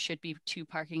that there should be 2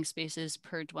 parking spaces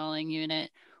per dwelling unit.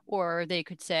 Or they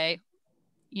could say,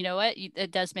 you know what,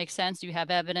 it does make sense. You have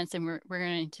evidence, and we're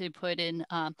going to put in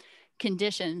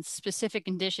conditions, specific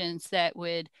conditions that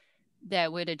would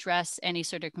address any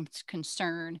sort of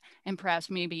concern, and perhaps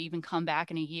maybe even come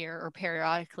back in a year or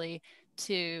periodically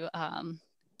to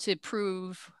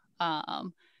prove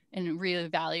and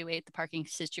reevaluate the parking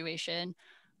situation.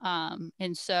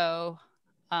 And so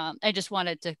I just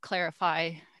wanted to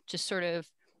clarify just sort of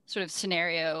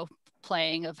scenario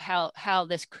playing of how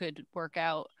this could work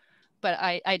out. But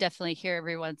I definitely hear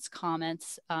everyone's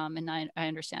comments, and I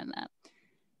understand that.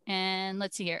 And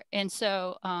let's see here. And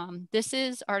so this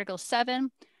is Article 7,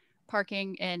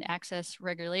 parking and access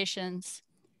regulations.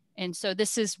 And so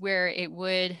this is where it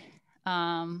would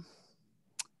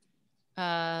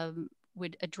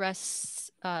address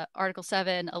Article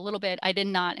 7 a little bit. I did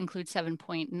not include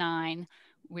 7.9,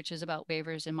 which is about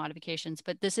waivers and modifications,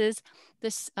 but this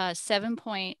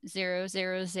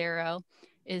 7.000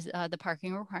 is the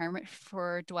parking requirement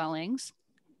for dwellings.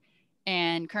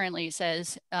 And currently it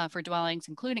says for dwellings,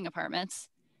 including apartments.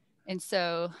 And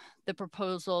so the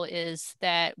proposal is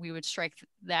that we would strike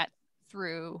that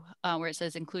through where it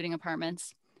says including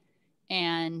apartments.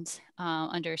 And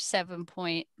under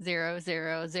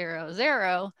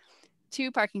 7.0000,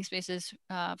 2 parking spaces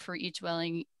for each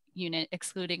dwelling unit,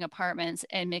 excluding apartments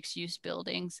and mixed use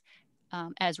buildings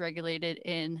as regulated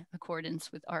in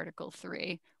accordance with Article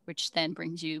 3, which then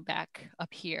brings you back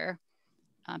up here.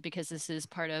 Because this is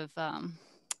part of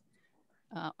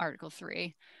Article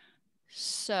 3.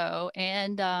 So,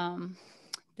 and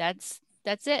that's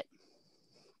it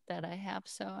that I have.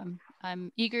 So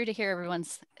I'm eager to hear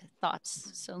everyone's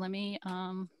thoughts. So let me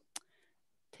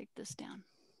take this down.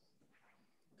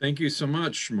 Thank you so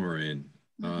much, Maureen.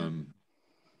 Like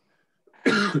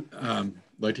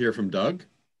to hear from Doug.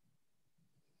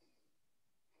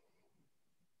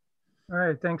 All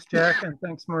right, thanks, Jack, and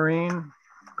thanks, Maureen.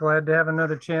 Glad to have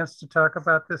another chance to talk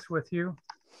about this with you.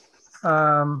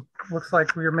 Looks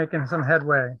like we're making some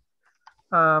headway.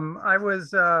 I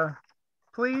was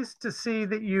pleased to see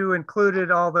that you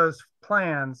included all those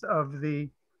plans of the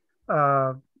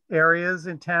areas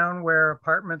in town where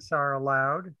apartments are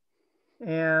allowed.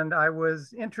 And I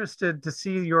was interested to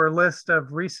see your list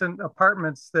of recent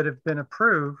apartments that have been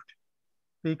approved,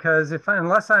 because I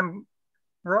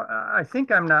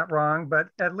think I'm not wrong, but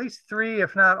at least 3,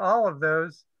 if not all of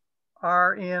those,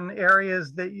 are in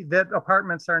areas that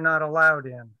apartments are not allowed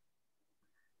in.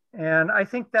 And I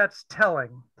think that's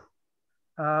telling.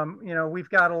 We've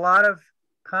got a lot of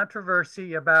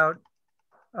controversy about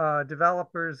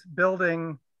developers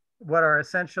building what are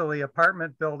essentially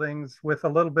apartment buildings with a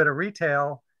little bit of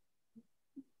retail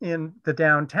in the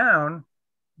downtown,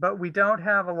 but we don't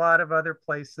have a lot of other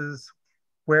places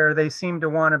where they seem to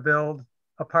want to build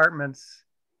apartments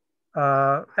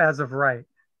as of right.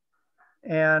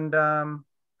 And,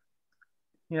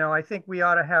 you know, I think we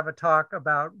ought to have a talk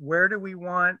about where do we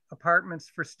want apartments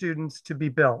for students to be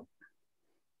built?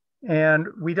 And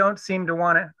we don't seem to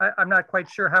want to, I'm not quite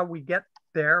sure how we get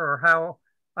there or how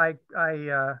I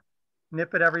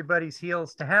nip at everybody's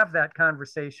heels to have that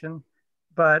conversation,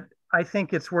 but I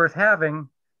think it's worth having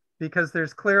because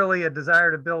there's clearly a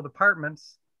desire to build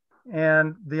apartments,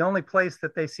 and the only place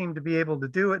that they seem to be able to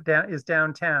do it is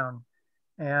downtown.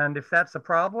 And if that's a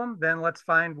problem, then let's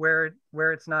find where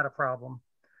it's not a problem.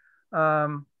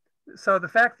 So the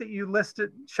fact that you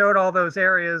showed all those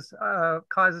areas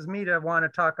causes me to want to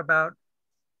talk about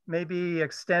maybe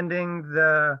extending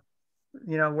the,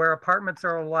 you know, where apartments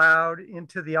are allowed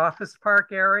into the office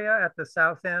park area at the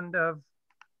south end of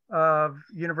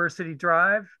University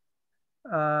Drive.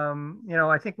 You know,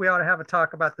 I think we ought to have a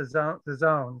talk about the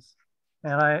zones.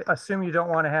 And I assume you don't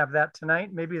want to have that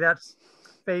tonight. Maybe that's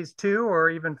phase 2 or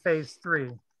even phase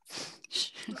 3.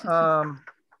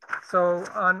 So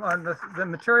on the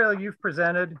material you've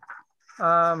presented,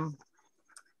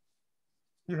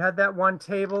 you had that one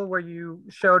table where you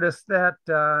showed us that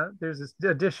there's this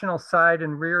additional side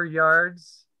and rear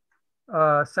yards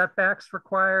setbacks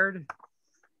required,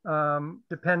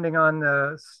 depending on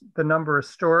the number of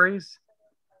stories.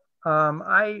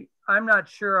 I'm not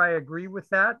sure I agree with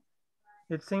that.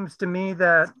 It seems to me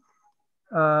that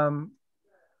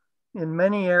in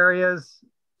many areas,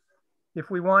 if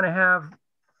we want to have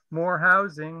more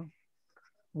housing,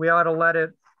 we ought to let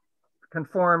it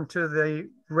conform to the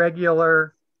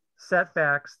regular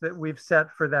setbacks that we've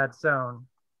set for that zone.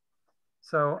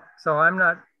 So I'm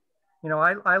not, you know,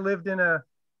 I lived in a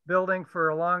building for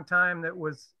a long time that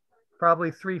was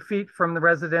probably 3 feet from the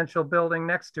residential building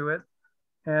next to it,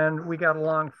 and we got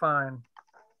along fine.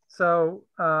 So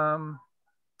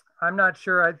I'm not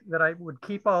sure that I would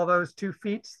keep all those 2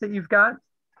 feet that you've got.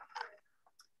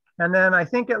 And then I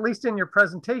think at least in your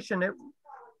presentation,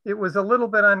 it was a little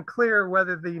bit unclear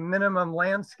whether the minimum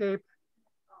landscape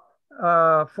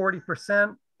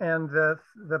 40% and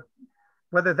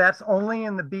whether that's only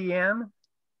in the BN,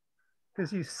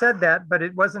 because you said that, but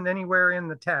it wasn't anywhere in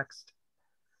the text.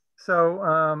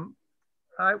 So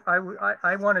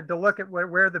I wanted to look at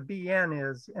where the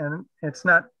BN is, and it's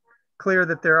not clear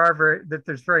that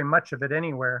there's very much of it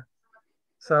anywhere.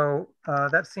 So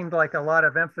that seemed like a lot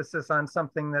of emphasis on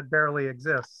something that barely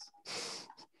exists.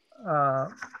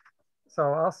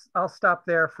 So I'll stop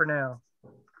there for now.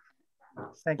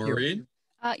 Thank you.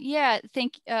 Yeah,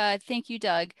 thank you,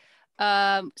 Doug.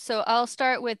 So I'll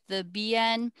start with the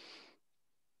BN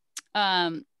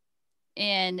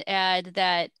and add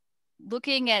that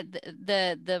looking at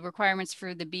the requirements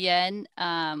for the BN,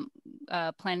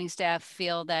 planning staff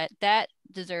feel that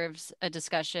deserves a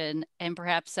discussion, and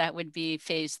perhaps that would be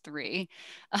phase 3,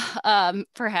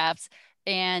 perhaps,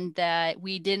 and that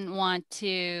we didn't want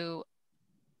to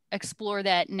explore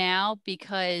that now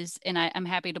because, and I'm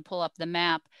happy to pull up the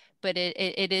map, but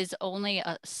it is only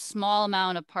a small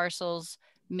amount of parcels,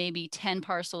 maybe 10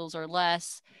 parcels or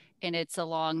less, and it's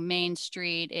along Main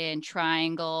Street and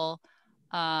Triangle,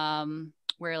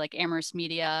 where like Amherst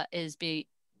Media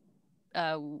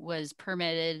was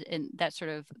permitted, and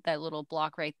that little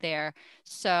block right there.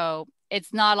 So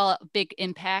it's not a big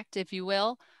impact, if you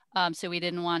will. So we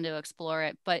didn't want to explore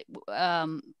it, but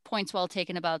points well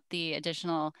taken about the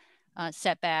additional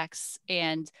setbacks.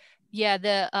 And yeah,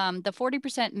 the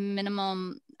 40%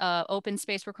 minimum open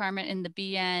space requirement in the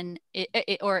BN,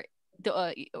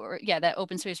 that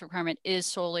open space requirement is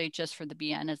solely just for the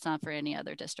BN. It's not for any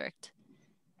other district.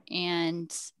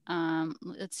 And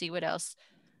let's see what else.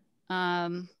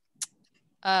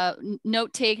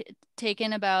 Note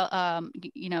taken about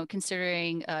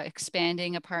considering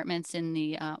expanding apartments in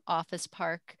the office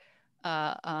park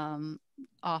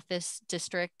office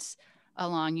districts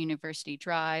along University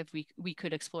Drive. We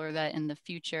could explore that in the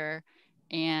future,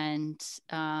 and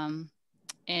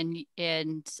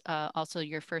also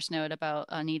your first note about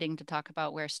needing to talk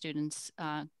about where students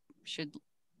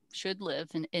should live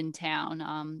in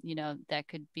town. That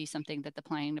could be something that the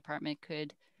planning department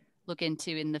could look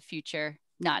into in the future,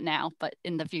 not now, but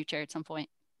in the future at some point.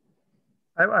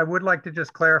 I would like to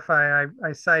just clarify,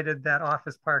 I cited that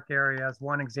office park area as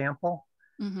one example.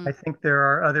 Mm-hmm. I think there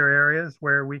are other areas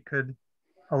where we could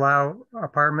allow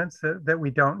apartments that we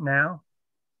don't now,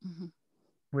 mm-hmm.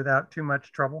 without too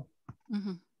much trouble.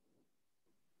 Mm-hmm.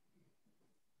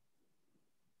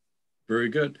 Very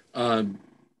good.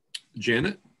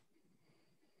 Janet?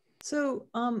 So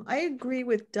I agree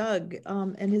with Doug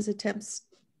and his attempts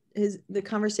the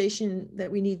conversation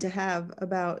that we need to have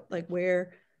about like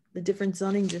where the different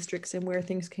zoning districts and where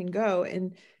things can go.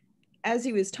 And as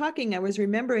he was talking, I was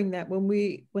remembering that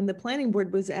when the planning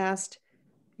board was asked,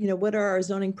 you know, what are our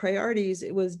zoning priorities?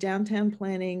 It was downtown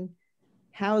planning,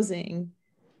 housing,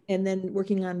 and then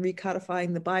working on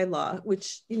recodifying the bylaw,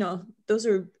 which, you know, those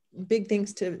are big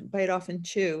things to bite off and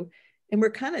chew. And we're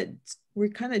kind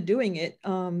of doing it,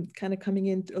 kind of coming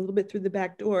in a little bit through the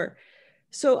back door.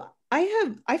 So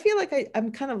I feel like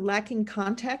I'm kind of lacking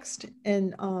context,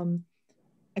 and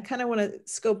I kind of want to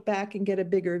scope back and get a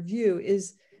bigger view.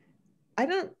 I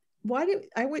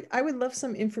would love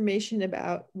some information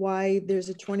about why there's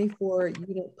a 24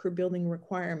 unit per building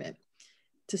requirement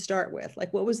to start with.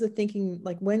 Like, what was the thinking,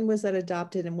 like when was that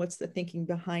adopted and what's the thinking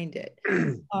behind it?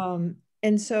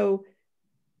 And so,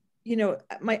 you know,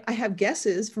 I have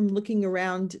guesses from looking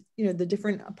around, you know, the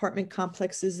different apartment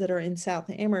complexes that are in South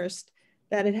Amherst,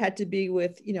 that it had to be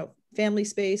with, you know, family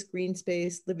space, green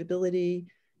space, livability,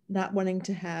 not wanting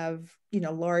to have, you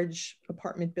know, large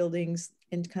apartment buildings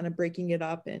and kind of breaking it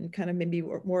up and kind of maybe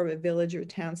more of a village or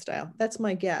town style. That's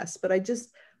my guess. But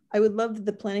I would love that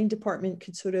the planning department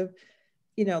could sort of,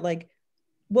 you know, like,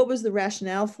 what was the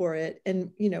rationale for it?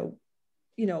 And, you know,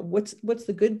 what's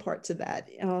the good parts of that?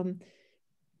 You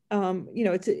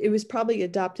know, it was probably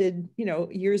adopted, you know,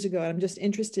 years ago. I'm just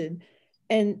interested.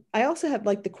 And I also have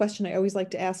like the question I always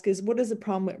like to ask is, what is the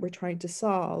problem that we're trying to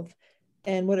solve?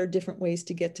 And what are different ways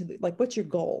to get to like, what's your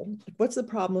goal? Like, what's the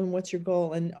problem? What's your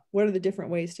goal? And what are the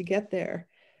different ways to get there?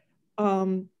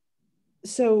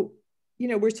 So, you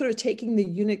know, we're sort of taking the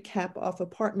unit cap off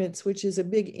apartments, which is a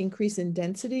big increase in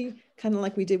density, kind of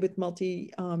like we did with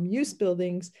multi-use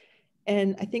buildings.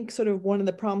 And I think sort of one of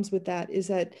the problems with that is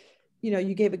that, you know,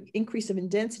 you gave an increase in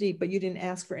density, but you didn't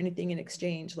ask for anything in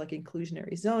exchange, like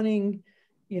inclusionary zoning,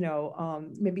 you know,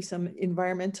 maybe some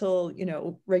environmental, you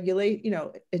know,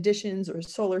 additions or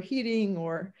solar heating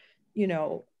or, you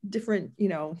know, different, you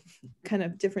know, kind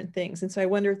of different things. And so I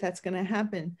wonder if that's going to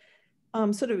happen.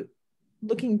 Sort of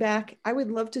looking back, I would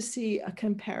love to see a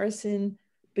comparison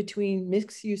between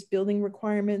mixed use building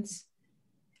requirements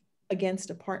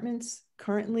against apartments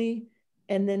currently,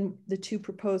 and then the two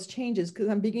proposed changes, because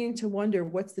I'm beginning to wonder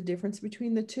what's the difference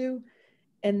between the two.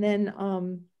 And then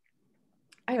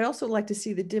I'd also like to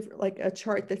see like a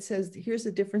chart that says, here's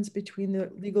the difference between the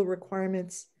legal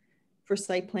requirements for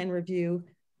site plan review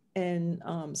and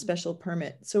special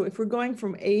permit. So if we're going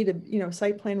from A to, you know,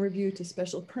 site plan review to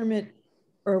special permit,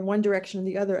 or one direction or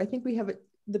the other, I think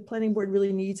the planning board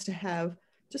really needs to have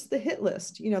just the hit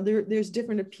list. You know, there's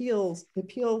different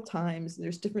appeal times,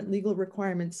 there's different legal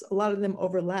requirements. A lot of them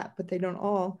overlap, but they don't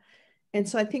all. And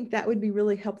so I think that would be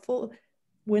really helpful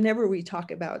whenever we talk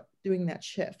about doing that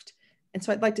shift. And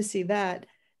so I'd like to see that.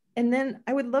 And then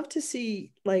I would love to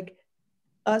see like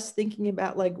us thinking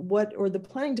about like or the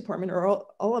planning department or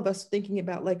all of us thinking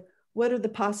about like, what are the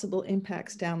possible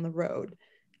impacts down the road?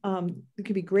 There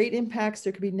could be great impacts,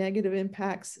 there could be negative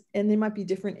impacts, and there might be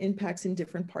different impacts in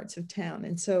different parts of town.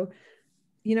 And so,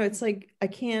 you know, it's like, I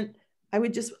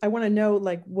want to know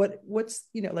like what's,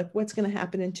 you know, like what's going to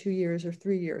happen in 2 years or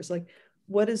 3 years? Like,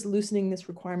 what does loosening this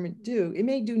requirement do? It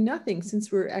may do nothing,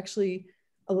 since we're actually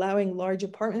allowing large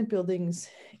apartment buildings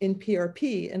in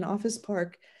PRP, an office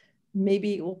park.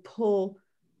 Maybe it will pull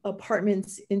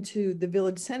apartments into the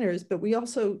village centers, but we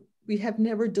have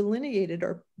never delineated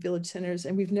our village centers,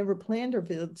 and we've never planned our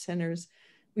village centers.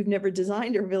 We've never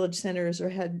designed our village centers or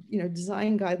had, you know,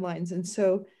 design guidelines. And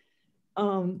so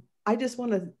I just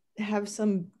want to have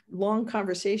some long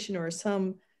conversation or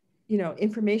some, you know,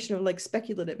 information, or like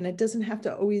speculative, and it doesn't have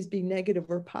to always be negative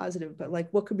or positive, but like,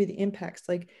 what could be the impacts?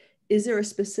 Like, is there a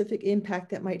specific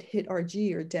impact that might hit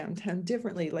RG or downtown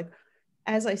differently? Like,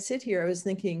 as I sit here, I was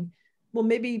thinking, well,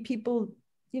 maybe people,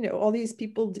 you know, all these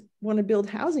people want to build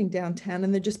housing downtown,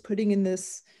 and they're just putting in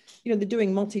this, you know, they're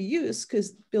doing multi-use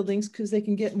buildings because they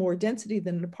can get more density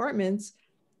than apartments.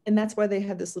 And that's why they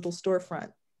have this little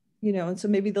storefront, you know, and so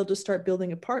maybe they'll just start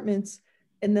building apartments,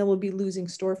 and then we'll be losing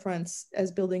storefronts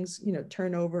as buildings, you know,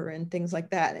 turn over and things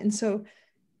like that. And so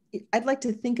I'd like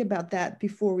to think about that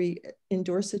before we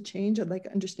endorse a change. I'd like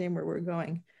to understand where we're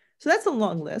going. So that's a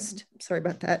long list. Sorry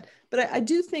about that. But I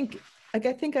do think, like,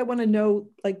 I think I want to know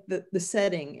like the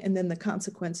setting, and then the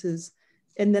consequences,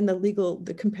 and then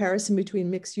the comparison between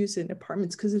mixed use and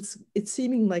apartments, because it's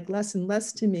seeming like less and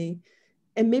less to me.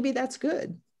 And maybe that's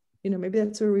good. You know, maybe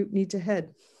that's where we need to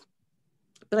head.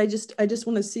 But I just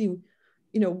want to see,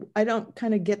 you know, I don't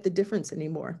kind of get the difference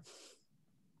anymore.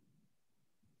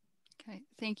 Okay,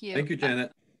 thank you. Thank you,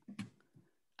 Janet.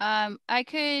 I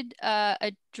could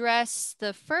address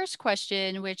the first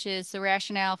question, which is the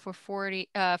rationale for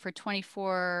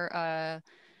 24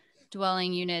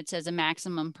 dwelling units as a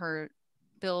maximum per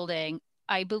building.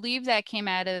 I believe that came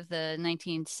out of the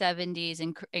 1970s,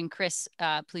 and Chris,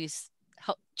 please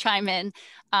help chime in.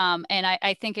 And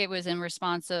I think it was in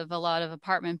response of a lot of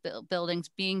apartment buildings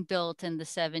being built in the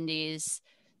 70s,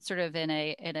 sort of in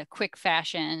a quick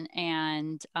fashion,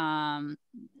 and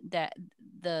that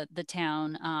the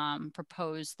town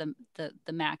proposed the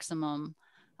maximum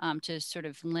to sort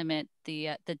of limit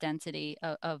the density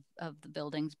of the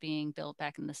buildings being built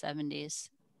back in the 70s.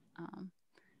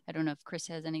 I don't know if Chris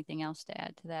has anything else to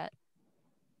add to that.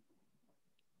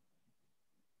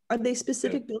 Are they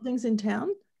specific buildings in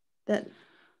town that,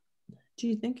 do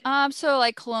you think? So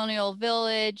like Colonial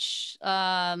Village,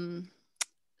 the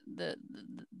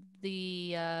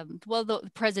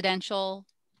Presidential,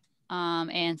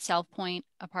 and South Point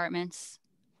apartments.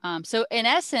 So in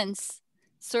essence,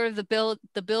 sort of the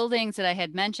buildings that I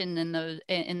had mentioned in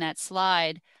that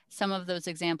slide, some of those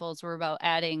examples were about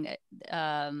adding,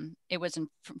 it wasn't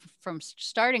from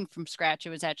starting from scratch, it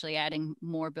was actually adding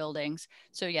more buildings.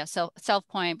 So yeah, so South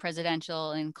Point,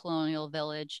 Presidential, and Colonial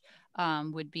Village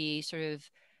would be sort of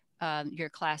your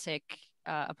classic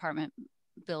apartment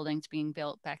buildings being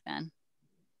built back then.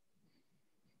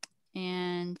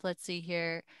 And let's see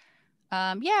here.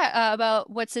 About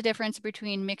what's the difference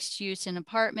between mixed use and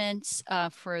apartments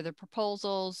for the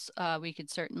proposals. We could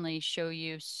certainly show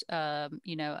you, a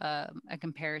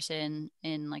comparison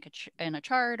in in a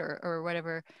chart or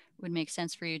whatever would make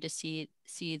sense for you to see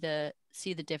the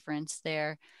difference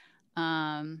there.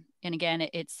 And again,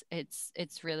 it's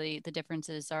really, the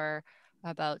differences are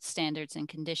about standards and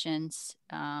conditions.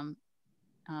 The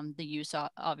use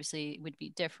obviously would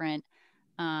be different.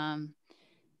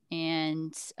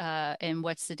 And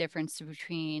what's the difference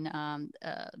between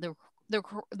the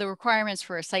requirements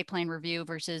for a site plan review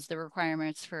versus the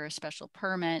requirements for a special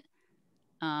permit.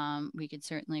 We could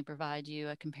certainly provide you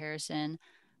a comparison.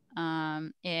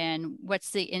 And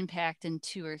what's the impact in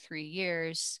 2 or 3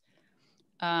 years?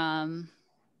 Or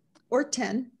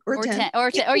 10. Or 10.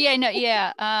 Oh yeah, no,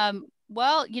 yeah.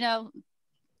 Well,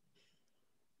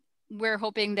 we're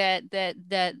hoping that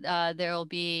there will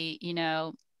be,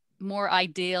 more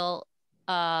ideal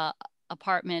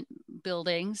apartment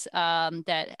buildings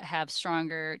that have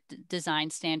stronger design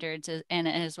standards, and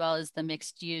as well as the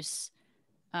mixed use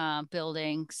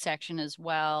building section as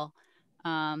well.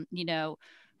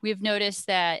 We've noticed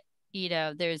that,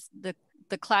 there's the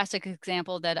classic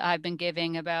example that I've been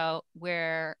giving about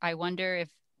where I wonder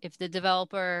if the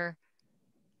developer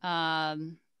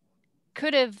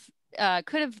could have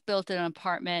built an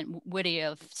apartment, would he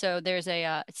have? So there's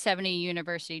a 70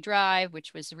 University Drive,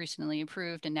 which was recently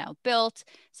improved and now built.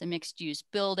 It's a mixed use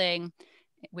building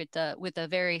with a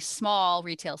very small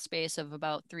retail space of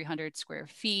about 300 square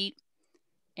feet.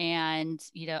 And,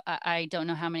 I don't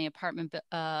know how many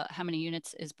how many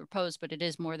units is proposed, but it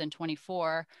is more than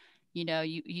 24.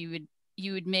 You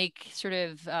would make sort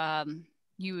of,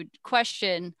 you would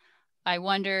question, I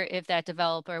wonder if that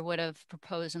developer would have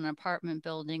proposed an apartment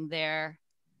building there,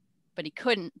 but he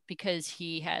couldn't because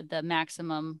he had the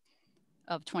maximum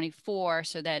of 24.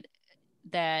 So that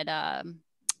did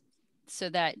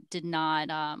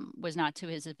not, was not to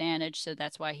his advantage. So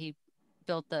that's why he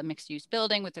built the mixed use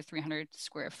building with the 300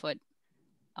 square foot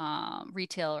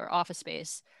retail or office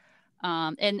space.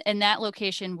 And that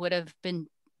location would have been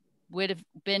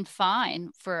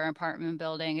fine for an apartment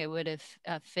building. It would have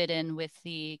fit in with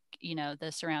the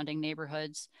the surrounding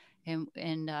neighborhoods, and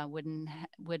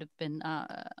would have been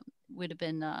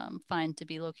fine to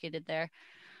be located there.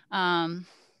 But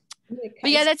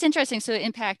yeah, that's interesting. So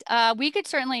impact, we could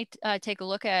certainly take a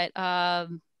look at how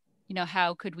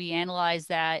could we analyze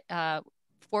that,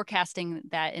 forecasting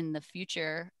that in the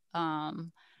future.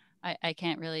 I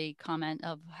can't really comment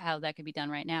of how that could be done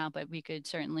right now, but we could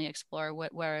certainly explore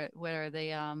what are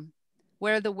the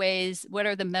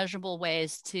measurable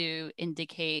ways to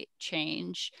indicate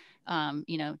change,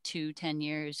 2, 10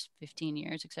 years, 15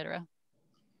 years, et cetera.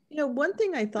 One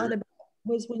thing I thought about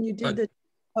was when you did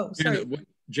sorry.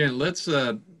 Jen, let's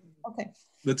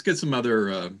get some other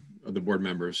of the board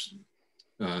members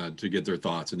to get their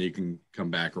thoughts, and you can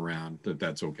come back around if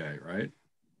that's okay, right?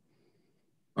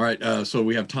 All right, so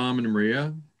we have Tom and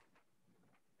Maria.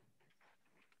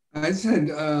 I just had,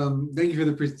 thank you for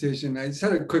the presentation. I just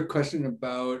had a quick question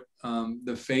about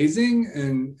the phasing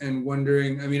and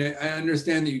wondering, I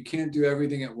understand that you can't do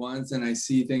everything at once, and I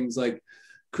see things like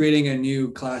creating a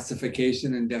new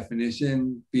classification and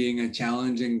definition being a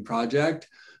challenging project,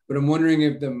 But I'm wondering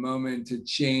if the moment to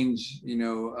change,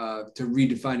 to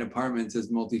redefine apartments as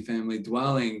multifamily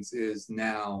dwellings is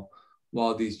now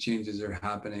while these changes are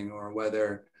happening, or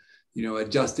whether,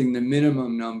 adjusting the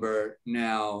minimum number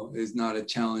now is not a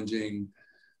challenging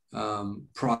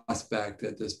prospect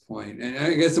at this point. And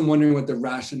I guess I'm wondering what the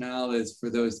rationale is for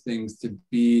those things to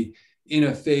be in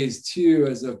a phase 2,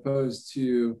 as opposed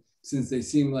to, since they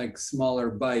seem like smaller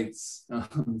bites,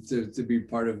 to be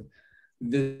part of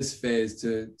this phase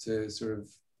to sort of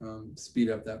speed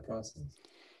up that process.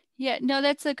 Yeah, no,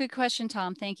 that's a good question,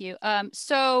 Tom. Thank you.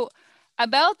 So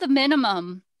about the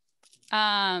minimum,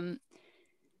 in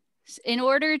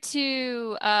order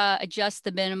to adjust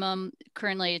the minimum,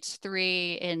 currently it's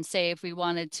 3, and say if we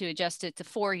wanted to adjust it to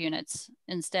 4 units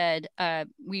instead,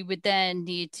 we would then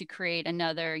need to create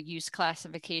another use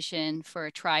classification for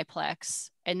a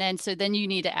triplex. And then, so then you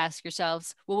need to ask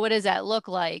yourselves, well, what does that look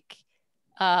like?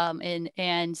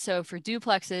 And so for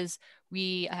duplexes,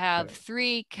 we have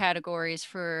 3 categories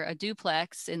for a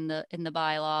duplex in the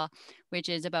bylaw, which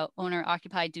is about owner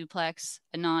occupied duplex,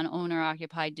 a non-owner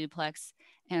occupied duplex,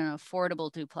 and an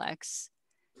affordable duplex.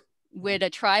 With a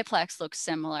triplex looks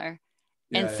similar.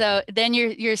 And so then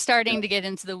you're starting to get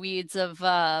into the weeds of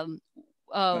all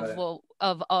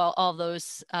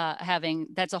those having,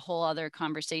 that's a whole other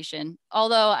conversation.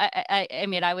 Although I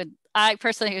mean, I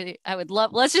personally would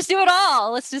love, let's just do it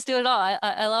all. Let's just do it all.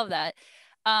 I love that.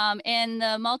 And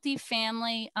the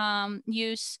multifamily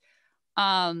use,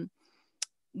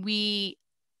 we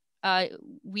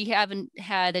haven't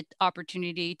had an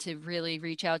opportunity to really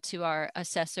reach out to our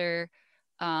assessor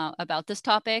about this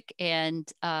topic,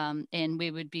 and we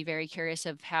would be very curious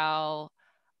of how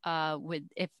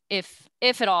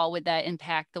if at all, would that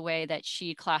impact the way that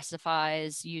she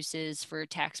classifies uses for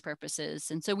tax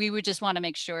purposes. And so we would just want to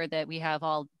make sure that we have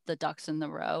all the ducks in the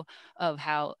row of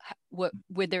what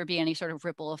would there be any sort of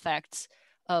ripple effects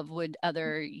of, would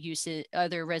other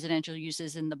residential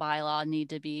uses in the bylaw need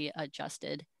to be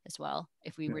adjusted as well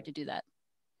if we were to do that.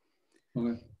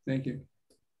 Okay, thank you.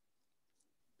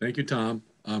 Thank you, Tom.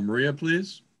 Maria,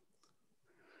 please.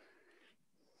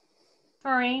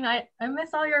 Maureen, I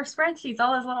miss all your spreadsheets,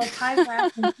 all those little pie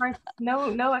graphs and charts.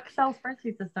 No Excel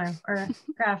spreadsheets this time, or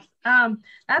graphs.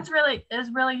 That's really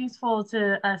useful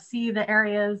to see the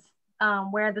areas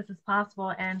where this is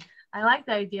possible, and I like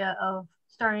the idea of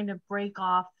starting to break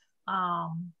off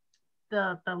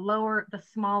the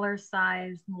smaller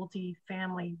size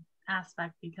multi-family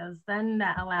aspect, because then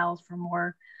that allows for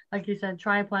more, like you said,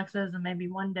 triplexes, and maybe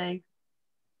one day,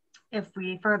 if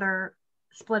we further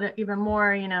split it even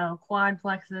more,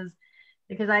 quadplexes,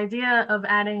 because the idea of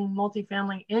adding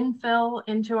multifamily infill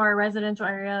into our residential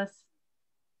areas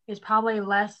is probably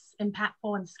less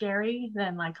impactful and scary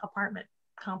than like apartment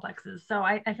complexes. So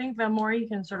I think the more you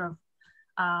can sort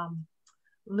of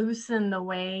loosen the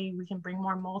way we can bring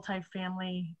more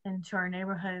multifamily into our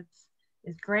neighborhoods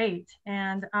is great.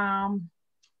 And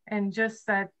just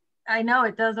that, I know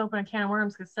it does open a can of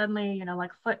worms, because suddenly, like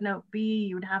footnote B,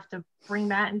 you would have to bring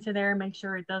that into there, make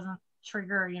sure it doesn't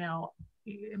trigger,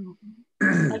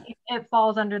 like it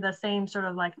falls under the same sort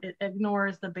of, like, it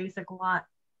ignores the basic lot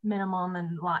minimum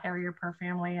and lot area per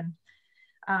family. And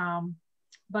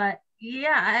but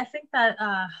yeah, I think that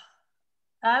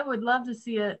I would love to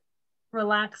see it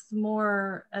relax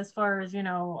more, as far as,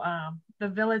 the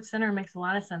village center makes a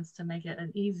lot of sense to make it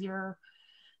an easier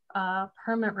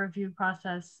permit review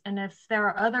process. And if there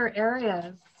are other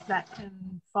areas that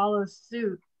can follow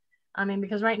suit, I mean,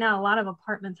 because right now a lot of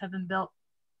apartments have been built,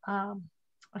 I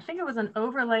think it was an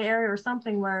overlay area or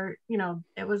something where,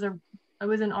 it was an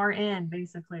RN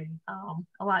basically, a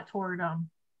lot toward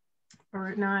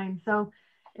Route 9. So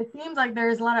it seems like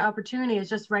there's a lot of opportunity. It's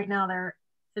just right now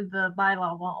the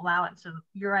bylaw won't allow it. So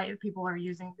you're right, people are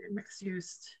using the mixed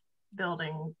use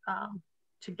building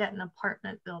to get an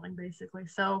apartment building basically.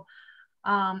 So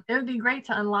it would be great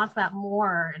to unlock that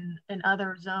more in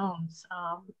other zones.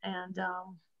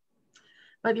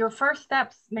 But your first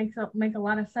steps make a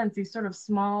lot of sense. These sort of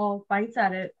small bites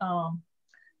at it.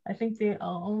 I think the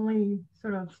only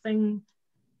sort of thing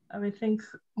I would think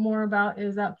more about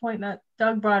is that point that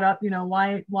Doug brought up,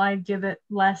 why give it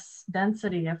less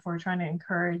density if we're trying to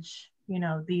encourage,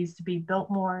 these to be built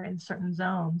more in certain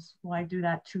zones? Why do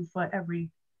that 2 foot every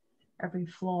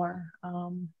floor?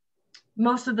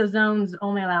 Most of the zones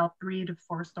only allow 3 to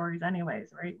 4 stories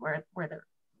anyways, right? Where they're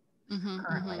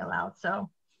currently allowed. So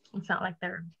it's not like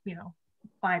they're,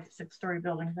 5 to 6 story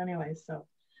buildings anyways. So,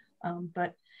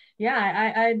 but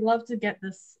yeah, I'd love to get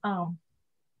this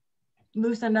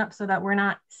loosened up so that we're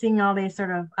not seeing all these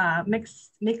sort of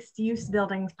mixed use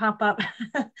buildings pop up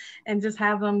and just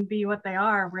have them be what they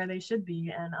are, where they should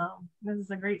be. And this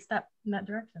is a great step in that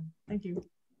direction. Thank you.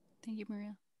 Thank you,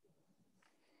 Maria.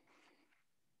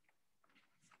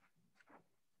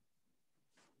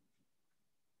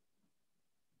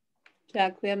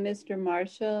 Jack, we have Mr.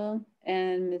 Marshall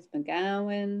and Ms.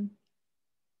 McGowan.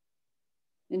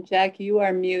 And Jack, you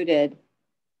are muted.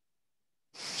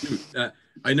 Shoot,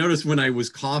 I noticed when I was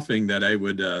coughing that I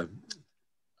would,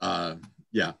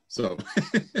 yeah, so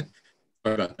sorry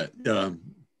about that.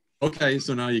 Okay,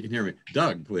 so now you can hear me.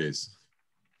 Doug, please.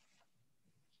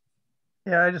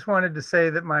 Yeah, I just wanted to say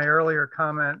that my earlier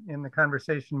comment in the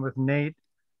conversation with Nate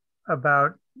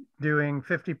about doing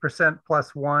 50%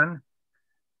 plus one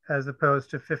as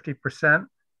opposed to 50%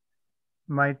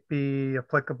 might be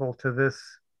applicable to this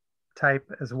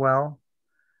type as well,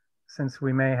 since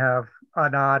we may have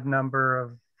an odd number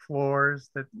of floors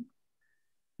that,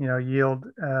 you know, yield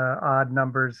odd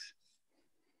numbers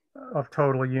of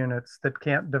total units that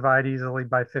can't divide easily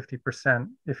by 50%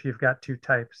 if you've got two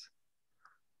types.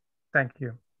 Thank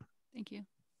you. Thank you.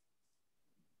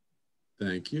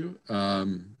 Thank you.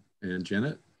 And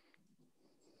Janet?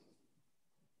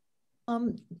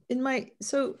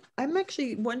 So I'm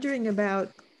actually wondering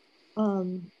about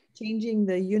changing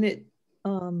the unit,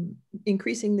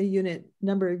 increasing the unit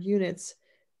number of units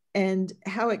and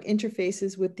how it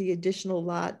interfaces with the additional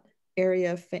lot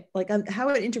area, like how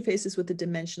it interfaces with the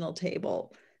dimensional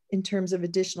table in terms of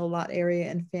additional lot area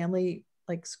and family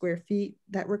like square feet,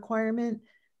 that requirement.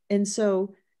 And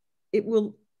so it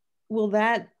will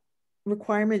that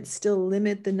requirement still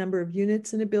limit the number of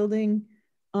units in a building?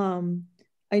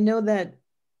 I know that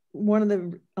one of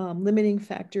the limiting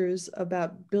factors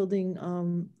about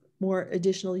building more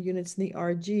additional units in the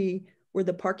RG were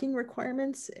the parking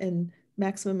requirements and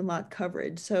maximum lot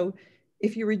coverage. So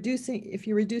if you're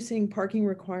reducing parking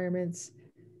requirements,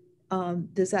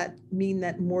 does that mean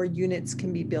that more units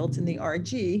can be built in the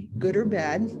RG, good or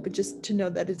bad, but just to know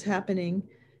that it's happening?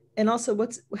 And also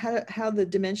how the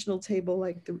dimensional table,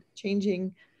 like the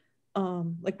changing,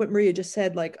 like what Maria just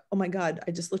said, like, oh my God,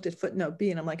 I just looked at footnote B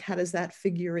and I'm like, how does that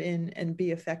figure in and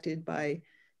be affected by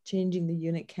changing the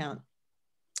unit count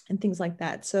and things like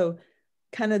that? So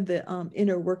kind of the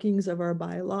inner workings of our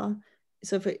bylaw.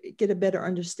 So if I get a better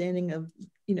understanding of,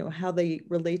 you know, how they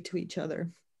relate to each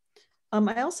other.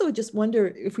 I also just wonder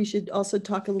if we should also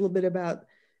talk a little bit about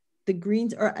the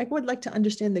greens, or I would like to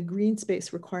understand the green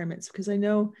space requirements, because I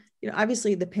know, you know,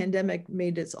 obviously the pandemic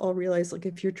made us all realize, like,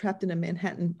 if you're trapped in a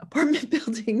Manhattan apartment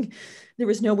building, there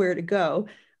was nowhere to go.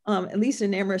 At least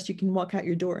in Amherst, you can walk out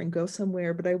your door and go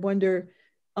somewhere. But I wonder,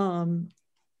 you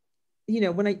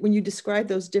know, when you describe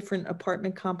those different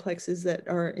apartment complexes that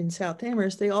are in South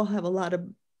Amherst, they all have a lot of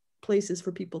places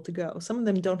for people to go. Some of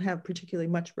them don't have particularly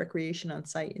much recreation on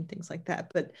site and things like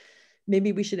that, but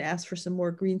maybe we should ask for some more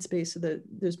green space so that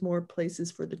there's more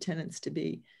places for the tenants to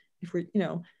be, if we're, you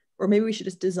know, or maybe we should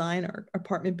just design our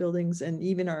apartment buildings and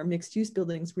even our mixed use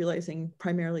buildings, realizing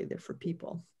primarily they're for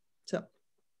people. So,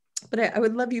 but I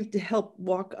would love you to help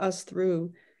walk us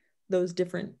through those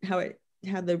different, how it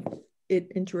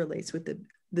interrelates with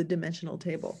the dimensional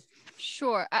table.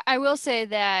 Sure. I will say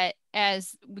that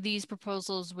as these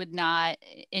proposals would not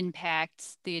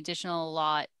impact the additional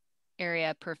lot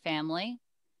area per family,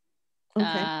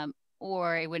 okay.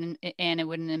 Or it wouldn't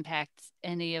impact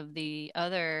any of the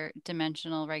other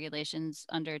dimensional regulations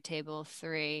under Table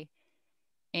 3.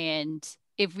 And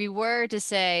if we were to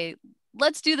say,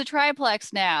 let's do the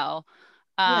triplex now,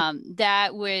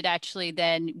 that would actually,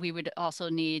 then we would also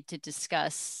need to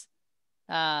discuss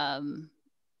the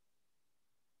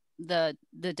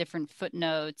different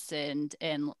footnotes and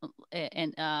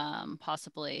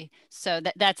possibly, so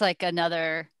that's like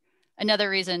another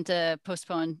reason to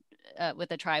postpone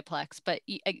with a triplex. But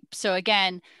so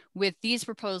again, with these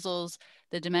proposals,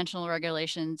 the dimensional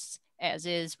regulations as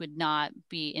is would not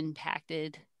be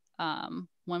impacted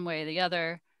one way or the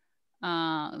other.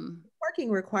 Parking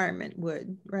requirement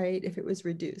would, right, if it was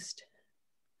reduced,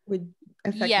 would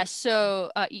affect. Yes, so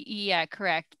yeah,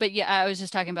 correct. But yeah, I was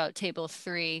just talking about Table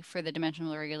 3 for the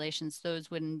dimensional regulations.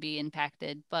 Those wouldn't be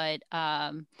impacted. But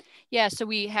yeah, so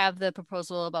we have the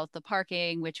proposal about the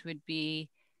parking, which would be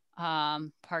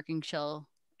adequate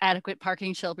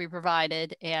parking shall be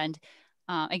provided. And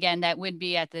again, that would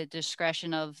be at the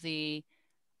discretion of the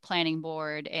planning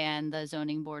board and the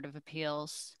zoning board of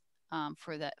appeals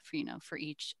for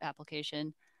each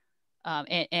application.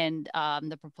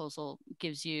 The proposal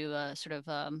gives you a sort of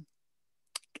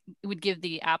it would give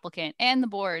the applicant and the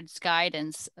board's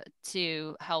guidance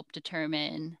to help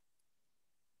determine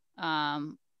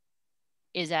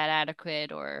is that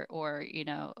adequate, or you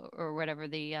know, or whatever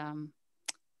the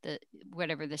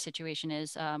whatever the situation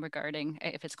is regarding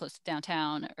if it's close to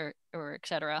downtown or et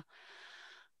cetera.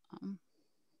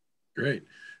 Great.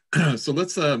 So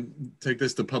let's take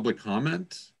this to public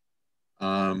comment.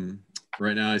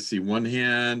 Right now I see one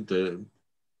hand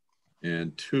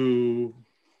and two.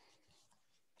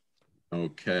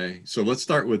 Okay, so let's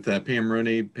start with Pam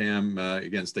Rooney. Pam,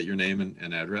 again, state your name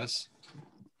and address.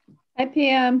 Hi,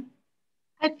 Pam.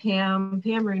 Hi, Pam.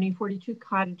 Pam Rooney, 42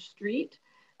 Cottage Street.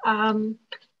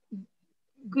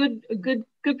 Good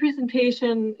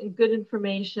presentation and good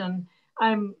information.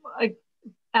 I'm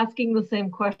asking the same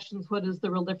questions. What is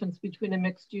the real difference between a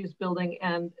mixed-use building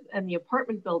and the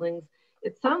apartment buildings?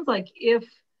 It sounds like if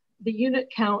the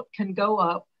unit count can go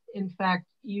up, in fact,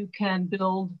 you can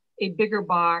build a bigger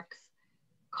box,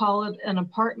 call it an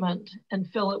apartment, and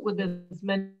fill it with as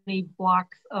many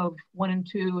blocks of 1 and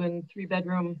 2 and 3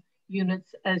 bedroom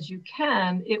units as you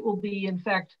can. It will be, in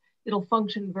fact, it'll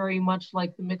function very much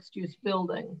like the mixed use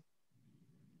building.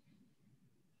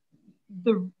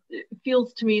 It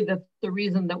feels to me that the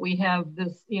reason that we have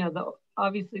this, you know,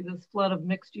 obviously this flood of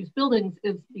mixed use buildings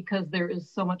is because there is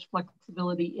so much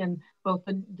flexibility in both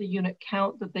the unit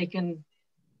count that they can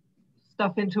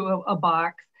stuff into a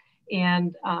box,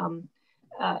 and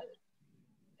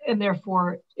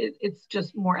therefore it's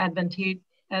just more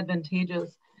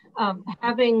advantageous.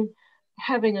 Having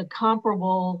a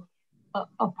comparable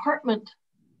apartment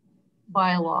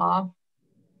bylaw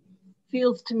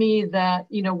feels to me that,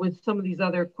 you know, with some of these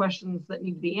other questions that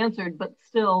need to be answered, but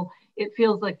still it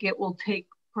feels like it will take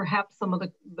perhaps some of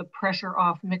the pressure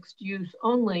off mixed use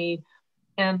only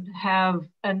and have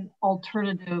an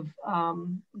alternative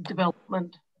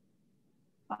development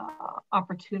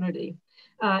opportunity.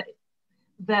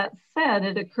 That said,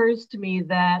 it occurs to me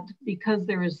that because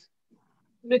there is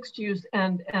mixed use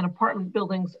and apartment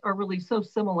buildings are really so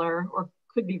similar, or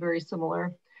could be very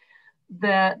similar,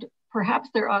 that perhaps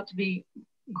there ought to be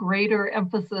greater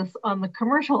emphasis on the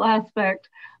commercial aspect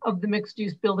of the mixed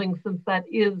use buildings, since that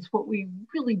is what we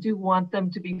really do want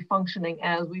them to be functioning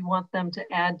as. We want them to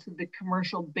add to the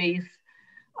commercial base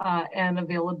and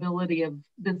availability of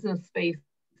business space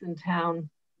in town.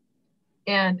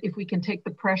 And if we can take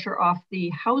the pressure off the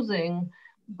housing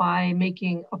by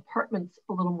making apartments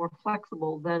a little more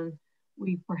flexible, then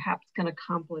we perhaps can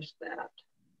accomplish that.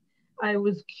 I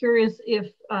was curious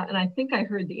if, and I think I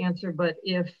heard the answer, but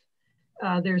if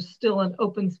there's still an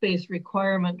open space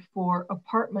requirement for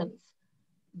apartments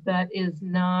that is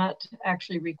not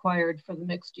actually required for the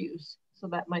mixed use. So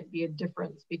that might be a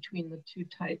difference between the two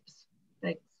types.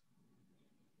 Thanks.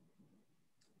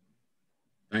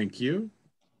 Thank you.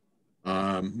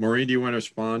 Maureen, do you want to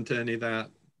respond to any of that?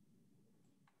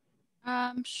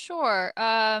 Sure.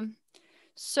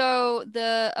 So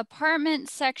the apartment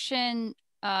section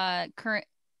current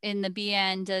in the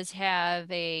BN does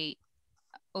have a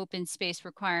open space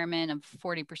requirement of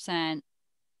 40%.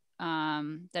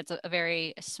 That's a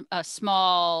very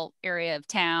small area of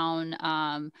town.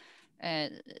 I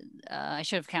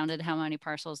should have counted how many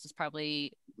parcels. It's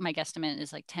probably, my guesstimate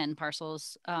is like 10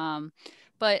 parcels. So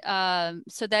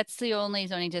that's the only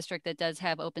zoning district that does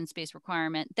have open space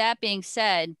requirement. That being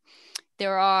said,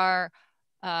 there are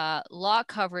lot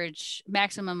coverage,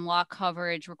 maximum lot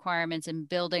coverage requirements and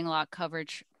building lot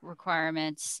coverage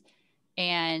requirements.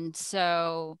 And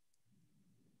so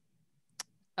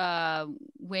so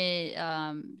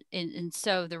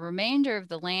the remainder of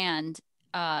the land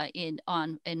in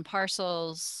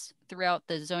parcels throughout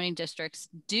the zoning districts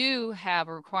do have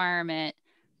a requirement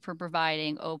for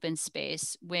providing open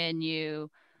space. When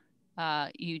you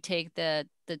take the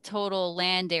total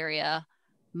land area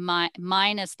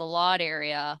minus the lot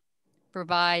area,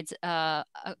 provides a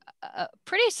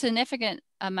pretty significant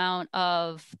amount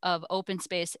of open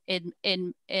space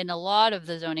in a lot of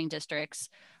the zoning districts.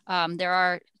 There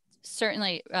are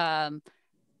certainly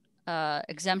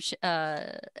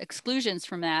exclusions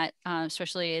from that,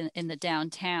 especially in the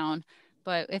downtown.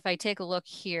 But if I take a look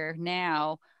here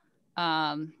now,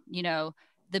 you know,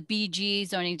 the BG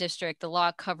zoning district,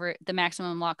 the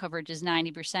maximum lot coverage is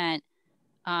 90%,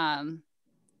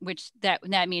 which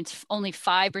that means only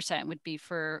 5% would be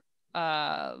for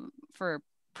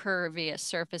pervious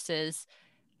surfaces.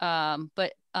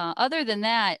 But other than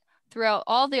that, throughout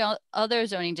all the other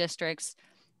zoning districts,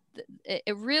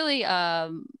 it really,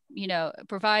 you know,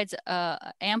 provides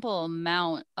ample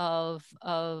amount of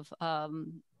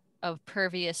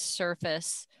pervious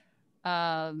surface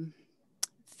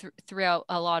throughout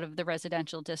a lot of the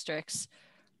residential districts.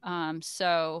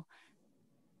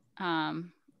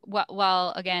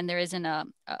 while again, there isn't a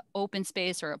open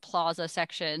space or a plaza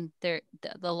section, the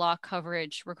lot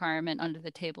coverage requirement under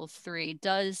the table 3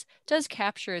 does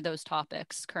capture those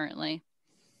topics currently.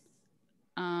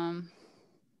 And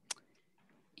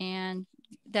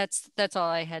that's all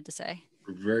I had to say.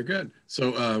 Very good.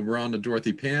 So we're on to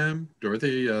Dorothy Pam.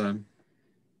 Dorothy.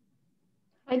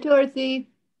 Hi, Dorothy.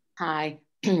 Hi,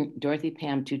 Dorothy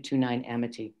Pam 229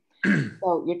 Amity.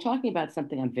 So you're talking about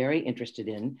something I'm very interested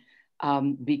in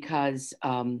because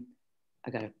I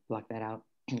gotta block that out.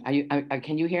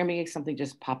 Can you hear me? Something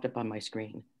just popped up on my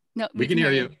screen. No, we can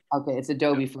hear you. Okay, it's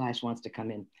Adobe Flash wants to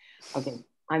come in. Okay,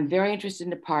 I'm very interested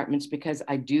in apartments because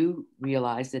I do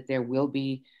realize that there will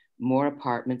be more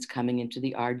apartments coming into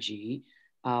the RG,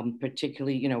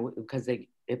 particularly, you know, because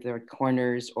if they're at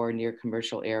corners or near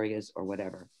commercial areas or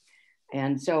whatever.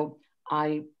 And so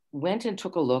I went and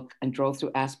took a look and drove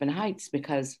through Aspen Heights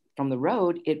because from the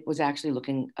road, it was actually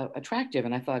looking attractive.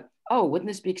 And I thought, oh, wouldn't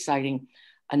this be exciting?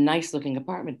 A nice looking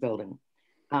apartment building.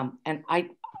 And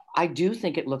I do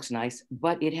think it looks nice,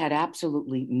 but it had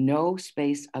absolutely no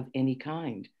space of any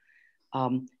kind.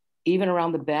 Even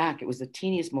around the back, it was the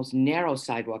teeniest, most narrow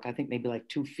sidewalk, I think maybe like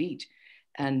 2 feet.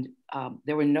 And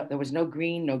there was no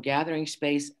green, no gathering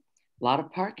space, a lot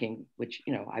of parking, which,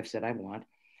 you know, I've said I want.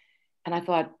 And I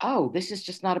thought, oh, this is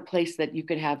just not a place that you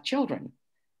could have children.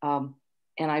 And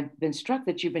I've been struck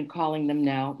that you've been calling them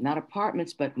now, not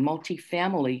apartments, but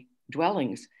multi-family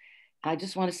dwellings. I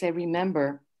just want to say,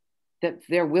 remember that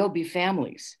there will be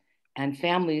families, and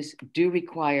families do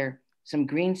require some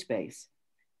green space.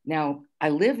 Now, I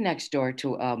live next door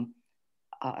to a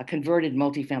converted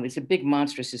multifamily. It's a big,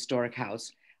 monstrous historic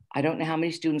house. I don't know how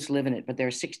many students live in it, but there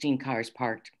are 16 cars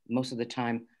parked most of the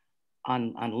time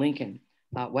on Lincoln.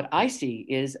 What I see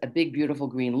is a big, beautiful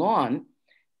green lawn,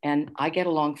 and I get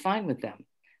along fine with them.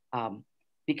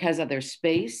 Because of their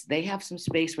space, they have some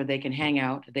space where they can hang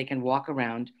out, they can walk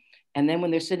around. And then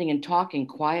when they're sitting and talking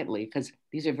quietly, because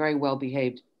these are very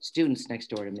well-behaved students next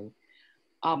door to me,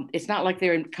 it's not like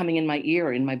they're coming in my ear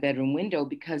or in my bedroom window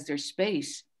because there's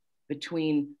space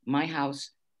between my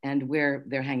house and where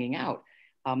they're hanging out.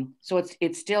 So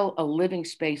it's still a living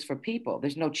space for people.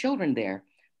 There's no children there,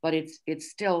 but it's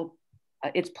still,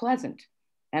 it's pleasant.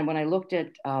 And when I looked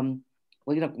at,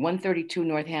 132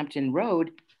 Northampton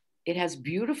Road, it has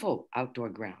beautiful outdoor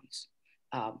grounds.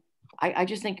 I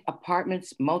just think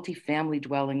apartments, multifamily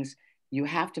dwellings, you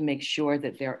have to make sure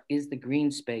that there is the green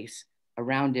space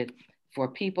around it for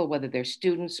people, whether they're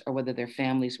students or whether they're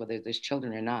families, whether there's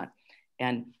children or not.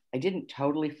 And I didn't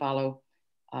totally follow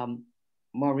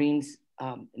Maureen's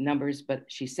numbers, but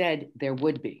she said there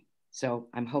would be. So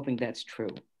I'm hoping that's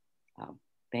true.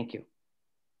 Thank you.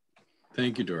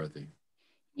 Thank you, Dorothy.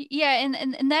 Yeah,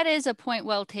 and that is a point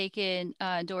well taken,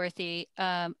 Dorothy,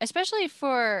 especially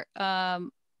for,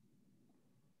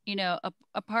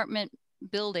 apartment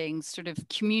buildings, sort of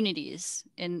communities,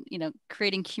 and,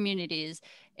 creating communities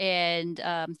and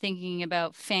thinking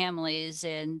about families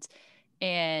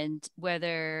and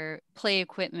whether play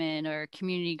equipment or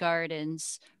community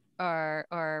gardens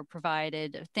are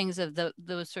provided, things of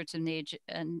those sorts of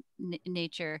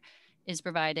nature is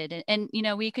provided. And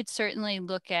we could certainly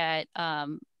look at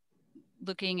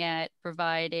looking at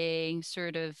providing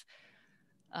sort of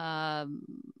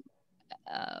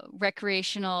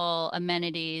recreational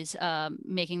amenities,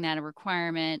 making that a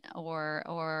requirement, or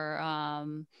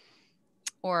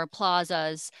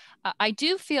plazas. I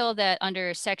do feel that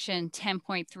under section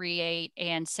 10.38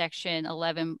 and section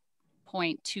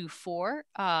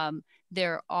 11.24,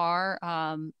 there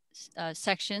are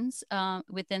sections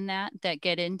within that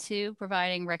get into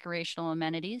providing recreational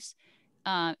amenities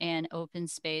and open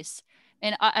space.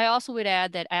 And I also would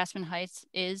add that Aspen Heights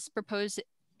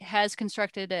has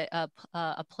constructed a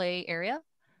play area,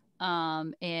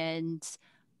 and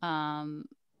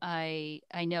I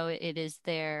know it is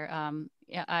there.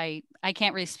 I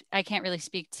can't really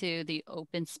speak to the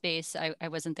open space. I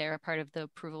wasn't there, a part of the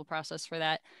approval process for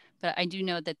that, but I do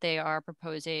know that they are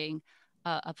proposing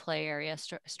a play area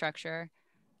structure.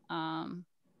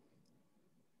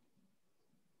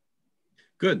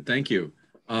 Good, thank you.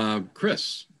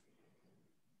 Chris.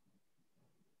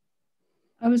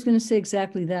 I was going to say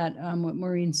exactly that, what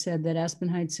Maureen said, that Aspen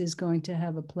Heights is going to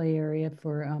have a play area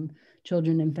for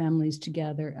children and families to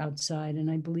gather outside.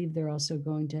 And I believe they're also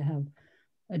going to have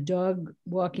a dog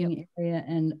walking area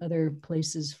and other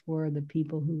places for the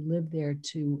people who live there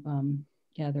to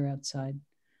gather outside.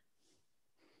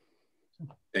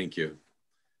 Thank you.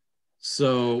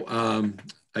 So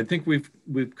I think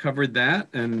we've covered that,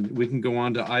 and we can go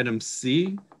on to item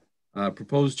C.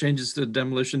 Proposed changes to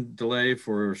demolition delay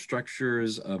for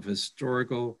structures of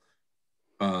historical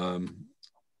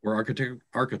or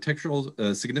architectural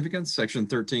significance, section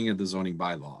 13 of the zoning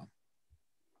bylaw.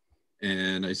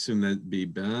 And I assume that'd be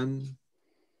Ben.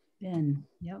 Ben,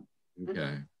 yep.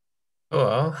 Okay.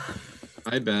 Hello.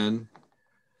 Hi, Ben.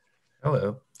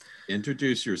 Hello.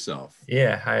 Introduce yourself.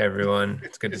 Yeah, hi everyone.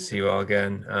 It's good to see you all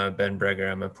again. Ben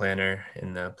Breger, I'm a planner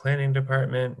in the planning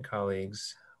department,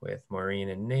 colleagues with Maureen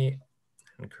and Nate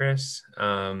and Chris.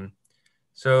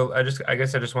 So I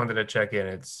guess I just wanted to check in.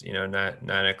 It's, you know,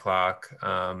 9 o'clock.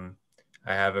 I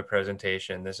have a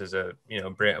presentation. This is a, you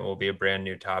know, will be a brand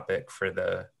new topic for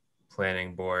the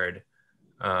planning board.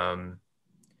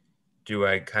 Do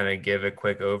I kind of give a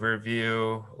quick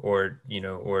overview, or, you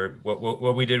know, or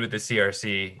what we did with the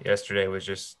CRC yesterday was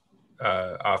just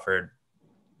offered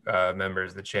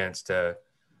members the chance to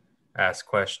ask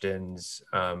questions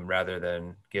rather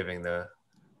than giving the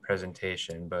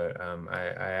presentation. But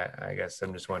I guess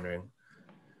I'm just wondering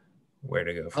where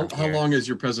to go from How long is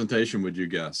your presentation, would you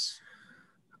guess?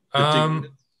 15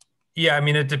 minutes? Yeah, I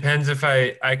mean, it depends if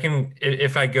I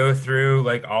go through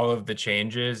like all of the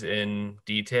changes in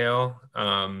detail,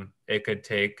 it could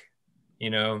take, you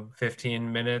know, 15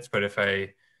 minutes. But if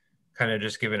I kind of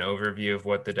just give an overview of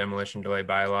what the demolition delay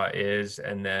bylaw is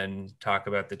and then talk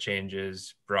about the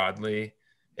changes broadly,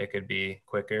 it could be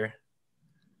quicker.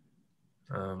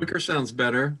 Quicker sounds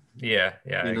better. Yeah,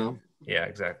 you know? Yeah,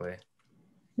 exactly.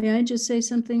 May I just say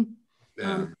something?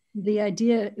 Yeah. The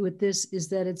idea with this is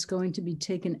that it's going to be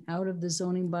taken out of the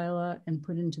zoning bylaw and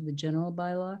put into the general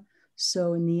bylaw.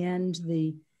 So in the end,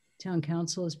 the town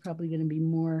council is probably going to be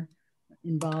more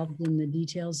involved in the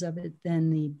details of it than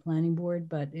the planning board,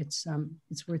 but it's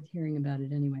worth hearing about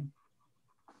it anyway.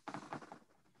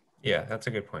 Yeah, that's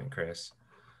a good point, Chris.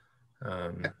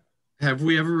 Have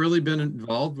we ever really been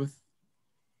involved with?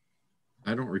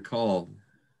 I don't recall.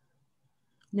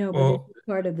 No, but it's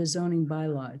part of the zoning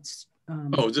bylaw. It's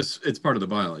it's part of the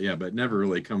bylaw, yeah, but it never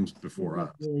really comes before us.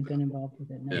 Really been involved with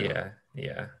it. No.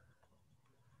 Yeah.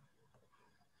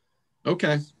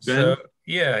 Okay, Ben. So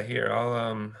yeah, here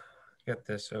I'll get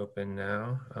this open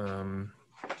now.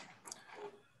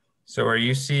 So are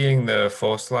you seeing the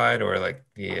full slide or like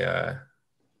the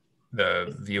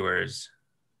viewers?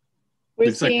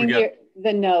 We're seeing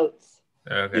the notes.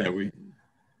 Okay.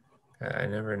 Yeah, I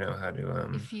never know how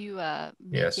to if you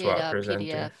swap presenter.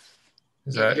 PDF.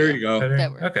 Is that there you go?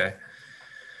 Better? Okay.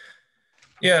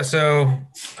 Yeah, so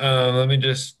let me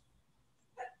just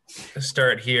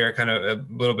start here, kind of a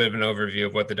little bit of an overview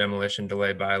of what the demolition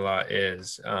delay bylaw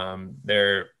is.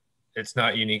 It's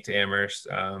not unique to Amherst.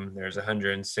 There's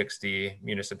 160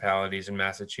 municipalities in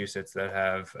Massachusetts that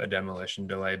have a demolition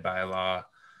delay bylaw.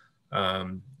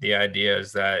 The idea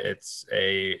is that it's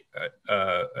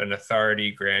an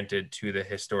authority granted to the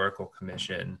Historical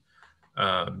Commission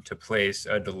to place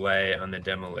a delay on the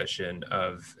demolition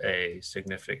of a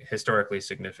historically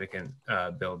significant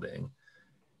building.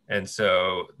 And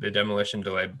so the demolition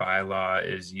delay bylaw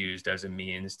is used as a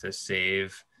means to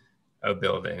save a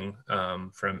building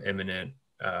from an imminent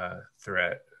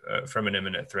threat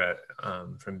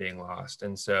from being lost.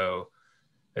 And so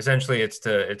essentially it's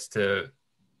to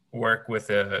work with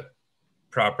a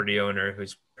property owner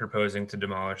who's proposing to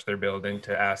demolish their building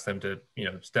to ask them to, you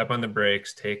know, step on the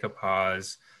brakes, take a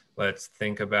pause. Let's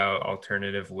think about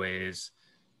alternative ways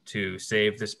to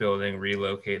save this building,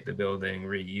 relocate the building,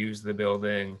 reuse the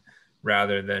building,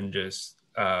 rather than just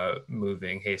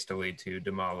moving hastily to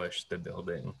demolish the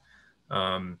building.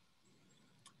 And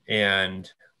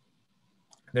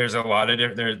there's a lot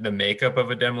of the makeup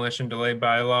of a demolition delay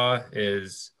bylaw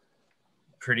is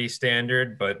pretty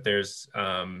standard, but there's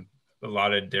a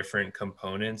lot of different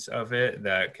components of it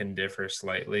that can differ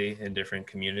slightly in different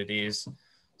communities.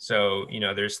 So, you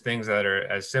know, there's things that are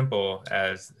as simple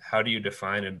as how do you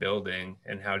define a building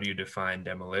and how do you define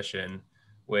demolition,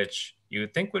 which you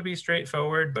would think would be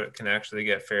straightforward, but it can actually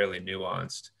get fairly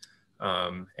nuanced.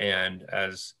 And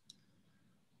as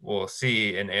we'll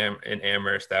see in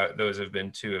Amherst, that those have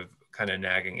been two of kind of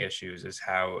nagging issues, is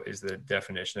how is the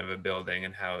definition of a building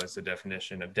and how is the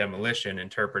definition of demolition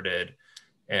interpreted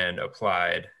and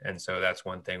applied. And so that's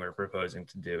one thing we're proposing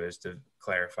to do, is to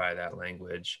clarify that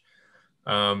language.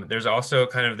 There's also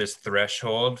kind of this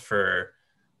threshold for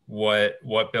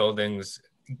what buildings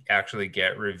actually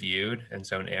get reviewed. And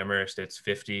so in Amherst, it's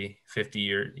 50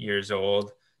 years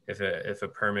old. If a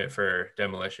permit for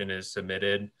demolition is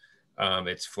submitted,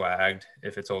 it's flagged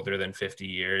if it's older than 50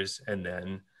 years and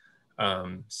then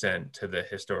sent to the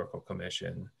Historical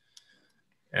Commission.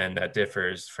 And that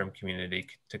differs from community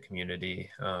to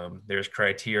community. There's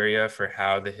criteria for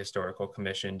how the Historical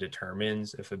Commission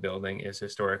determines if a building is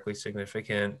historically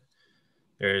significant.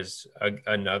 There's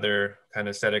another kind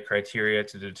of set of criteria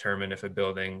to determine if a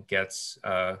building gets,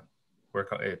 the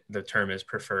term is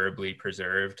preferably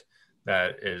preserved.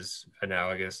 That is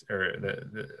analogous or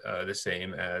the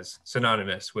same as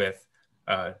synonymous with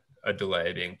a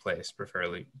delay being placed.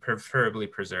 Preferably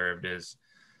preserved is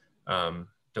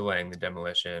delaying the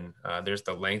demolition. There's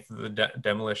the length of the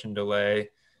demolition delay.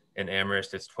 In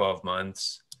Amherst, it's 12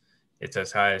 months. It's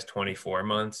as high as 24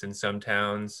 months in some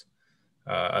towns.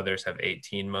 Others have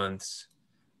 18 months,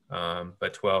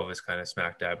 but 12 is kind of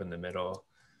smack dab in the middle.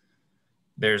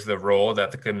 There's the role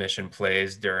that the commission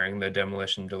plays during the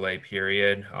demolition delay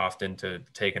period, often to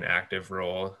take an active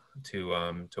role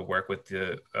to work with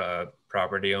the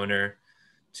property owner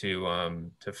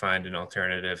to find an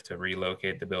alternative, to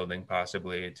relocate the building,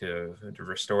 possibly to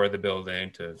restore the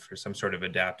building for some sort of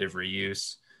adaptive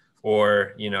reuse,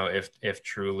 or, you know, if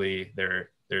truly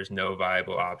there's no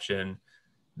viable option,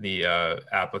 the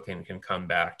applicant can come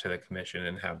back to the commission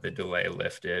and have the delay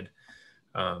lifted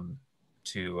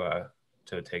to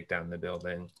take down the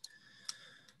building.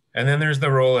 And then there's the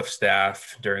role of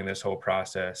staff during this whole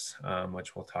process,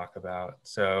 which we'll talk about.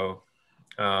 So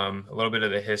a little bit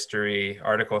of the history.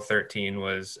 Article 13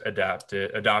 was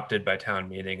adopted by town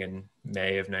meeting in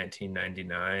May of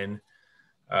 1999,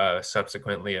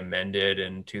 subsequently amended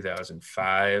in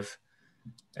 2005.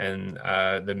 And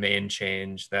the main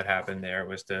change that happened there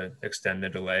was to extend the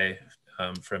delay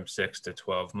from 6 to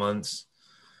 12 months.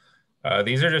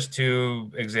 These are just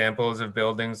two examples of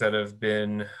buildings that have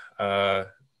been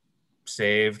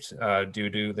saved due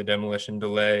to the demolition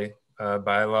delay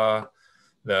bylaw.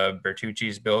 The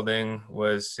Bertucci's building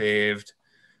was saved.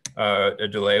 A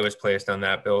delay was placed on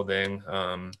that building.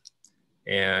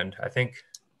 And I think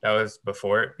that was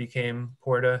before it became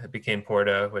Porta. It became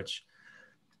Porta, which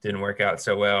didn't work out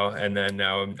so well. And then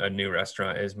now a new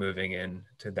restaurant is moving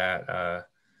into that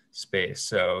space.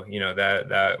 So, you know,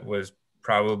 that was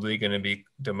probably going to be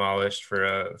demolished for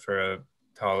a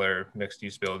taller mixed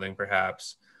use building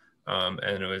perhaps.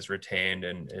 And it was retained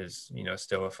and is, you know,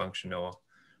 still a functional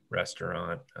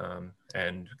restaurant,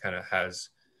 and kind of has,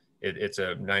 it's a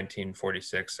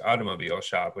 1946 automobile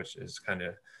shop, which is kind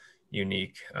of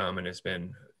unique, and has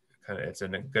been it's a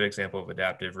good example of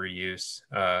adaptive reuse.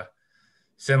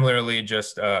 Similarly,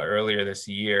 just earlier this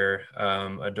year,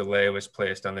 a delay was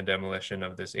placed on the demolition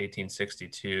of this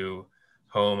 1862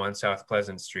 home on South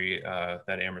Pleasant Street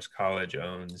that Amherst College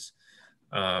owns.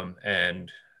 And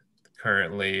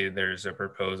currently there's a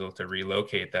proposal to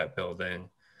relocate that building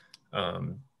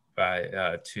to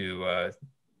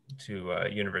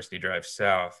University Drive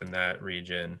South in that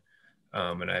region.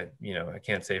 And I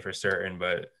can't say for certain,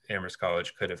 but Amherst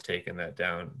College could have taken that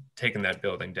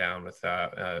building down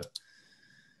without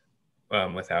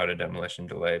a demolition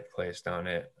delay placed on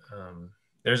it.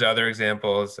 There's other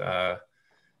examples, but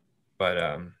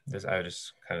these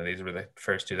were the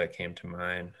first two that came to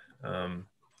mind.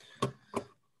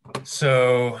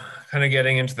 So kind of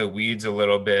getting into the weeds a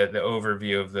little bit, the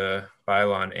overview of the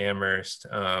bylaw in Amherst.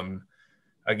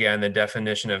 Again, the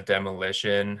definition of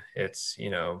demolition, it's,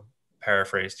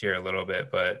 paraphrased here a little bit,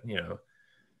 but,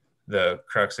 the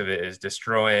crux of it is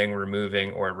destroying,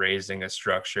 removing, or razing a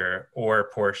structure or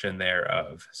portion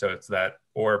thereof. So it's that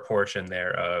or portion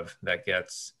thereof that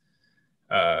gets,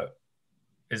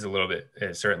 is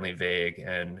certainly vague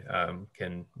and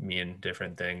can mean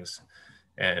different things.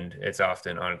 And it's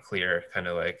often unclear, kind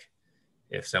of like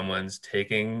if someone's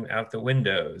taking out the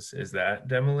windows, is that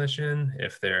demolition?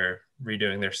 If they're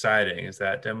redoing their siding, is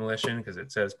that demolition? Because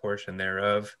it says portion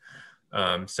thereof.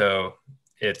 So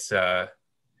it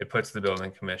puts the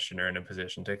building commissioner in a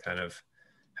position to kind of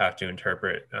have to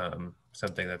interpret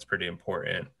something that's pretty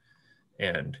important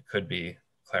and could be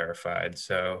clarified.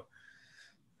 So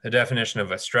the definition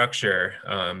of a structure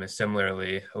is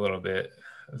similarly a little bit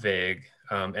vague.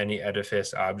 Any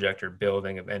edifice, object, or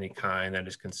building of any kind that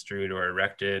is construed or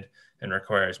erected and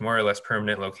requires more or less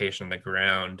permanent location on the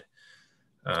ground,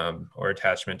 or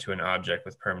attachment to an object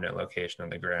with permanent location on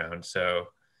the ground. So,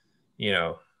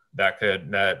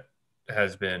 that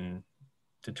has been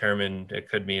determined. It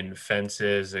could mean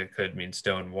fences, it could mean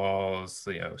stone walls,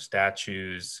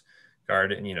 statues,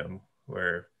 garden,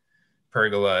 where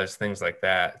pergolas, things like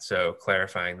that. So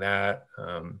clarifying that.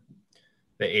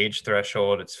 The age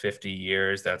threshold, it's 50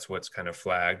 years. That's what's kind of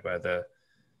flagged by the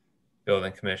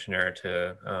building commissioner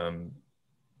to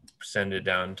send it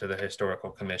down to the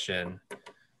historical commission.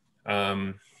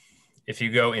 If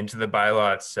you go into the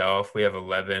bylaw itself, we have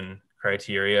 11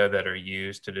 criteria that are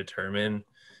used to determine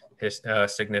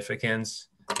significance,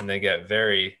 and they get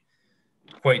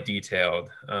quite detailed,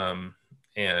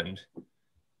 and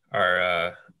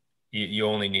are you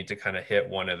only need to kind of hit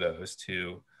one of those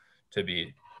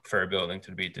for a building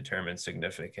to be determined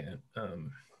significant.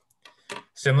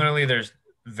 Similarly, there's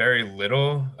very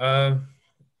little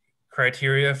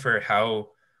criteria for how,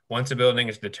 once a building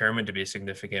is determined to be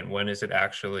significant, when is it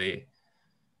actually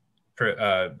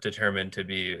determined to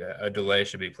be a delay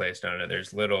should be placed on it.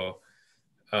 There's little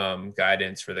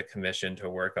guidance for the commission to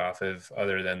work off of,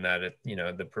 other than that,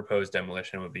 the proposed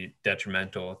demolition would be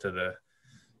detrimental to the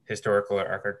historical or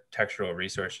architectural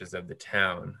resources of the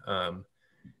town.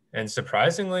 And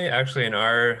surprisingly, actually, in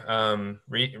our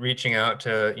reaching out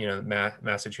to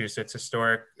Massachusetts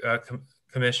Historic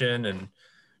Commission and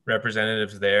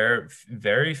representatives there,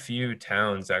 very few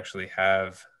towns actually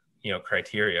have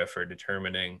criteria for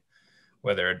determining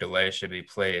whether a delay should be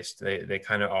placed. They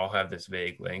kind of all have this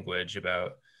vague language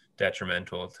about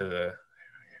detrimental to the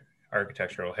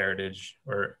architectural heritage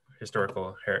or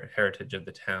historical heritage of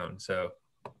the town. So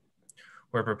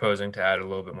we're proposing to add a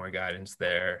little bit more guidance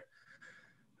there.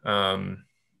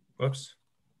 Whoops.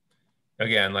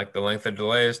 Again, like the length of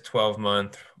delay is 12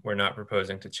 months. We're not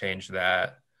proposing to change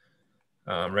that.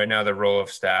 Right now, the role of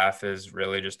staff is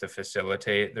really just to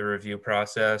facilitate the review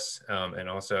process. And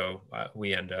also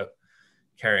we end up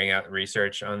carrying out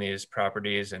research on these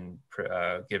properties and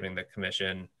giving the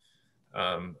commission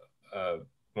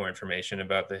more information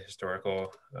about the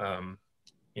historical,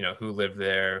 who lived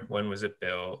there, when was it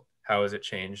built, how has it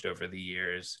changed over the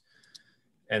years.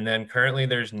 And then currently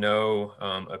there's no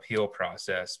appeal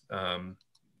process.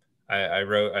 I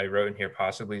wrote in here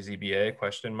possibly ZBA ?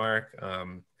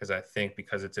 Because I think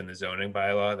because it's in the zoning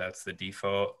bylaw, that's the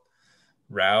default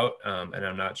route. And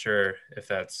I'm not sure if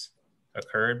that's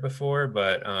occurred before,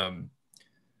 but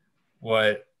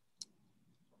what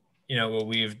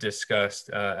we've discussed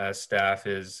as staff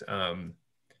is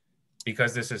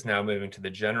because this is now moving to the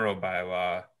general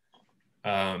bylaw,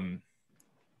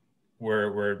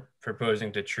 we're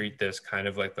proposing to treat this kind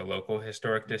of like the local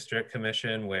historic district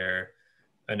commission, where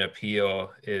an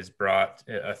appeal is brought,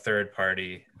 a third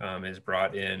party is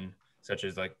brought in, such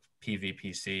as like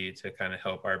PVPC, to kind of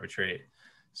help arbitrate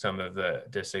some of the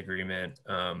disagreement.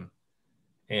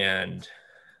 And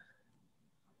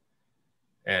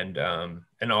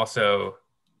also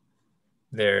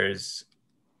there's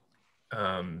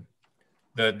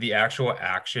the actual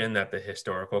action that the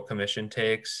historical commission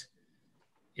takes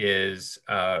is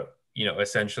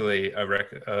essentially a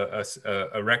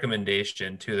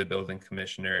recommendation to the building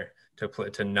commissioner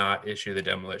to not issue the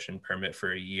demolition permit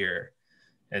for a year.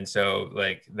 And so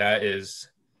like that is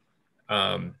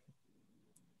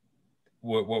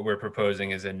what we're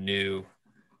proposing is a new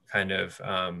kind of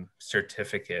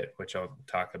certificate, which I'll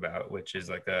talk about, which is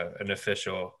like an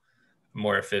official,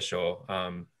 more official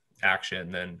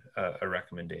action than a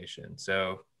recommendation.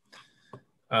 So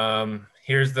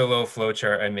here's the little flow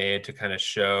chart I made to kind of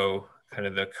show kind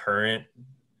of the current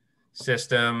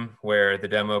system where the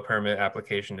demo permit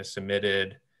application is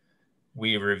submitted.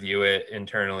 We review it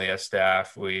internally as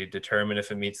staff. We determine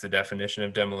if it meets the definition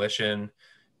of demolition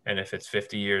and if it's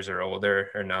 50 years or older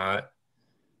or not.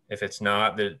 If it's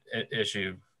not, the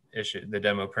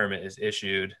demo permit is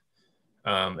issued,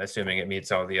 assuming it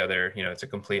meets all the other, it's a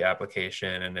complete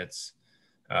application and it's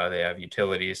they have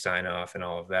utilities sign off and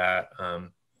all of that.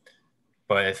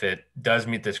 But if it does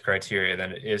meet this criteria,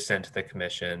 then it is sent to the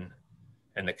commission,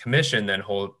 and the commission then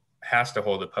has to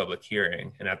hold a public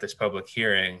hearing. And at this public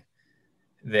hearing,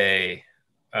 they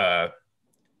have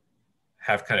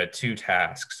kind of two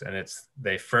tasks, and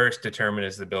they first determine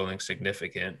is the building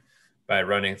significant by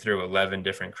running through 11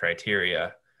 different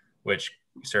criteria, which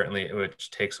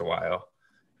takes a while.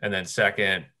 And then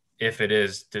second, if it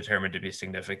is determined to be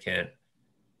significant,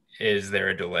 is there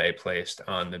a delay placed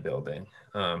on the building?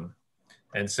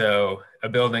 And so a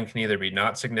building can either be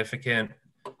not significant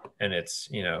and it's,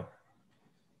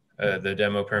 the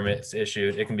demo permit is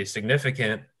issued. It can be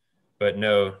significant, but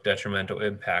no detrimental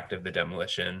impact of the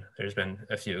demolition. There's been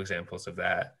a few examples of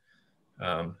that.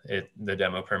 The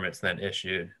demo permit's then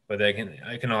issued, but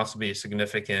it can also be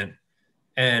significant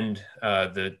and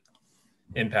the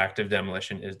impact of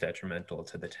demolition is detrimental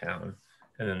to the town.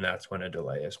 And then that's when a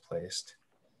delay is placed.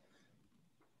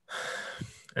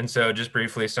 And so just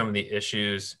briefly, some of the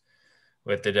issues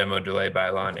with the demo delay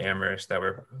bylaw in Amherst that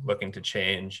we're looking to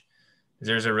change is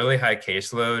there's a really high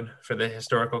caseload for the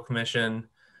historical commission.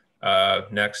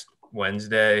 Next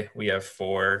Wednesday, we have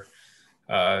 4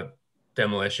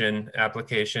 demolition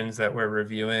applications that we're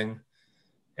reviewing.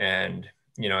 And,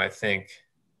 I think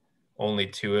only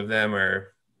 2 of them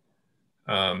are,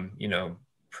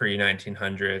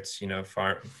 pre-1900s,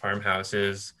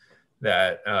 farmhouses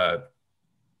that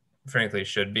frankly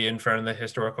should be in front of the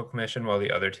historical commission, while the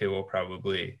other 2 will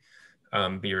probably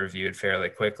be reviewed fairly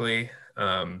quickly.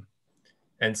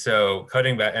 And so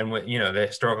cutting back, and what, you know, the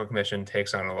Historical Commission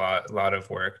takes on a lot of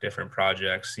work, different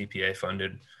projects, CPA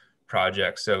funded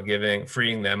projects. So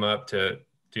freeing them up to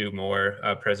do more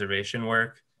preservation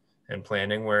work and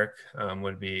planning work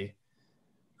would be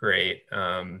great.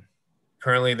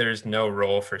 Currently, there's no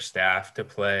role for staff to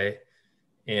play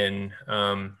in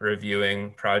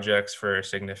reviewing projects for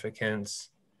significance.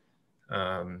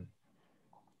 Yeah,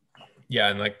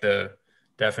 and like the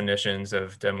definitions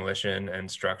of demolition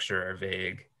and structure are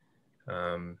vague.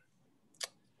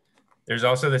 There's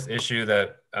also this issue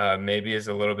that maybe is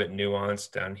a little bit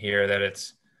nuanced down here, that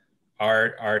it's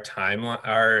our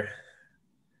timeline,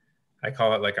 I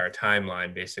call it like our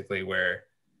timeline, basically, where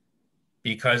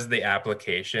because the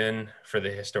application for the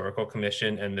Historical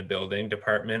Commission and the building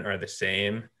department are the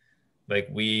same, like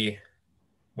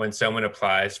when someone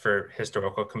applies for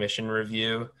Historical Commission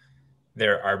review,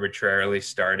 they're arbitrarily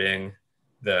starting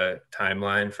the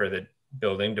timeline for the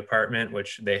building department,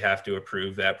 which they have to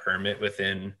approve that permit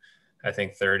within, I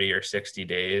think, 30 or 60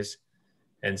 days.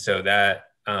 And so that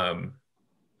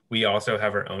we also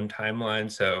have our own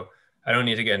timeline. So I don't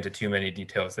need to get into too many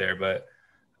details there, but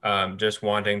just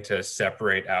wanting to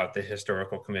separate out the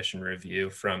Historical Commission review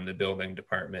from the building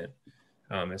department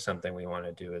is something we want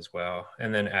to do as well.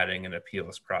 And then adding an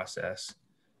appeals process.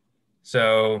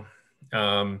 So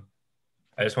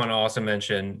I just want to also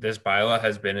mention this bylaw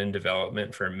has been in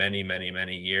development for many, many,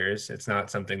 many years. It's not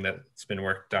something that's been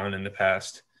worked on in the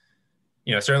past.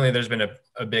 You know, certainly there's been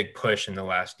a big push in the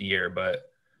last year, but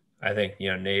I think, you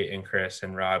know, Nate and Chris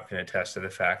and Rob can attest to the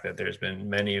fact that there's been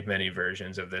many, many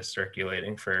versions of this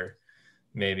circulating for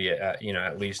maybe, you know,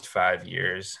 at least 5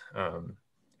 years.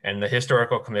 And the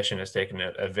Historical Commission has taken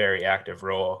a very active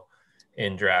role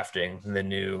in drafting the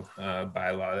new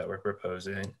bylaw that we're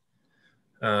proposing.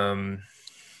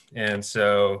 And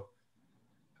so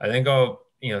I think I'll,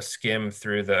 you know, skim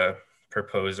through the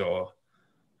proposal,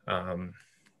 and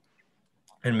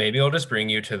maybe I'll just bring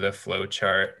you to the flow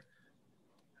chart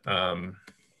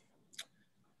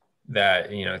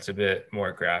that, you know, it's a bit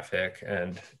more graphic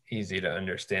and easy to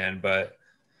understand, but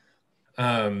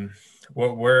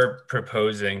what we're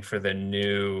proposing for the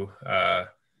new,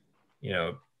 you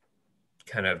know,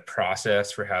 kind of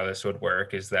process for how this would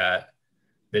work is that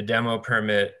the demo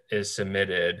permit is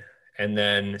submitted, and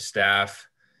then staff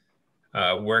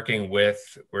working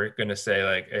with, we're going to say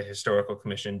like a Historical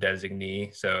Commission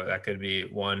designee. So that could be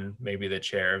one, maybe the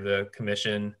chair of the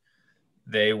commission.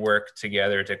 They work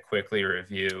together to quickly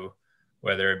review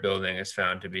whether a building is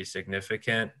found to be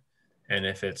significant. And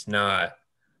if it's not,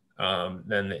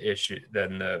 then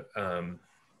the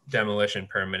demolition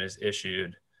permit is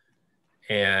issued.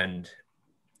 And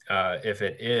if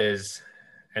it is,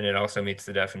 and it also meets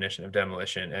the definition of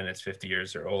demolition and it's 50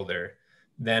 years or older,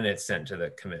 then it's sent to the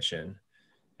commission.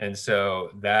 And so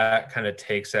that kind of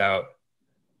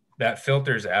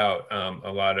filters out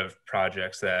a lot of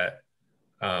projects that,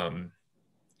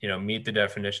 you know, meet the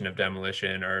definition of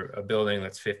demolition, or a building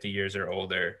that's 50 years or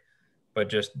older, but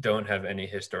just don't have any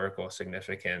historical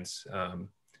significance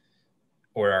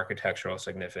or architectural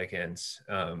significance.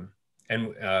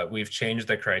 And we've changed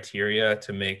the criteria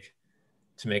to make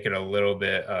it a little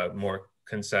bit more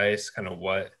concise, kind of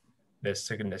what this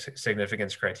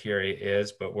significance criteria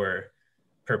is, but we're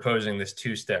proposing this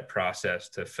two-step process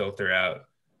to filter out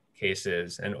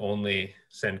cases and only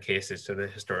send cases to the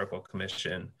Historical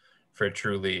Commission for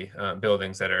truly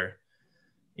buildings that are,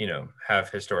 you know, have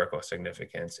historical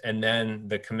significance. And then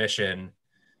the commission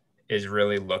is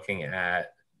really looking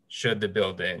at, should the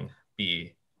building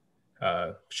be,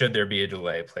 should there be a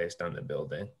delay placed on the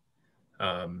building?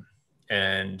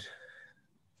 And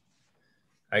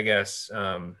I guess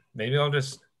maybe I'll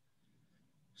just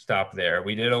stop there.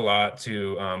 We did a lot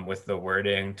to, with the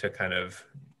wording, to kind of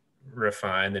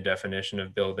refine the definition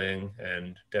of building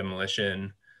and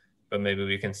demolition, but maybe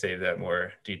we can save that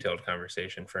more detailed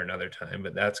conversation for another time.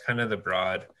 But that's kind of the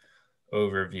broad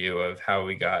overview of how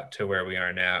we got to where we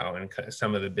are now and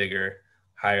some of the bigger,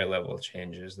 higher level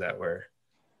changes that we're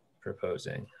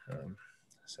proposing.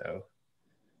 So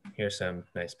here's some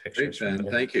nice pictures. Great,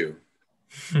 Ben. Thank you.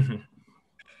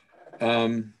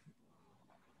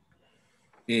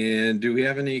 And do we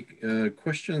have any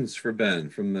questions for Ben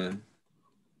from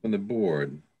the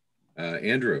board?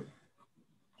 Andrew,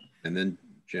 and then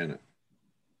Janet.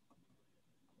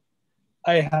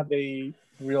 I have a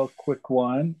real quick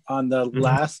one on the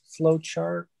last flow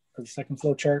chart, or the second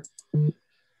flow chart.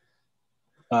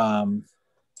 I'm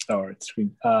trying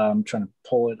to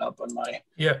pull it up on my.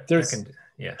 Yeah.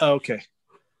 Yeah. Oh, okay.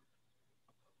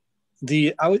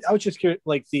 I was just curious,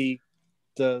 like the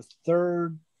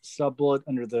third sub-bullet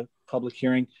under the public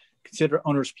hearing, consider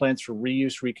owner's plans for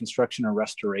reuse, reconstruction, or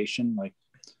restoration. Like,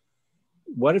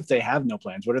 what if they have no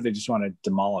plans? What if they just want to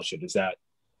demolish it? Is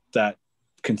that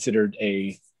considered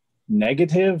a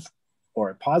negative or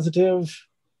a positive?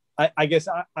 I guess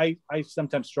I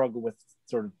sometimes struggle with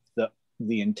sort of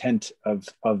the intent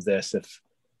of this. If,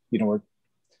 you know,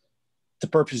 the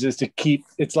purpose is to keep,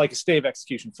 it's like a stay of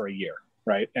execution for a year,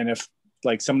 right? And if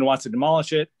like someone wants to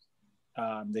demolish it,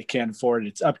 they can't afford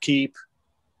its upkeep,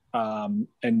 and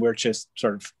we're just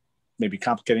sort of maybe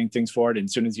complicating things for it. And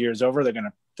as soon as the year is over, they're going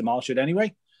to demolish it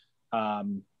anyway. I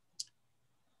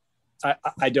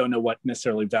don't know what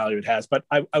necessarily value it has, but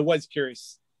I was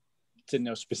curious to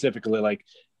know specifically, like,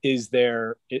 is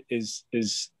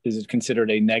it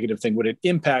considered a negative thing? Would it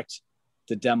impact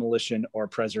the demolition or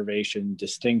preservation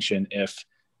distinction if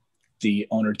the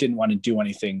owner didn't want to do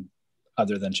anything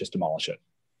other than just demolish it?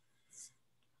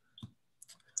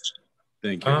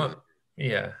 Thank you.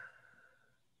 Yeah.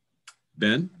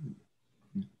 Ben?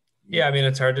 Yeah, I mean,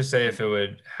 it's hard to say if it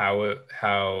would,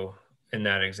 how in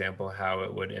that example, how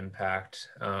it would impact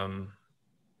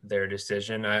their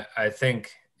decision. I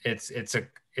think it's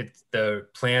the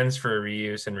plans for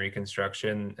reuse and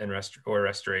reconstruction and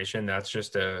restoration. That's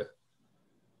just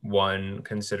one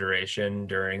consideration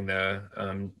during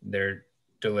their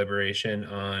deliberation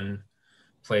on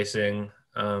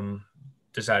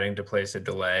deciding to place a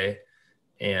delay.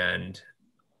 And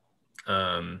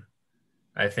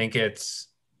I think I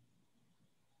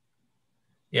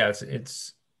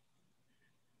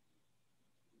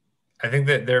think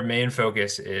that their main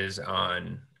focus is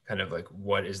on kind of like,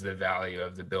 what is the value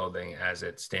of the building as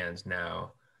it stands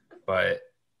now? But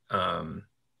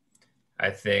I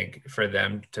think for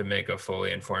them to make a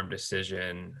fully informed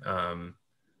decision,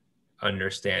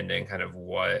 understanding kind of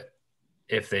what,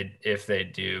 if they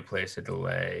do place a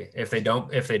delay, if they don't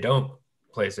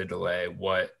place a delay,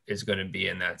 what is going to be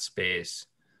in that space,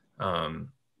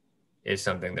 is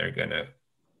something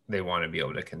they want to be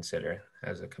able to consider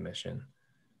as a commission.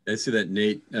 I see that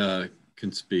Nate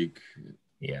can speak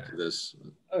to this.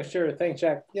 Oh, sure. Thanks,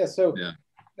 Jack. Yeah, so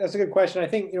that's a good question. I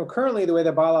think, currently the way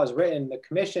the bylaw is written, the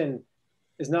commission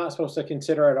is not supposed to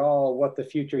consider at all what the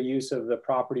future use of the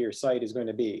property or site is going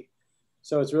to be.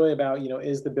 So it's really about,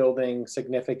 is the building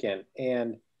significant?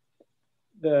 And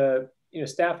the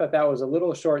staff thought that was a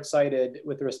little short-sighted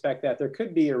with respect that there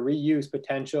could be a reuse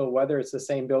potential, whether it's the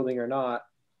same building or not,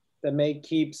 that may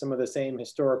keep some of the same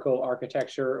historical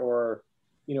architecture or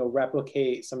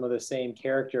replicate some of the same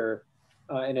character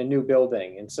in a new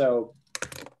building. And so,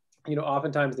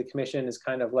 oftentimes the commission is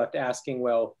kind of left asking,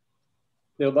 well,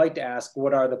 they would like to ask,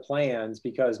 what are the plans?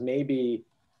 Because maybe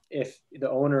if the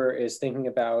owner is thinking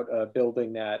about a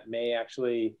building that may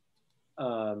actually,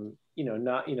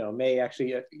 may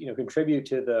actually, contribute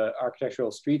to the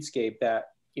architectural streetscape, that,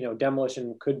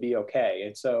 demolition could be okay.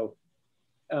 And so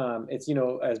it's,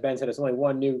 as Ben said, it's only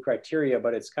one new criteria,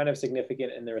 but it's kind of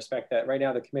significant in the respect that right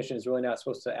now the commission is really not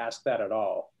supposed to ask that at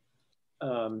all.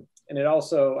 And it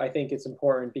also, I think it's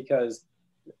important because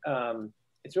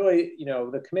it's really,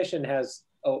 the commission has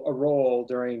a role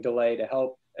during delay to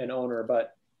help an owner,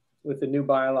 but with the new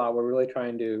bylaw, we're really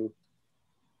trying to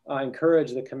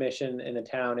encourage the commission and the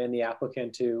town and the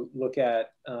applicant to look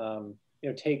at,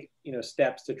 take,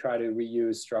 steps to try to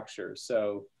reuse structures.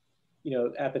 So,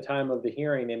 at the time of the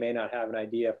hearing, they may not have an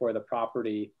idea for the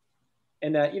property,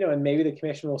 and that, and maybe the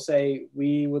commission will say,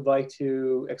 we would like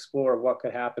to explore what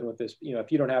could happen with this.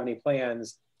 If you don't have any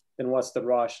plans, then what's the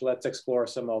rush? Let's explore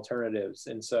some alternatives.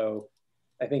 And so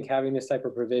I think having this type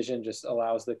of provision just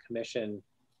allows the commission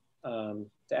to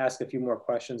ask a few more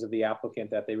questions of the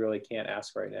applicant that they really can't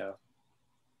ask right now.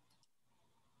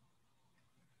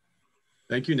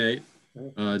 Thank you, Nate.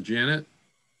 Janet,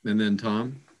 and then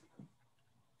Tom.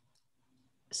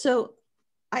 So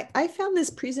I found this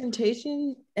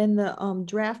presentation and the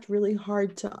draft really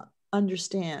hard to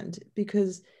understand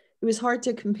because it was hard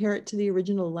to compare it to the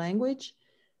original language.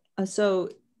 So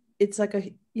it's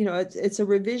like it's a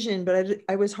revision, but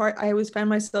I always found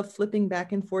myself flipping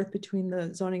back and forth between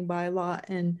the zoning bylaw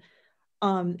and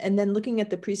then looking at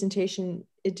the presentation,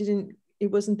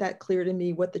 it wasn't that clear to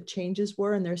me what the changes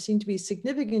were. And there seemed to be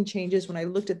significant changes when I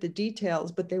looked at the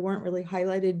details, but they weren't really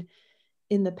highlighted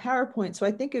in the PowerPoint. So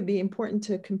I think it'd be important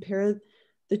to compare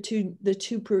the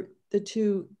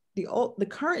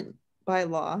current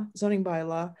bylaw, zoning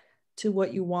bylaw, to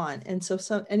what you want. And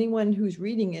so anyone who's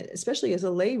reading it, especially as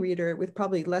a lay reader with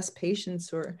probably less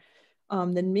patience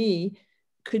than me,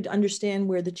 could understand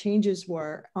where the changes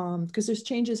were, because there's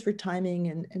changes for timing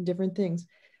and different things.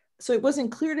 So it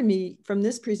wasn't clear to me from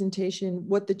this presentation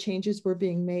what the changes were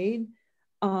being made.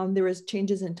 There was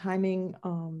changes in timing,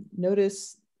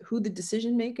 notice, who the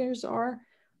decision makers are.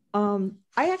 I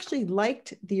actually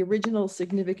liked the original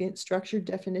significant structure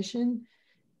definition.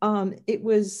 It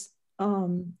was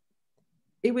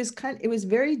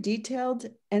very detailed,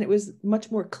 and it was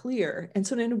much more clear. And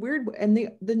so in a weird way,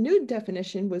 and the new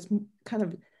definition was kind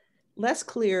of less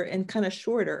clear and kind of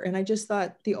shorter. And I just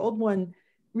thought the old one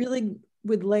really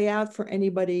would lay out for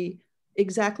anybody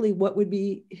exactly what would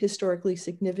be historically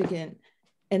significant.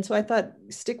 And so I thought,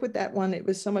 stick with that one. It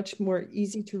was so much more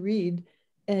easy to read.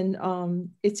 And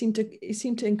it seemed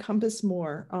to encompass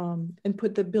more and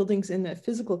put the buildings in a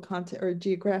physical context or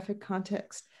geographic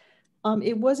context.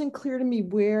 It wasn't clear to me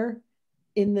where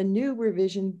in the new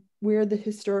revision, where the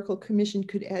historical commission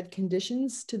could add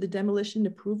conditions to the demolition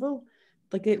approval.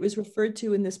 Like it was referred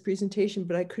to in this presentation,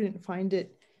 but I couldn't find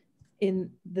it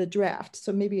in the draft.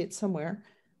 So maybe it's somewhere.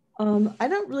 I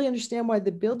don't really understand why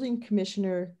the building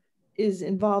commissioner is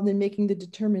involved in making the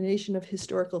determination of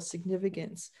historical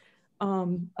significance.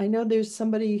 I know there's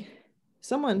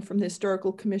someone from the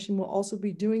historical commission will also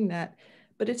be doing that,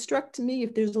 but it struck to me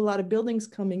if there's a lot of buildings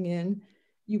coming in,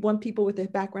 you want people with a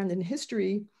background in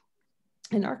history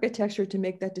and architecture to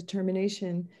make that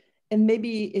determination. And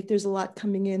maybe if there's a lot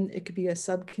coming in, it could be a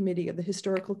subcommittee of the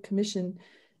historical commission.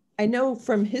 I know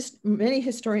from many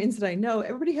historians that I know,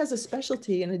 everybody has a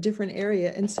specialty in a different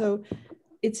area. And so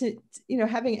it's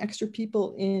having extra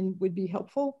people in would be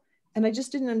helpful. And I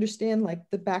just didn't understand like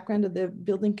the background of the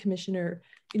building commissioner,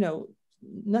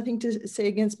 nothing to say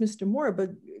against Mr. Moore,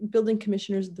 but building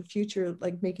commissioners of the future,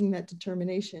 like making that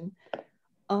determination.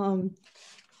 Another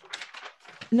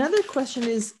question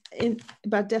is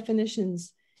about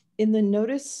definitions. In the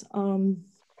notice of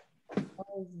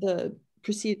the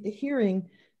hearing,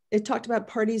 it talked about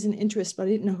parties and interests, but I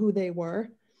didn't know who they were.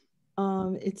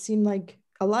 It seemed like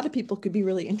a lot of people could be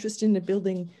really interested in the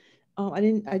building.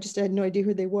 I just had no idea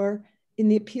who they were. In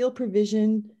the appeal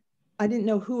provision, I didn't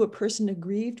know who a person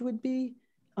aggrieved would be.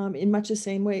 In much the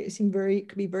same way, it seemed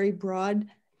could be very broad.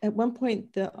 At one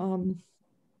point,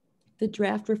 the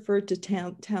draft referred to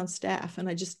town staff, and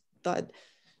I just thought,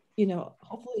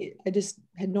 hopefully, I just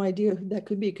had no idea who that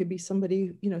could be. It could be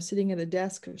somebody, sitting at a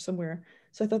desk or somewhere.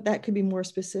 So I thought that could be more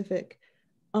specific.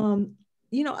 I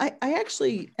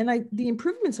actually, the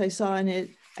improvements I saw in it,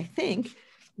 I think,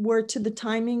 were to the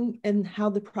timing and how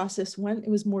the process went.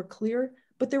 It was more clear,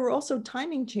 but there were also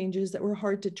timing changes that were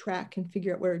hard to track and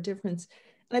figure out what are difference.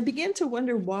 And I began to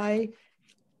wonder why,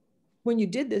 when you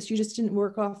did this, you just didn't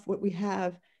work off what we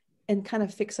have and kind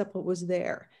of fix up what was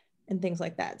there and things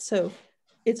like that. So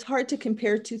it's hard to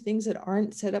compare two things that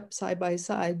aren't set up side by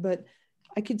side, but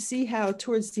I could see how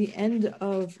towards the end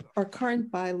of our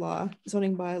current bylaw,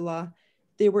 zoning bylaw,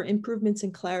 there were improvements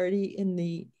in clarity in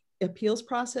the appeals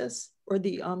process or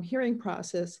the hearing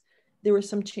process. There were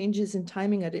some changes in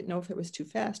timing. I didn't know if it was too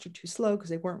fast or too slow because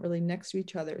they weren't really next to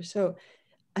each other. So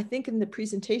I think in the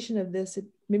presentation of this,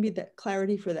 maybe that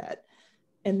clarity for that.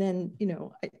 And then,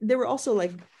 there were also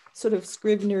like sort of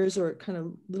Scrivener's or kind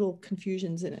of little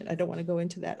confusions in it. I don't want to go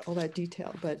into all that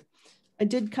detail, but I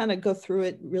did kind of go through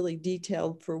it really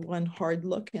detailed for one hard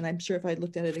look. And I'm sure if I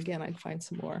looked at it again, I'd find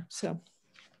some more. So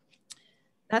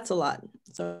that's a lot.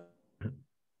 So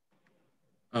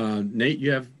Nate,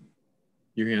 you have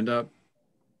your hand up.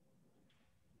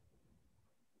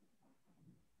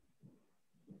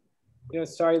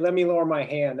 Sorry, let me lower my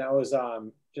hand. That was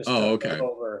just okay.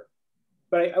 Over.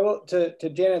 But I will to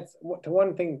Janet. To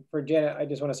one thing for Janet, I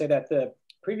just want to say that the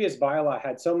previous bylaw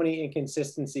had so many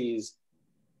inconsistencies.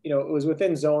 It was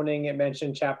within zoning. It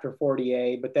mentioned Chapter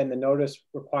 40A, but then the notice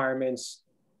requirements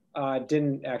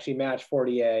didn't actually match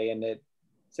 40A, and it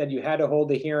said you had to hold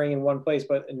the hearing in one place,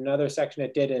 but in another section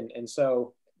it didn't. And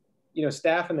so,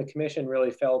 staff and the commission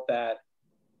really felt that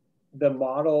the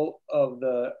model of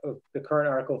the current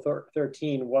Article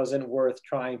 13 wasn't worth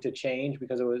trying to change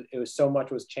because it was so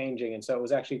much was changing. And so it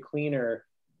was actually cleaner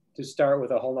to start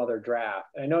with a whole nother draft.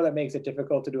 And I know that makes it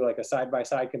difficult to do like a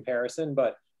side-by-side comparison,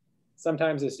 but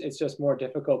sometimes it's just more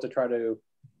difficult to try to,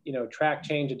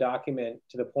 change a document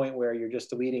to the point where you're just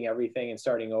deleting everything and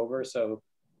starting over. So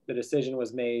the decision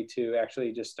was made to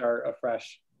actually just start a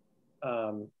fresh,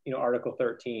 Article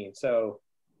 13. So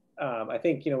I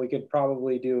think, we could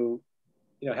probably do,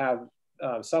 have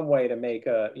some way to make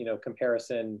a,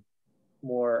 comparison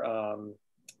more,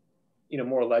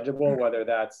 more legible, whether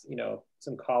that's,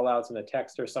 some call outs in the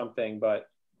text or something, but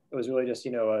it was really just,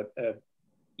 a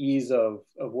ease of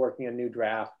working a new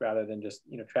draft rather than just,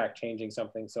 track changing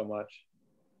something so much.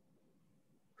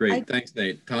 Great, thanks,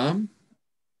 Nate. Tom?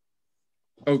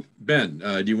 Oh, Ben,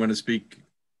 do you want to speak?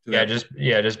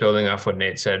 Just building off what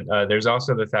Nate said. There's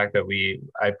also the fact that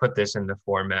I put this in the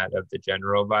format of the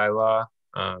general bylaw.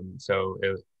 So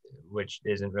which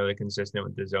isn't really consistent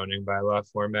with the zoning bylaw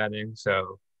formatting.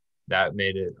 So that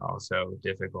made it also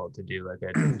difficult to do like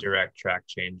a direct track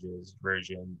changes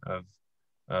version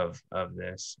of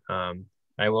this.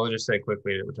 I will just say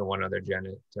quickly to one other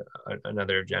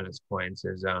another of Janet's points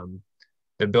is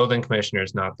the building commissioner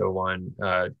is not the one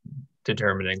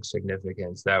determining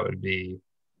significance. That would be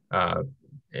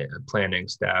planning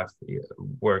staff,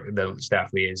 the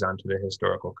staff liaison to the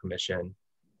historical commission,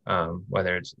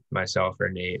 whether it's myself or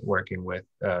Nate working with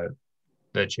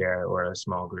the chair or a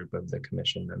small group of the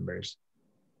commission members.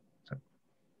 So.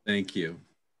 Thank you.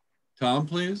 Tom,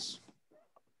 please.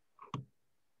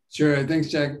 Sure, thanks,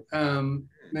 Jack.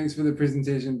 Thanks for the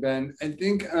presentation, Ben. I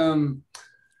think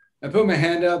I put my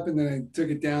hand up and then I took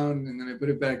it down and then I put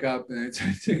it back up and I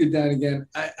took it down again.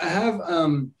 I have,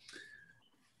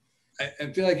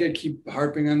 I feel like I keep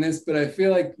harping on this, but I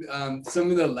feel like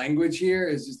some of the language here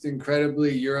is just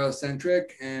incredibly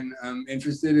Eurocentric, and I'm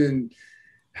interested in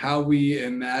how we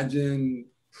imagine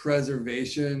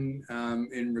preservation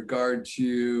in regard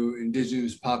to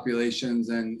indigenous populations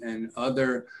and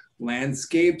other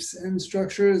landscapes and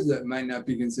structures that might not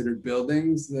be considered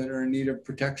buildings that are in need of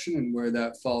protection, and where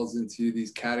that falls into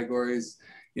these categories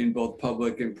in both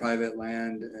public and private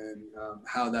land, and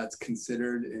how that's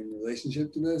considered in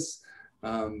relationship to this.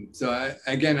 So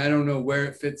again, I don't know where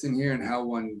it fits in here and how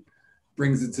one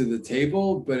brings it to the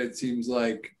table, but it seems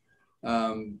like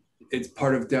it's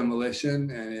part of demolition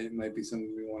and it might be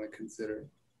something we want to consider.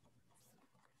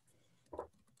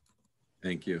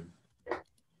 Thank you.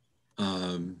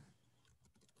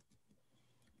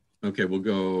 Okay, we'll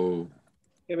go.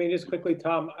 I mean, just quickly,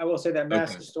 Tom, I will say that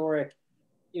Mass Historic,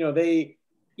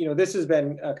 this has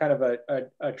been kind of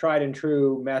a tried and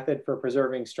true method for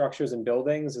preserving structures and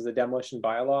buildings as a demolition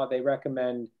bylaw. They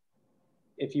recommend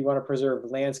if you want to preserve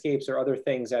landscapes or other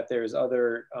things that there's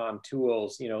other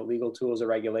tools, legal tools or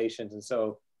regulations. And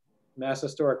so Mass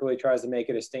Historic really tries to make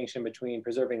a distinction between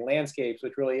preserving landscapes,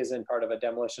 which really isn't part of a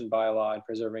demolition bylaw, and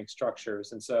preserving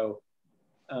structures. And so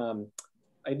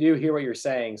I do hear what you're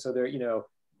saying. So there,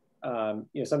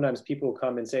 sometimes people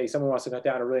come and say someone wants to cut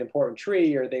down a really important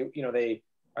tree, or they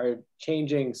are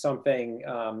changing something,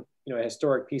 a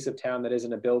historic piece of town that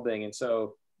isn't a building. And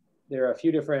so there are a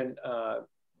few different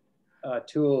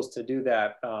tools to do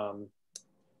that.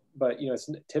 But, it's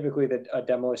typically that a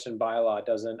demolition bylaw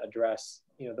doesn't address,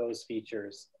 those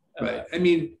features. Right. I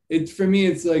mean, for me,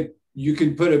 it's like you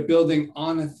can put a building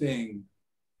on a thing,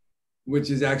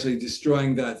 which is actually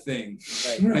destroying that thing.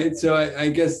 Right. So I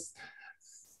guess,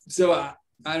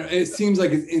 it seems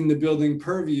like it's in the building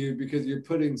purview because you're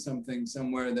putting something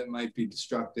somewhere that might be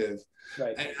destructive.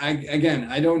 Right.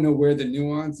 I don't know where the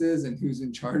nuance is and who's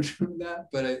in charge of that,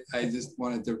 but I just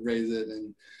wanted to raise it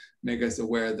and make us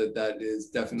aware that that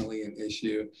is definitely an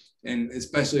issue. And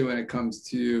especially when it comes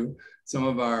to some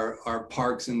of our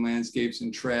parks and landscapes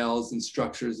and trails and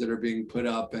structures that are being put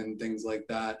up and things like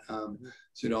that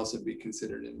should also be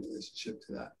considered in relationship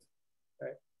to that.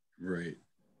 Right.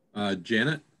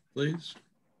 Janet, please.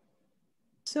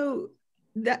 So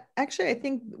that actually, I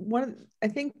think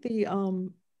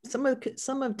some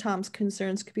of Tom's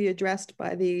concerns could be addressed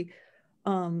by the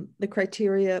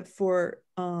criteria for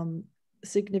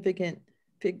significance.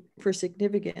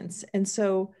 And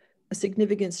so a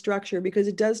significant structure, because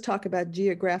it does talk about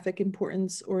geographic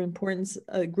importance or importance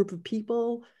a group of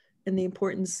people, and the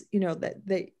importance, that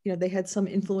they had some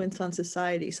influence on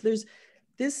society. So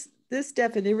there's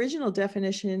the original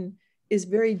definition is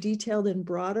very detailed and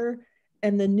broader,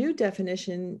 and the new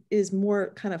definition is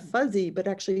more kind of fuzzy, but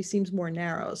actually seems more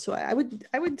narrow. So I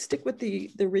would stick with the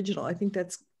original. I think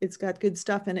it's got good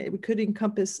stuff, and it could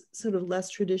encompass sort of less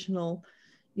traditional,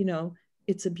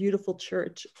 it's a beautiful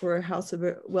church or a house of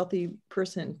a wealthy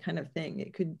person kind of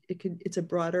thing. It's a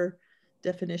broader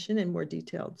definition and more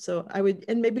detailed. So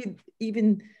and maybe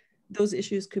even those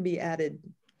issues could be added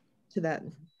to that.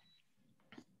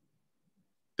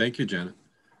 Thank you, Janet.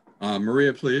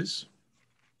 Maria, please.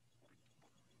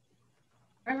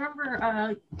 I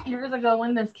remember years ago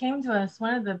when this came to us,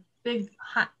 one of the big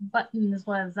hot buttons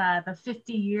was the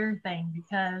 50-year thing,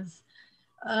 because,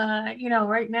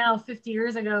 right now, 50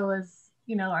 years ago was,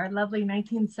 our lovely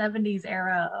 1970s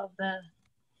era of the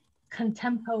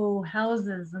contempo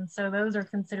houses. And so those are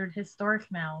considered historic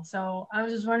now. So I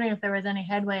was just wondering if there was any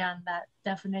headway on that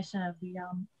definition of the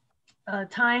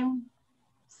time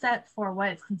set for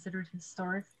what is considered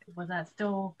historic. Was that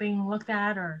still being looked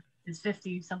at, or is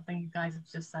 50 something you guys have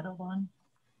just settled on?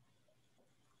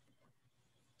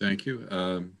 Thank you.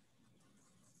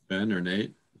 Ben or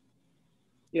Nate?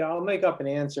 Yeah, I'll make up an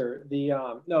answer.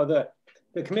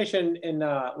 The commission in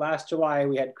last July,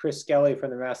 we had Chris Skelly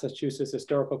from the Massachusetts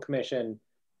Historical Commission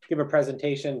give a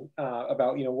presentation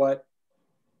about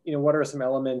what are some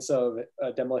elements of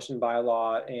a demolition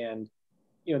bylaw, and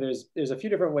there's a few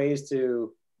different ways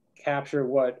to capture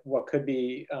what could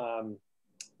be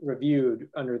reviewed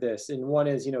under this. And one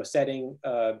is setting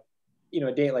a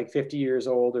date like 50 years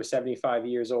old or 75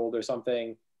 years old or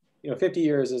something. 50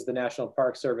 years is the National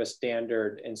Park Service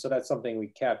standard, and so that's something we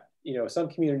kept. Some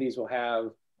communities will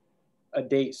have a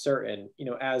date certain,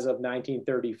 as of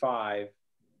 1935,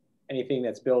 anything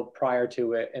that's built prior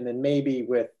to it, and then maybe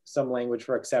with some language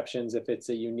for exceptions if it's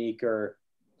a unique or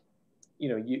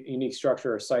unique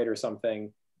structure or site or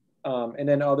something. And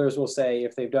then others will say,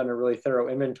 if they've done a really thorough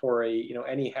inventory,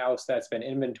 any house that's been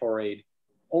inventoried,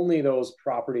 only those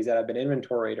properties that have been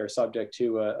inventoried are subject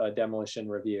to a demolition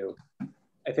review.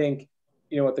 I think,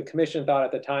 what the commission thought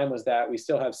at the time was that we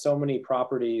still have so many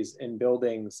properties in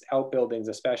buildings, outbuildings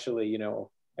especially,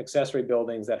 accessory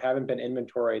buildings that haven't been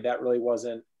inventoried. That really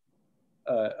wasn't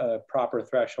a proper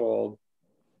threshold.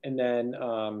 And then,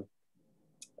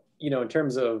 in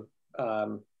terms of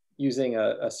using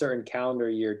a certain calendar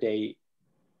year date,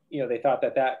 they thought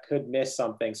that could miss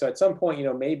something. So at some point,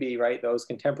 maybe, right, those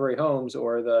contemporary homes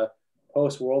or the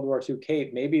post-World War II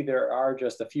Cape, maybe there are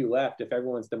just a few left if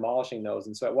everyone's demolishing those.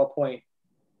 And so at what point,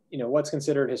 what's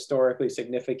considered historically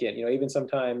significant? Even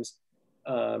sometimes,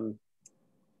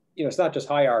 it's not just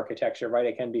high architecture, right?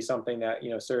 It can be something that,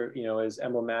 is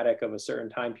emblematic of a certain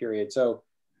time period. So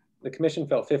the commission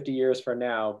felt 50 years for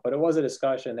now, but it was a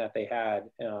discussion that they had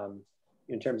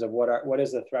in terms of what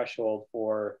is the threshold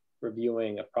for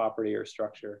reviewing a property or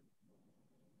structure.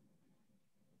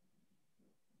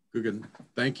 Good.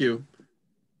 Thank you.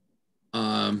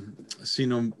 I see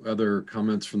no other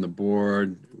comments from the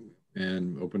board,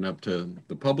 and open up to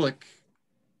the public. Do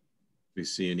we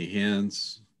see any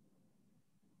hands?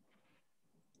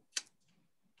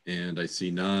 And I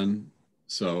see none.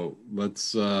 So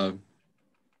let's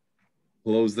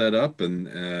close that up,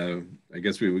 and I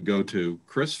guess we would go to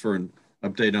Chris for an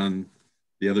update on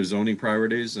the other zoning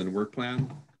priorities and work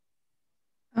plan.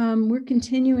 We're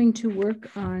continuing to work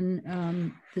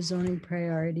on the zoning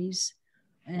priorities,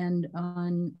 and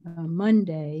on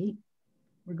Monday,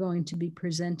 we're going to be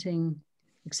presenting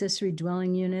accessory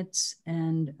dwelling units,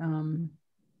 and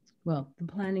well, the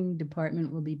planning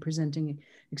department will be presenting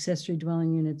accessory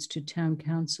dwelling units to town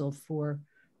council for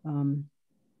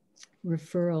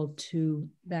referral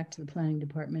back to the planning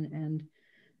department and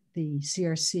the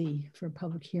CRC for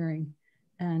public hearing.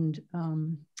 And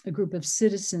a group of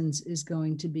citizens is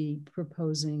going to be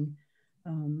proposing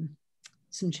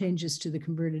some changes to the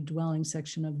converted dwelling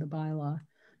section of the bylaw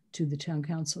to the town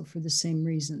council for the same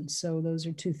reason. So those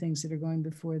are two things that are going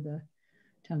before the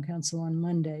town council on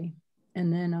Monday.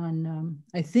 And then on,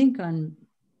 I think on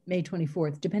May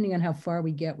 24th, depending on how far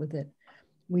we get with it,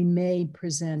 we may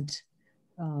present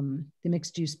the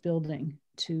mixed use building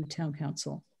to town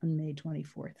council on May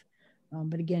 24th.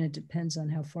 But again, it depends on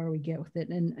how far we get with it.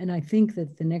 And I think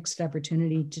that the next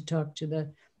opportunity to talk to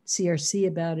the CRC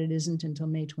about it isn't until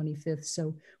May 25th.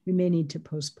 So we may need to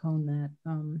postpone that.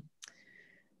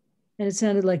 And it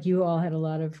sounded like you all had a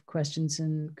lot of questions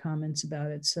and comments about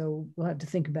it. So we'll have to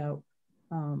think about,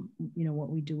 what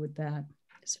we do with that.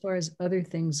 As far as other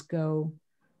things go,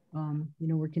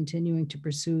 we're continuing to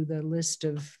pursue the list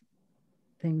of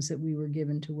things that we were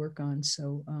given to work on.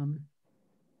 So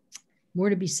more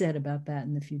to be said about that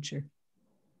in the future.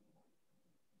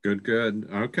 Good, good.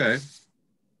 Okay.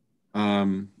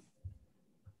 And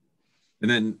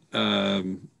then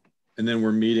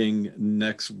we're meeting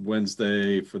next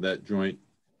Wednesday for that joint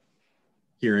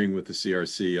hearing with the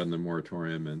CRC on the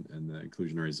moratorium and the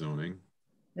inclusionary zoning.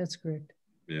 That's correct.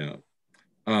 Yeah.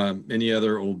 Any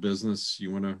other old business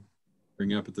you want to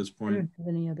bring up at this point? I don't have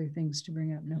any other things to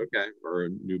bring up, no. Okay, or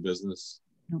new business?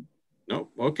 No. Nope,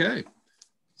 okay.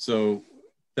 So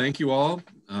thank you all.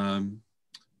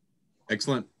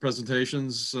 Excellent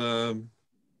presentations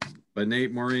by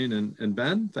Nate, Maureen, and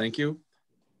Ben. Thank you.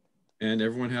 And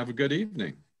everyone have a good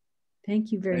evening.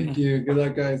 Thank you very much. Thank you. Good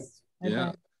luck, guys.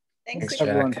 Yeah. Thanks,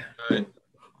 everyone. Good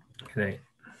night.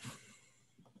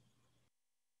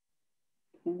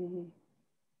 Mm-hmm.